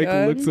 Oh He my like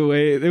God. looks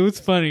away. It was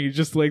funny,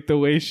 just like the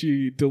way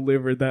she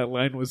delivered that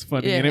line was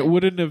funny, and Yeah. it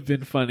wouldn't have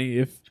been funny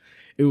if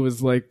it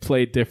was like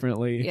played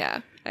differently.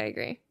 Yeah, I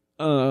agree.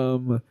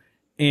 But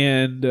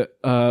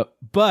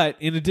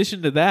in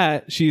addition to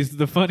that, she's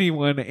the funny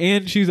one,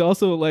 and she's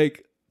also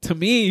like to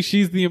me,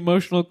 she's the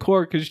emotional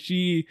core because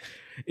she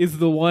is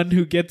the one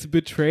who gets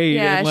betrayed.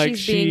 Yeah, and like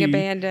she's being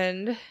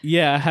abandoned.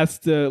 Yeah, has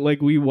to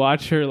like we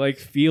watch her like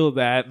feel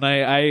that, and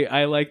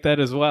I like that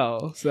as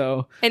well.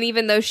 So, and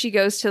even though she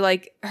goes to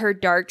like her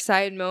dark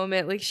side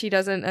moment, like she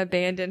doesn't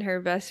abandon her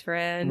best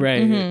friend,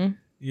 right? Mm-hmm.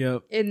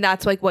 Yep. And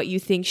that's like what you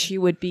think she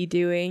would be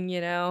doing,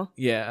 you know?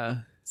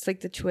 Yeah. It's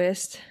like the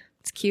twist.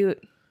 It's cute.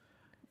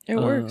 It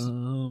works.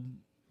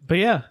 But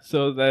yeah,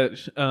 so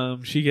that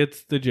she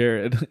gets the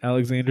Jared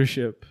Alexander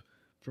ship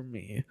from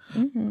me.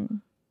 Mm-hmm.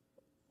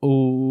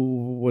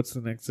 Oh, what's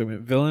the next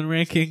segment? Villain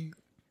ranking?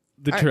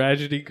 The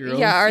Tragedy Girls?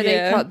 Yeah, are they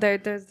Yeah. called?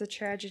 There's the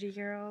Tragedy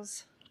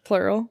Girls.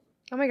 Plural.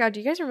 Oh my god, do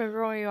you guys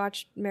remember when we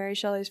watched Mary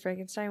Shelley's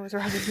Frankenstein with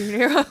Robert De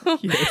Niro?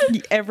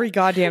 Yes. Every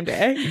goddamn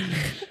day.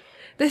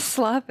 This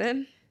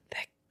slopping.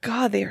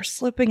 God, they are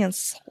slipping and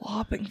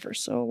slopping for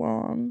so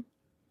long.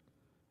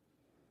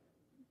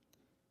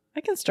 I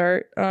can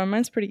start.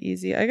 Mine's pretty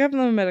easy. I got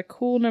them at a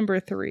cool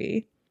number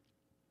 3.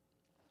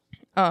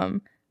 I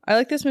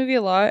like this movie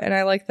a lot, and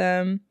I like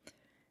them.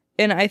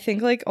 And I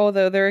think, like,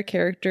 although they're a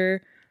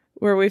character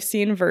where we've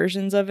seen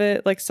versions of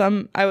it, like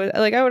I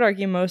would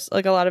argue most,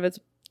 like a lot of it's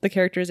the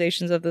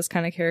characterizations of this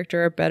kind of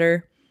character are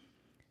better.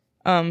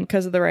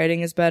 Because of the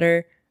writing is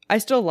better. I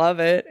still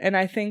love it, and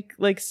I think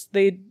like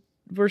they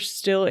were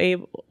still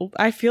able.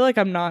 I feel like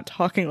I'm not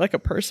talking like a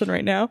person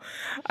right now.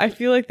 I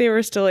feel like they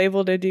were still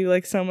able to do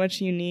like so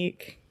much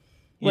unique,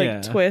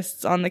 like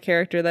twists on the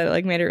character that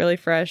like made it really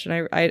fresh,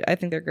 and I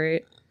think they're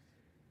great.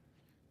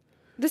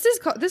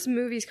 This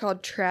movie's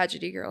called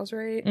Tragedy Girls,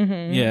 right?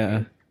 Mm-hmm.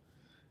 Yeah.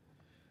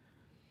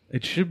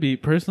 It should be,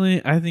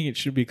 personally, I think it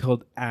should be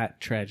called at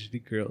Tragedy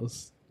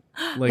Girls.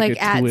 Like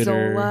a at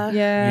Twitter. Zola.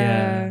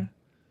 Yeah.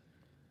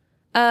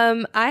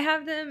 I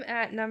have them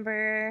at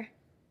number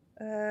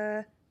 1, 2, 3,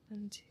 4,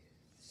 5,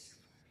 6,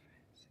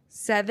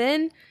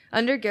 7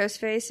 under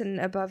Ghostface and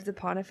above the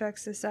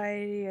Pontifex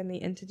Society and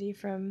the entity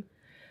from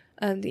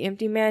The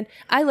Empty Man.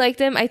 I like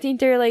them. I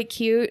think they're like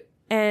cute,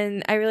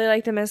 and I really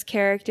like them as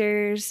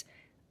characters.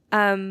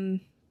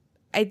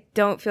 I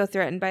don't feel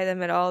threatened by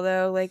them at all,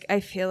 though. Like, I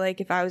feel like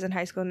if I was in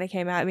high school and they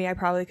came at me, I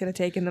probably could have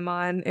taken them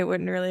on. It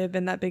wouldn't really have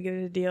been that big of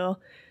a deal.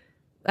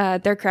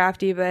 They're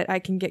crafty, but I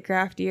can get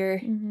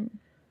craftier. Mm-hmm.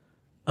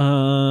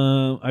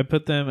 I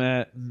put them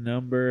at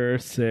number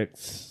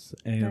 6,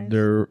 and Nice.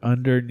 they're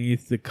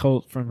underneath the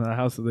Cult from the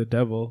House of the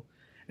Devil,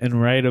 and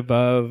right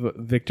above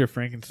Victor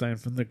Frankenstein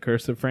from The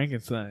Curse of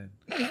Frankenstein.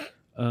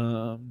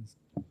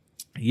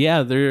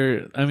 Yeah,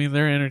 they're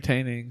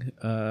entertaining,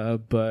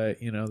 but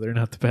they're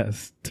not the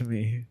best to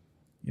me.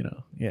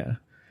 Yeah,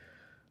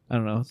 I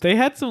don't know. They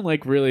had some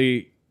like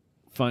really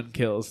fun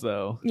kills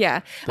though.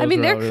 Yeah. Those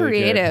they're are all really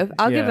creative. good.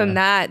 I'll give Yeah. them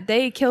that.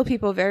 They kill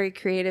people very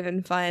creative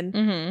and fun.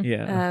 Mm-hmm.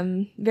 Yeah.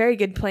 Very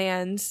good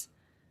plans.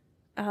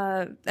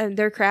 And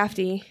they're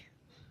crafty.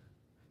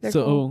 They're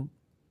cool.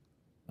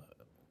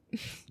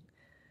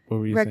 What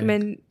were you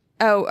Recommend.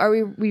 Oh, are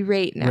we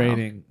rate now? saying?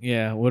 Rating.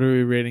 Yeah. What are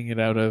we rating it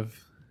out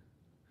of?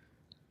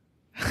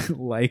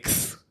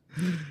 Likes.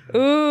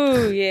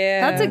 Ooh,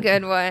 yeah. That's a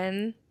good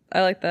one.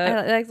 I like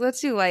that. Let's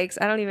do likes.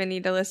 I don't even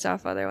need to list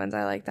off other ones.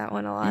 I like that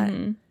one a lot.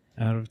 Mm-hmm.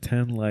 Out of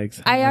 10 likes.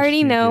 how I much already do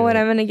you know give what it?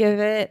 I'm gonna give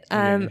it. Okay.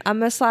 I'm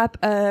gonna slap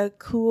a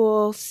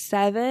cool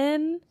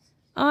 7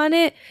 on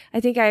it.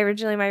 I think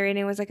originally my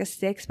rating was like a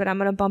 6, but I'm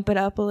gonna bump it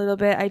up a little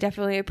bit. I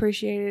definitely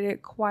appreciated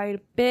it quite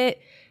a bit.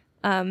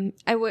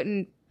 I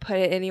wouldn't put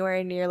it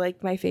anywhere near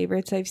like my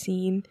favorites I've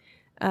seen,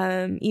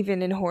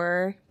 even in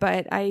horror,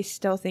 but I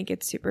still think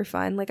it's super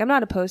fun. Like, I'm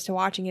not opposed to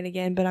watching it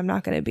again, but I'm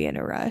not gonna be in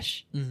a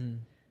rush. Mm-hmm.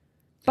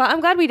 But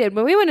I'm glad we did.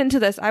 When we went into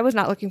this, I was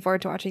not looking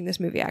forward to watching this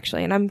movie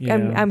actually, and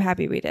I'm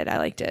happy we did. I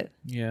liked it.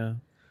 Yeah.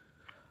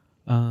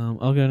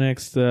 I'll go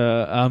next.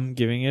 I'm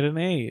giving it an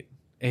 8.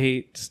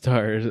 8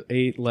 stars,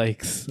 8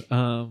 likes.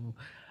 I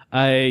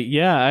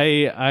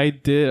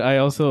did. I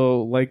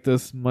also liked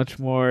this much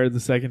more the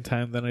second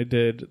time than I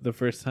did the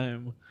first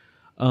time.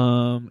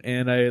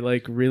 And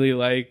I really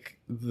like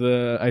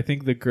I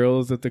think the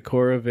girls at the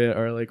core of it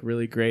are like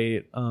really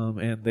great.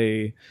 And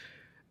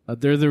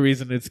they're the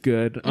reason it's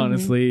good. Mm-hmm.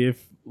 Honestly,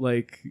 if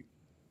like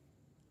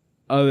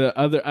other,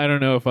 I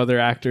don't know if other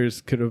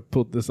actors could have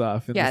pulled this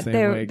off in the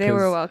same way. they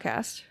were well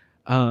cast.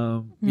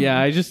 Yeah,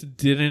 I just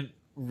didn't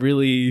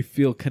really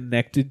feel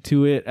connected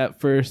to it at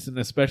first, and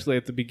especially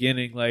at the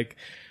beginning. Like,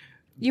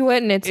 You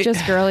wouldn't. It's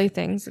just girly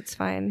things. It's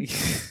fine.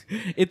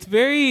 it's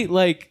very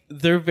like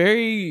they're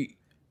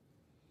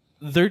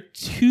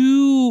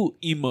too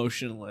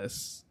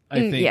emotionless. I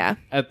think yeah.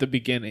 at the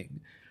beginning,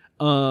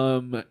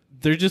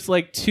 they're just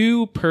like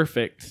too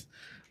perfect.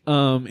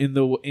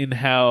 In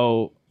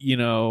how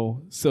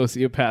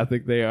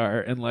sociopathic they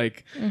are, and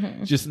like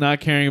just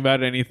not caring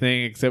about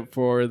anything except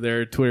for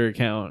their Twitter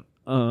account.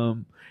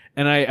 And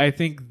I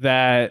think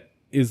that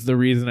is the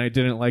reason I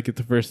didn't like it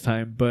the first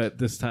time, but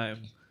this time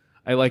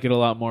I like it a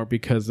lot more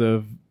because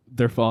of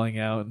their falling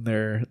out and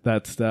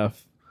that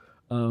stuff.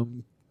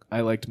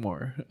 I liked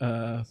more.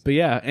 But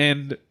yeah,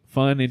 and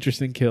fun,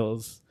 interesting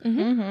kills.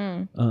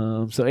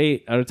 Mm-hmm. So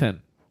 8 out of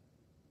 10.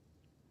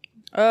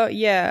 Oh,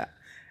 yeah.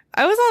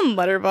 I was on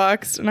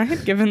Letterboxd and I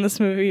had given this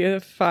movie a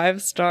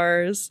 5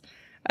 stars.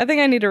 I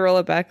think I need to roll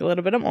it back a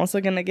little bit. I'm also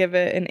gonna give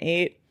it an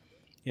 8.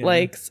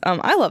 Yeah.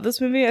 I love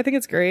this movie. I think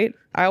it's great.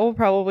 I will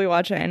probably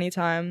watch it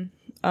anytime.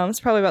 It's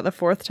probably about the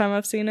 4th time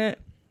I've seen it.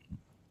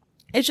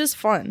 It's just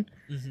fun.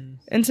 Mm-hmm.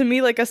 And to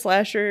me, like, a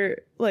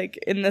slasher, like,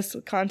 in this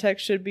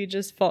context should be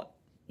just fun.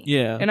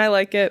 Yeah. And I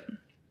like it.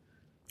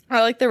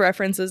 I like the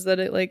references that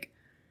it, like,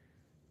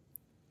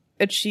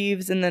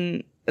 achieves, and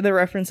then the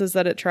references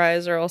that it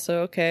tries are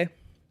also okay.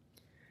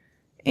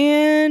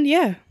 And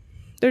yeah,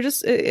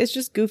 it's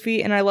just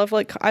goofy, and I love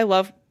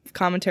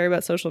commentary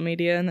about social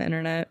media and the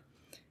internet.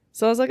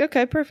 So I was like,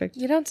 okay, perfect.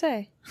 You don't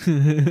say.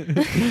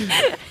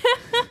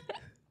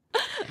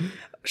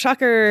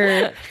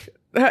 Shocker.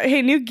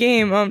 Hey, new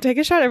game. Take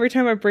a shot every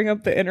time I bring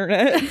up the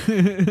internet.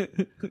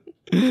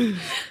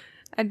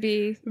 I'd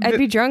be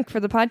drunk for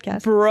the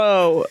podcast.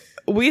 Bro,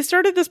 we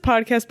started this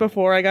podcast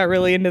before I got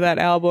really into that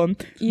album.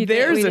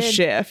 There's a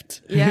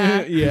shift.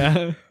 Yeah.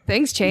 Yeah.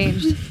 Things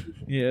changed.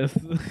 Yes.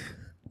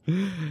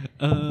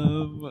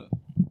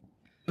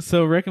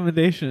 So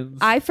recommendations.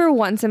 I, for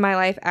once in my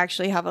life,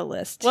 actually have a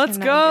list. Let's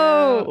Can I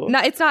go. No,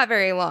 it's not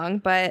very long,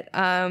 but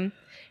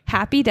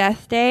Happy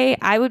Death Day.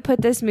 I would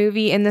put this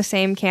movie in the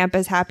same camp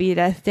as Happy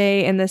Death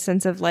Day in the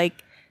sense of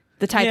like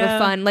the type of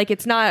fun. Like,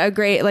 it's not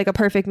a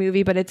perfect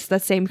movie, but it's the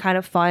same kind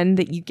of fun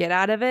that you get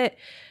out of it.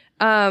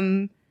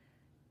 The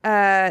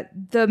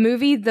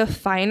movie The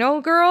Final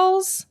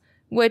Girls,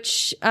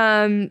 which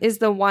is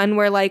the one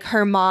where like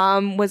her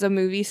mom was a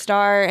movie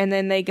star and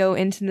then they go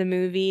into the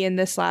movie and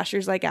the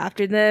slashers like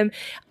after them.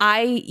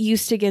 I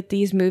used to get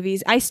these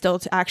movies. I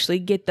still actually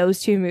get those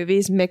two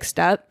movies mixed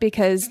up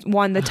because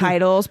one, the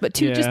titles, but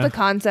two, just the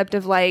concept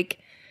of like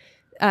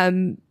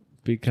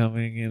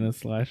becoming in a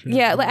slasher.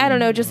 Yeah, like, I don't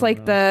know, just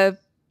like the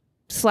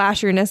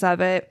slasherness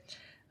of it.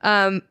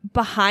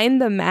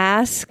 Behind the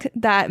Mask,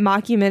 that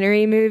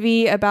mockumentary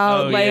movie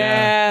about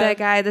that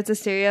guy that's a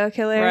serial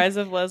killer. Rise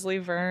of Leslie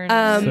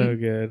Vernon. So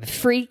good.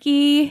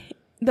 Freaky,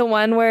 the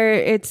one where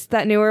it's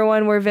that newer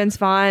one where Vince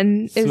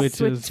Vaughn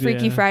is with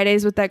Freaky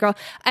Fridays with that girl.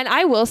 And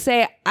I will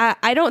say,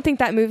 I don't think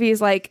that movie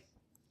is like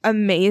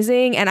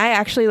amazing, and I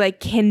actually like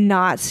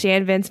cannot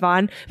stand Vince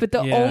Vaughn, but the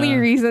only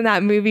reason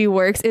that movie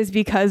works is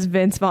because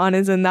Vince Vaughn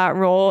is in that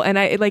role, and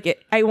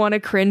I want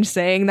to cringe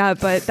saying that,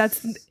 but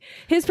that's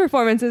his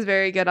performance is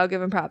very good. I'll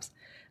give him props.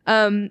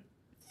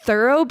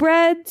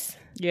 Thoroughbreds.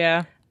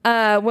 Yeah.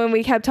 When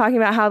we kept talking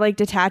about how like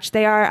detached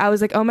they are, I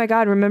was like, oh my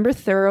God, remember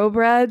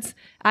Thoroughbreds?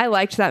 I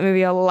liked that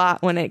movie a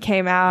lot when it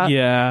came out.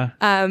 Yeah.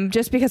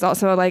 Just because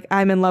also like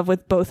I'm in love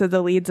with both of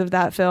the leads of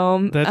that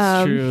film.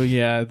 That's true.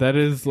 Yeah. That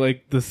is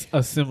like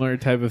a similar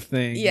type of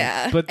thing.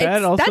 Yeah. But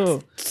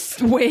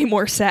that's way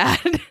more sad.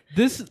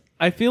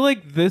 I feel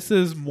like this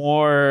is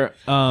more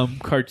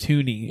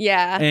cartoony.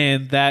 Yeah.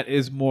 And that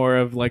is more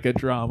of like a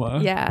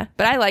drama. Yeah.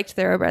 But I liked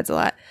Thoroughbreds a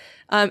lot.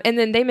 And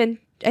then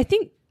I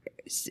think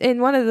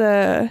in one of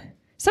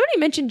somebody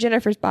mentioned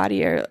Jennifer's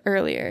Body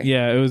earlier.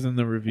 Yeah, it was in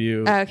the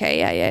review. Okay,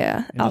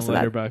 yeah. In also the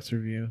Letterboxd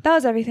review. That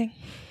was everything.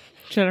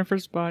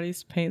 Jennifer's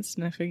Body's paint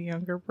sniffing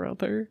younger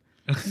brother.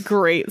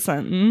 Great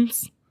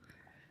sentence.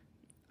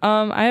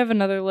 I have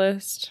another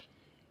list.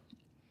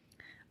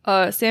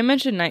 Sam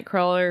mentioned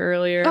Nightcrawler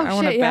earlier. I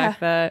want to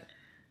back that.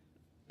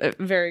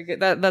 Very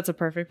good. That's a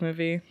perfect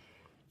movie.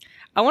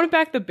 I want to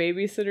back The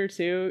Babysitter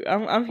too.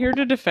 I'm here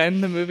to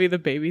defend the movie The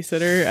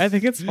Babysitter. I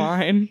think it's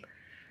fine.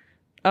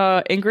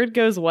 Ingrid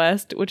Goes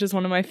West, which is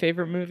one of my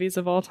favorite movies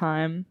of all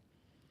time.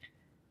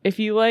 If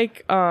you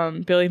like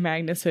Billy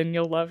Magnuson,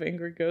 you'll love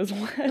Ingrid Goes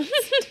West.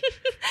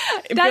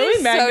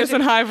 Billy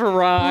Magnuson High for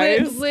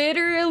Rise.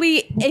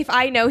 Literally, if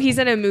I know he's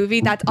in a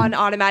movie, that's on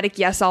automatic.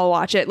 Yes, I'll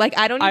watch it. Like,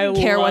 I don't even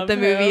care what the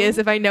movie is.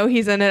 If I know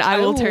he's in it, I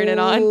will turn it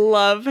on.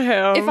 Love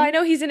him. If I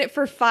know he's in it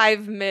for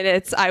 5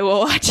 minutes, I will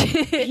watch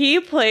it.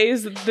 He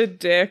plays the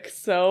dick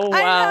so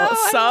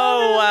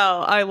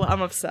well.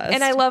 I'm obsessed.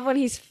 And I love when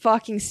he's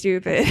fucking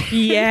stupid.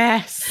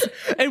 Yes.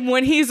 And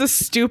when he's a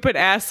stupid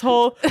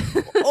asshole,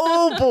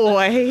 oh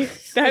boy.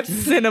 That's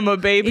cinema,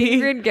 baby.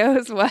 Ingrid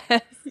Goes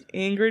West.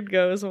 Ingrid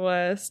Goes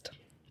West.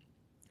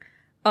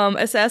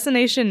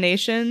 Assassination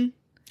Nation.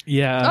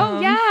 Yeah.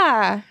 Oh,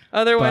 yeah.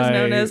 Otherwise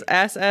known as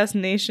Ass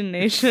Nation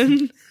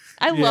Nation.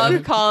 I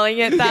love calling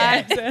it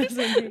that.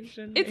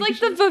 Assassination. It's like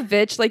the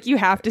Vavitch, like you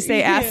have to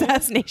say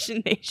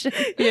Assassination Nation.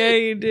 Yeah,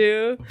 you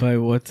do. By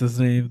what's his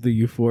name? The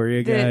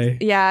Euphoria guy.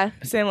 Yeah.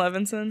 Sam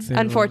Levinson.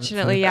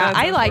 Unfortunately, yeah.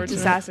 I liked unfortunate.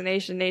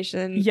 Assassination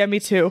Nation. Yeah, me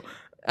too.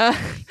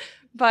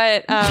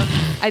 But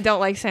I don't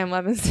like Sam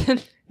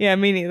Levinson. Yeah,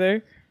 me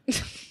neither.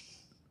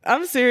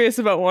 I'm serious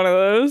about one of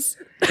those.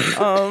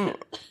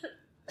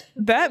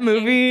 That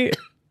movie,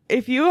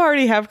 if you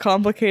already have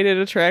complicated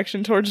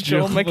attraction towards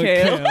Joel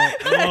McHale,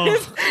 that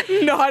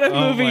is not a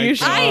movie you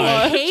should watch.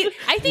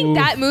 I think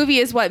that movie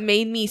is what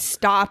made me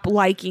stop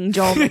liking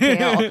Joel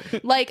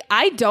McHale. Like,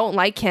 I don't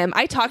like him.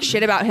 I talk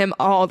shit about him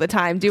all the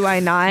time, do I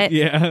not?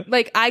 Yeah.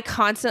 Like, I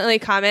constantly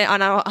comment on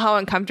how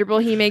uncomfortable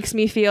he makes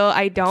me feel.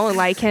 I don't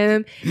like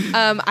him.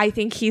 I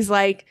think he's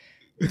like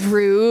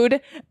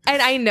rude,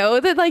 and I know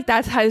that like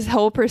that's his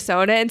whole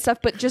persona and stuff,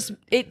 but just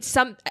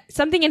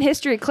something in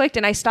history clicked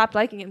and I stopped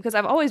liking him because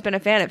I've always been a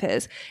fan of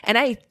his,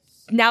 and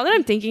now that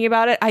I'm thinking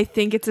about it, I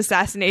think it's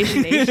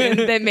Assassination Nation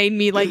that made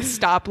me like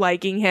stop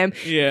liking him.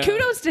 Yeah.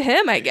 Kudos to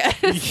him, I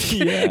guess.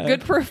 Yeah.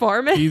 Good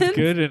performance. He's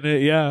good in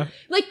it, yeah.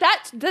 Like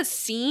the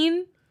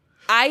scene,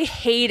 I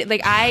hate it.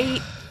 Like I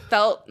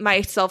felt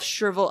myself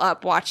shrivel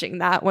up watching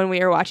that when we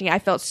were watching it. I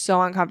felt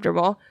so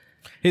uncomfortable.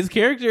 His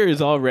character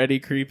is already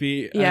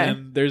creepy, Yeah.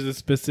 and there's a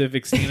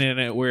specific scene in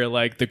it where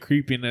like the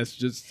creepiness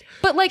just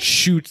But like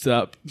shoots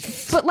up.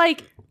 But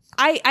like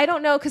I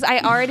don't know, because I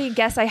already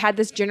guess I had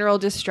this general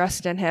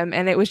distrust in him,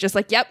 and it was just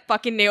like, yep,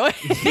 fucking knew it.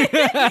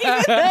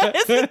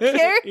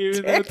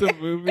 Even though it's a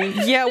movie.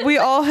 Yeah, we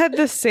all had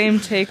the same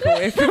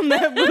takeaway from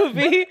that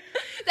movie.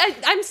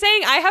 I'm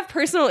saying I have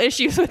personal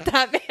issues with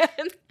that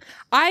man.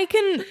 I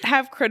can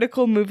have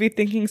critical movie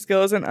thinking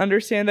skills and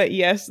understand that,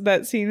 yes,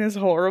 that scene is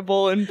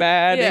horrible and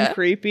bad and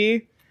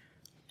creepy.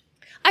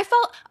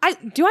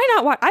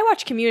 I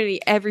watch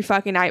Community every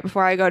fucking night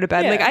before I go to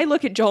bed. Yeah. Like I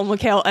look at Joel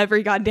McHale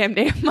every goddamn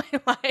day of my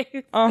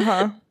life.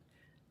 Uh-huh.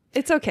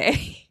 It's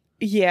okay.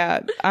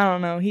 Yeah, I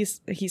don't know.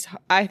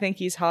 I think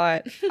he's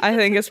hot. I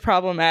think it's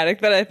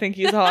problematic that I think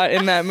he's hot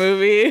in that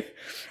movie.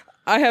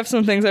 I have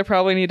some things I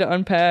probably need to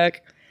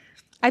unpack.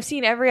 I've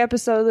seen every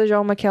episode of the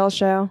Joel McHale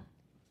show.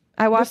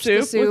 I watched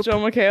The Soup. with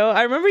Joel McHale.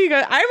 I remember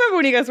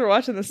when you guys were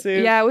watching The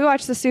Soup. Yeah, we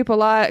watched The Soup a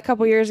lot a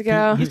couple years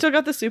ago. You still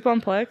got The Soup on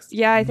Plex?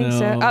 Yeah, I think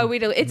so. No. Oh, we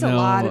do. It's a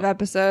lot of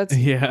episodes.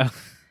 Yeah.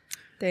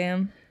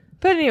 Damn.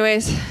 But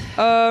anyways,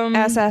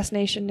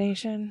 Assassination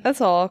Nation. That's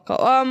all.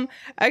 I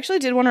actually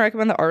did want to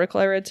recommend the article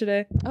I read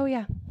today. Oh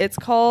yeah, It's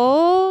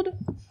called.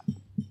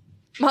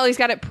 Molly's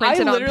got it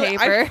printed on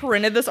paper. I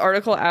printed this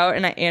article out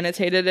and I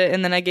annotated it,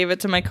 and then I gave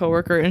it to my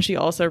coworker, and she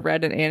also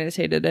read and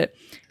annotated it.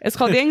 It's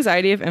called "The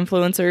Anxiety of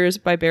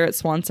Influencers" by Barrett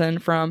Swanson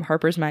from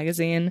Harper's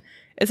Magazine.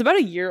 It's about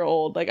a year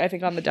old, like I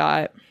think on the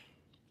dot.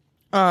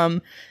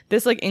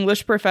 This like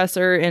English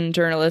professor and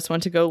journalist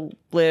went to go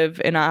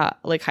live in a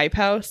like hype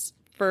house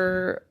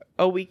for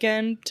a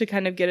weekend to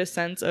kind of get a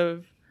sense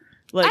of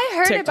like I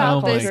heard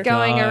TikTok about Oh this my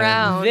going God.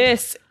 around.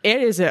 It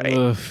is an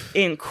Oof.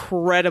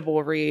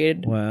 incredible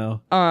read.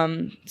 Wow.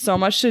 So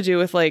much to do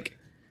with like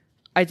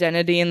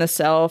identity and the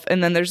self,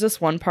 and then there's this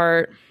one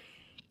part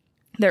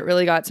that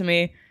really got to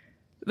me.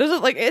 There's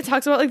like it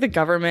talks about like the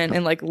government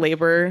and like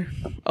labor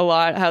a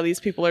lot, how these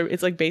people are,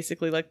 it's like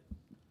basically like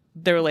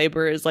their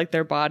labor is like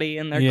their body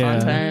and their Yeah.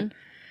 content.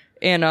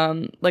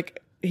 And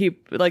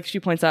she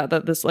points out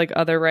that this like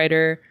other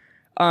writer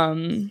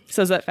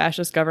says that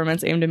fascist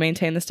governments aim to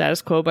maintain the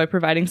status quo by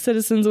providing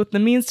citizens with the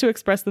means to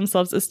express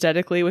themselves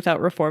aesthetically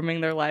without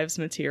reforming their lives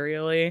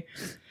materially,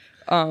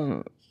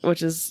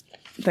 which is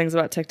things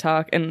about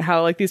TikTok and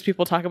how like these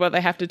people talk about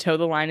they have to toe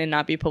the line and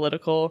not be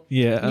political.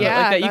 Yeah.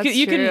 Yeah. Like that. that's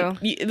You true. know,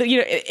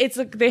 it's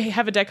like they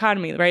have a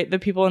dichotomy, right? The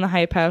people in the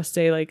hype house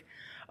say like,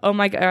 oh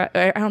my God,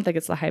 I don't think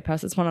it's the hype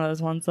house. It's one of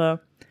those ones though.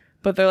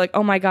 But they're like,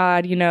 oh my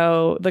God, you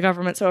know, the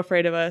government's so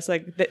afraid of us.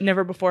 Like that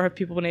never before have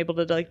people been able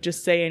to like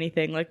just say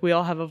anything. Like we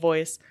all have a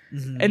voice.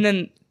 Mm-hmm. And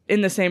then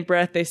in the same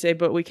breath, they say,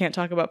 but we can't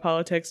talk about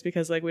politics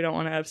because like we don't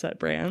want to upset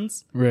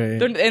brands.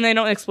 Right. And they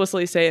don't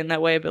explicitly say it in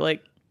that way, but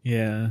like,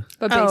 Yeah.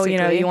 But oh, basically, you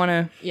know, you want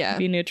to Yeah.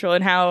 be neutral,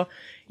 and how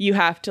you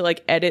have to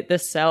like edit the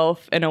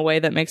self in a way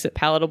that makes it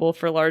palatable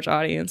for large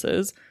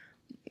audiences.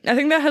 I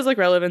think that has like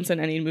relevance in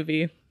any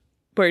movie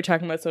where you're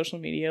talking about social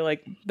media.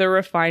 Like the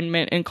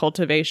refinement and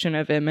cultivation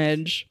of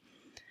image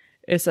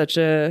is such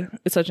an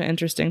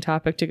interesting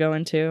topic to go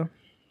into.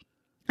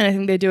 And I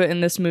think they do it in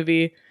this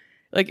movie,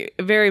 like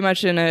very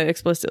much in an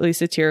explicitly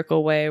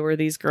satirical way, where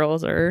these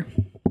girls are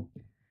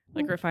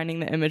like refining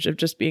the image of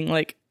just being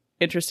like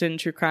interested in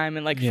true crime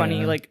and like funny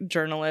Yeah. like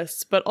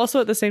journalists, but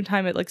also at the same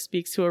time it like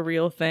speaks to a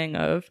real thing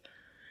of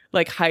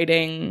like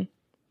hiding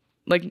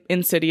like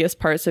insidious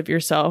parts of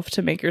yourself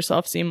to make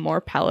yourself seem more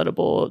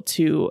palatable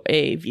to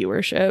a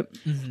viewership.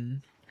 Mm-hmm.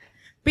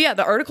 But yeah,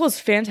 the article is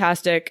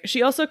fantastic.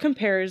 She also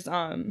compares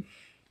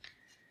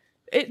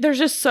there's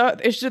just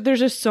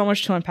so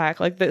much to unpack.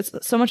 Like there's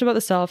so much about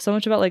the self, so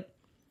much about like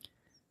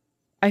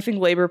I think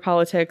labor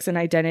politics and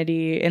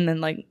identity, and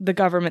then like the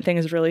government thing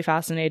is really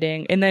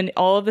fascinating. And then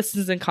all of this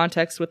is in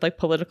context with like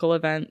political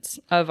events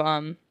of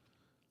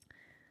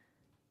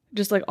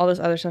just like all this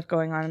other stuff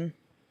going on.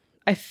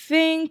 I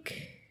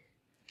think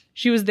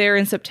she was there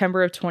in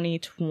September of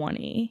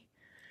 2020.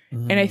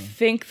 And I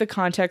think the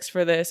context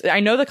for this, I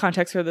know the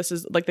context for this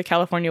is like the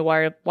California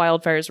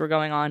wildfires were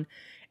going on.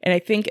 And I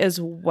think as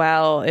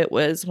well, it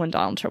was when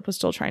Donald Trump was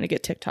still trying to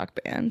get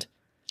TikTok banned.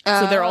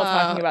 So they're all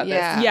talking about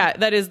this. Yeah,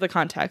 that is the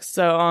context.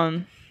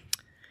 So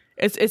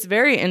it's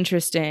very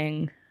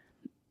interesting.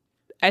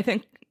 I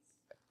think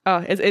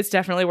it's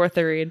definitely worth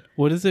the read.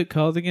 What is it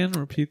called again?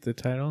 Repeat the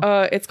title.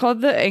 It's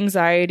called The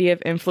Anxiety of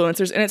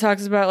Influencers, and it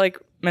talks about like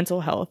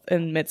mental health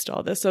amidst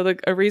all this. So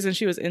a reason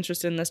she was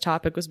interested in this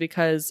topic was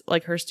because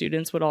like her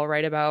students would all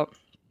write about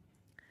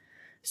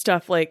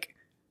stuff like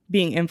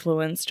being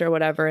influenced or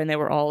whatever, and they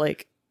were all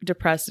like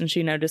depressed, and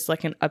she noticed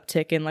like an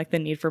uptick in like the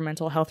need for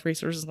mental health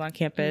resources on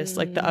campus,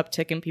 like the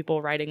uptick in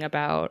people writing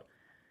about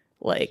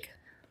like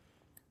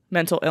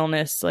mental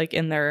illness like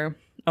in their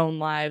own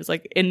lives,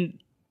 like in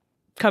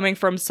coming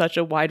from such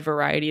a wide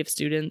variety of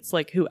students,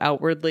 like who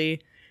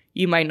outwardly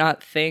you might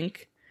not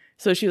think.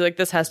 So she's like,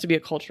 this has to be a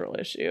cultural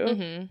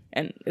issue.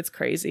 And it's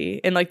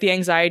crazy. And like the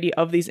anxiety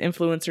of these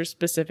influencers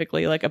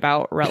specifically, like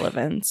about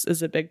relevance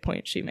is a big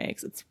point she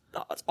makes. It's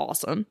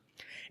awesome.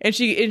 And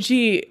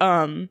she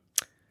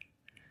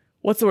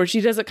what's the word?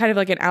 She does it kind of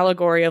like an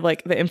allegory of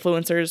like the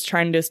influencers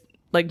trying to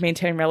like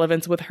maintain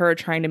relevance with her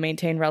trying to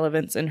maintain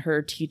relevance in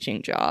her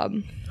teaching job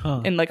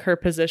and like her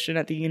position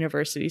at the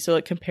university. So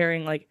like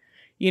comparing like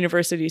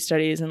university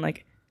studies and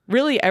like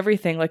really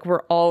everything, like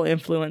we're all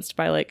influenced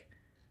by like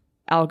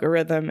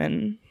algorithm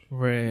and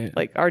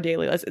like our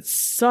daily lives. It's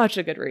such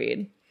a good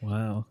read.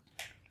 Wow.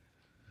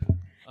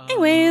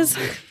 Anyways,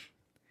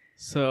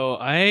 so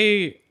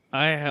I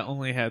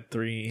only had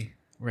 3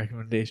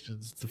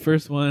 recommendations. The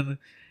first one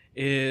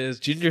is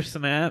Ginger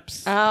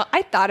Snaps.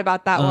 I thought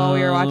about that while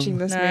we were watching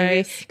this movie.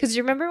 Nice. Because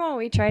you remember when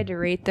we tried to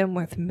rate them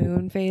with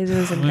moon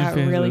phases and got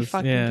really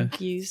fucking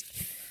confused?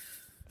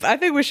 I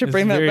think we should It's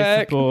bring a that very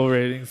back. simple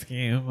rating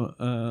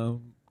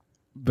scheme.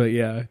 But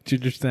yeah,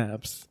 Ginger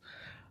Snaps.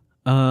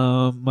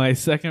 My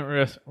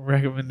second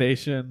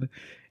recommendation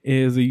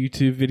is a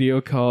YouTube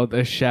video called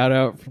A Shout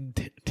Out from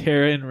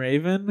Tara and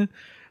Raven.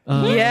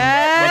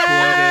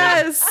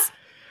 Yes!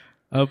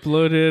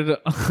 Uploaded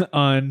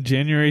on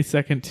January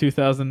 2nd,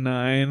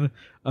 2009,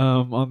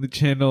 on the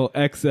channel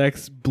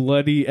XX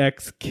Bloody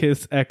X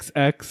Kiss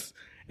XX,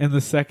 and the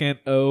second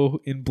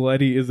O in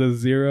Bloody is a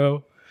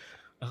 0.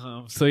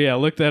 So yeah,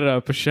 look that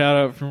up. A shout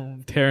out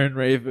from Tara and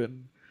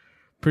Raven.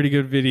 Pretty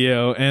good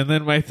video. And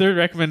then my third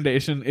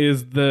recommendation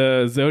is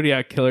the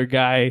Zodiac Killer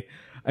guy.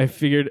 I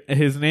figured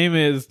his name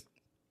is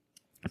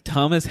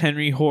Thomas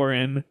Henry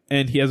Horan,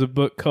 and he has a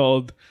book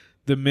called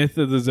The Myth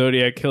of the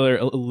Zodiac Killer,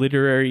 a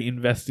literary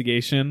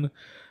investigation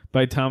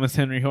by Thomas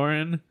Henry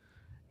Horan.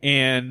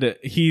 And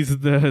he's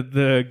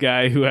the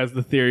guy who has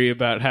the theory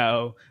about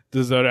how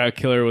the Zodiac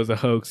Killer was a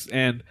hoax.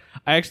 And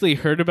I actually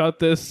heard about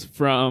this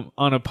on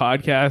a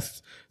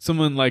podcast.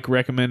 Someone like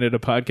recommended a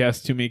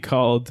podcast to me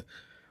called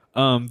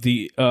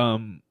the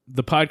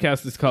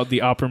podcast is called The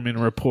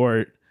Opperman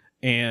Report,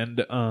 and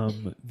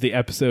the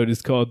episode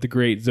is called The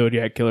Great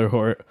Zodiac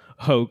Killer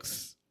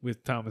Hoax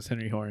with Thomas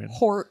Henry Horan.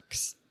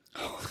 Horks.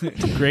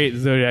 Great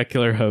Zodiac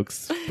Killer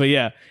Hoax. But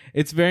yeah,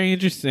 it's very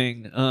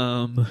interesting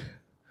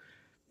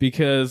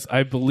because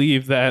I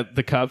believe that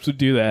the cops would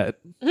do that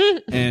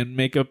and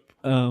make up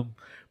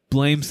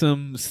blame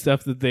some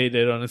stuff that they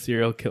did on a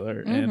serial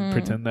killer and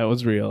pretend that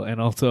was real,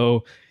 and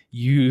also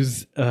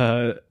use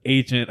a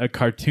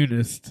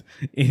cartoonist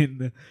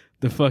in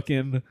the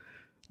fucking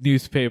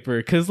newspaper.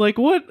 Because like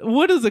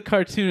what does a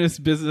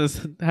cartoonist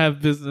business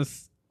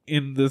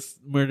in this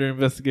murder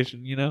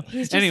investigation, you know?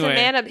 He's just a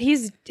man up.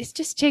 It's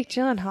just Jake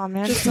Gyllenhaal,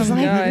 man. He's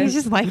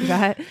just like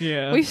that.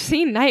 Yeah. We've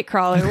seen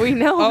Nightcrawler. We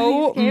know.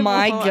 Oh what he's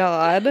my capable of.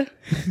 god.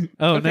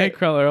 Oh, Okay.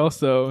 Nightcrawler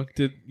also.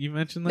 Did you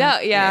mention that? No,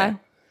 yeah.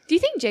 Do you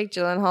think Jake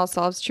Gyllenhaal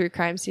solves true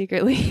crime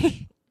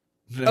secretly?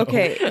 No.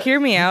 Okay, hear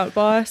me out,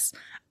 boss.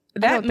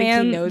 don't That think he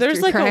man, knows there's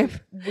true like crime.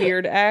 a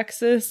weird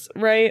axis,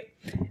 right?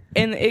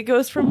 And it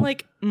goes from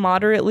like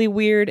moderately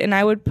weird, and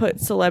I would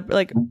put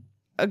like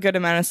a good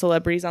amount of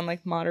celebrities on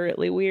like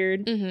moderately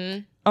weird.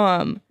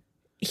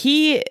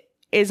 He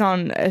is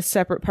on a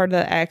separate part of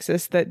the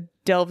axis that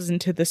delves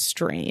into the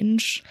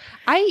strange.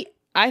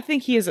 I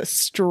think he is a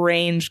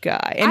strange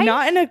guy, and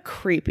not in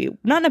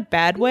a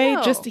bad way.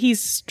 No. Just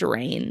he's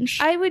strange.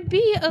 I would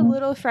be a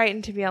little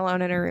frightened to be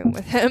alone in a room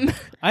with him.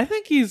 I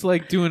think he's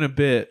like doing a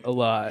bit a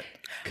lot.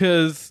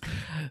 Because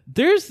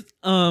there's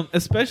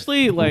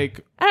especially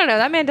like I don't know.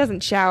 That man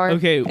doesn't shower.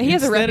 Okay, And he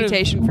has a instead of-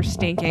 reputation for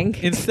stinking.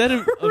 instead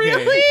of okay,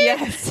 Really?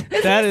 Yes.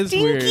 that is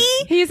weird.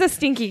 He's a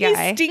stinky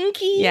guy. He's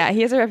stinky. Yeah,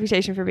 he has a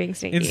reputation for being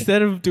stinky.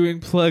 Instead of doing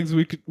plugs,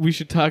 we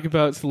should talk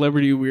about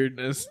celebrity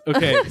weirdness.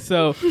 Okay,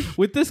 so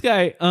with this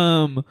guy,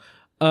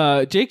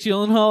 Jake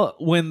Gyllenhaal,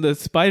 when the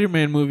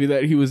Spider-Man movie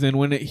that he was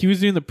in, he was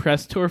doing the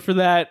press tour for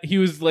that, he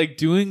was like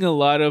doing a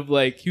lot of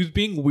like he was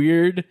being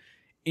weird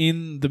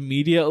in the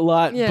media a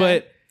lot, Yeah.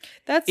 but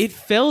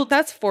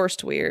that's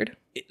forced weird.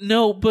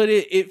 no, but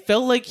it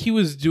felt like he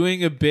was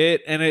doing a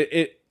bit, and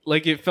it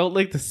felt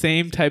like the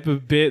same type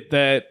of bit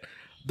that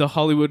the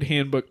Hollywood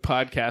Handbook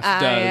podcast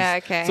does. Yeah,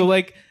 okay. So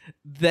like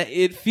that,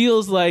 it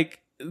feels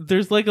like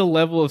there's like a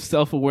level of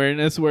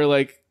self-awareness where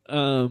like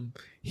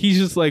he's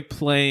just like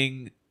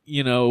playing,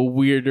 you know, a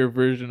weirder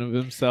version of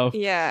himself.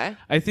 Yeah.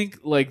 I think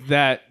like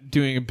that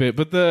doing a bit,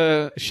 but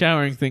the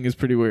showering thing is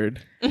pretty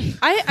weird.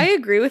 I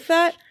agree with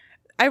that.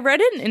 I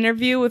read an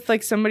interview with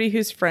like somebody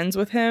who's friends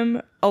with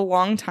him a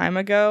long time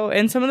ago,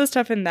 and some of the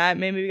stuff in that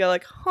made me go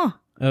like, huh.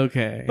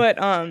 Okay. But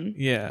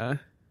yeah.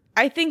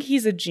 I think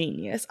he's a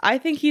genius. I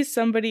think he's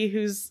somebody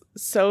who's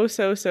so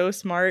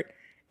smart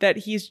that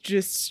he's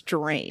just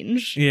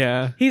strange.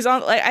 Yeah. He's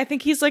on like I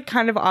think he's like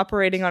kind of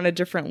operating on a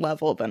different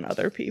level than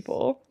other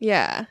people.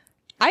 Yeah.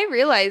 I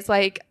realize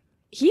like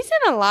he's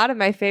in a lot of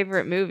my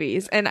favorite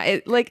movies. And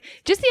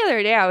just the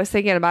other day I was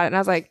thinking about it and I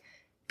was like,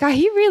 God,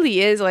 he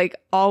really is like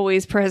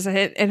always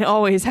present and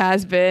always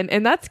has been.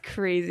 And that's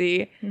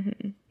crazy.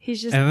 Mm-hmm.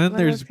 He's just. And then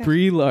there's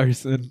Brie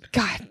Larson.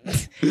 God.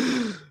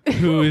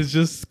 Who is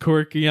just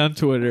quirky on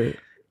Twitter.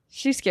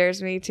 She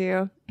scares me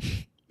too.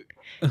 She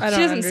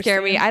doesn't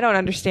scare me. I don't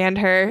understand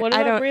her. What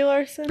about Brie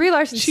Larson? Brie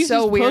Larson's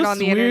so weird on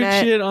the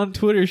internet. Weird shit on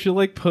Twitter. She'll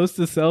like post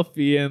a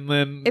selfie and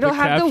then it'll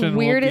have the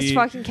weirdest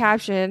fucking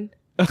caption.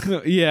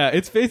 Yeah,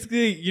 it's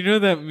basically, you know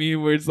that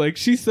meme where it's like,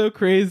 she's so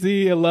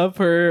crazy, I love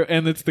her,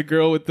 and it's the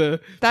girl with the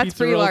that's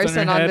Brie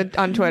Larson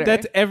on Twitter.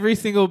 That's every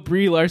single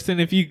Brie Larson.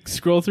 If you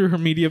scroll through her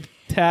media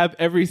tab,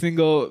 every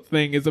single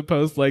thing is a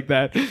post like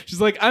that.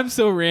 She's like, I'm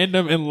so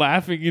random and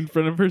laughing in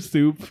front of her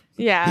soup.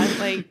 Yeah,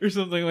 like or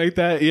something like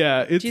that.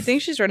 Yeah. Do you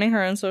think she's running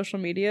her own social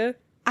media?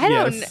 I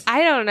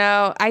don't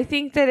know. I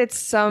think that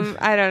it's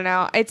I don't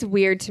know. It's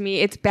weird to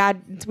me. It's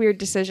bad. It's weird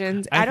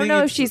decisions. I don't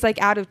know if she's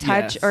like out of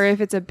touch or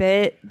if it's a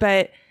bit,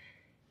 but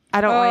I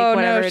don't like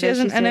whatever it is.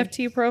 She has an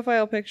NFT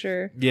profile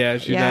picture. Yeah,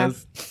 she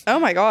does. Oh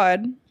my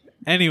God.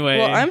 Anyway.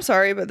 Well, I'm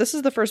sorry, but this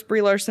is the first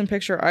Brie Larson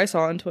picture I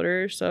saw on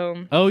Twitter,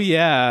 so. Oh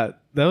yeah.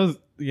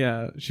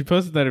 She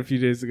posted that a few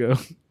days ago.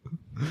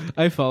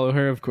 I follow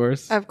her, of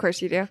course. Of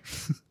course you do.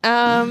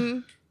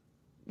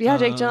 Yeah,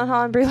 Jake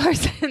Gyllenhaal and Brie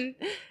Larson.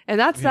 And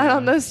that's that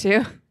on those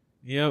two.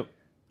 Yep.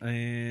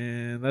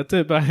 And that's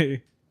it.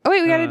 Bye. Oh,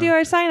 wait, we got to do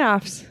our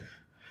sign-offs.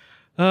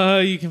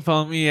 You can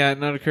follow me at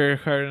Not a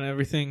Credit Card and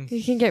everything.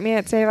 You can get me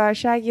at Save Our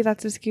Shaggy.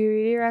 That's a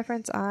Scooby-Doo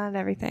reference on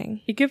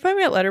everything. You can find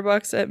me at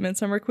Letterboxd at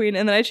Midsummer Queen.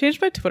 And then I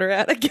changed my Twitter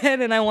at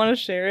again, and I want to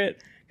share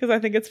it because I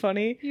think it's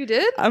funny. You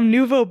did? I'm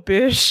Nouveau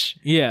Biche.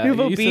 Yeah.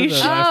 Nouveau Biche.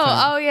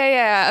 Oh,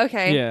 yeah.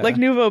 Okay. Yeah. Like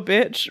Nouveau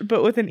Bitch,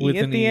 but with an E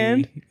at the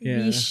end. Yeah.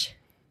 Biche.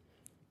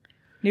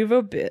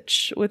 Nouveau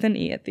Bitch with an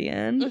E at the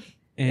end.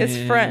 It's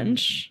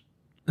French.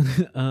 You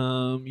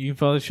can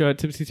follow the show at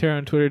Tipsy Terror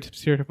on Twitter,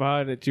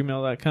 tipsyterrorpod at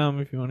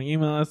gmail.com if you want to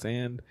email us,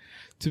 and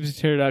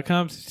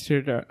tipsyterror.com,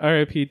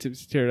 tipsyterror.rip,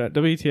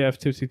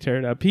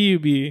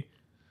 tipsyterror.wtf,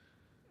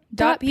 tipsyterror.pub.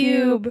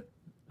 .pub.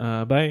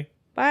 Bye.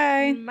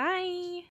 Bye. Bye.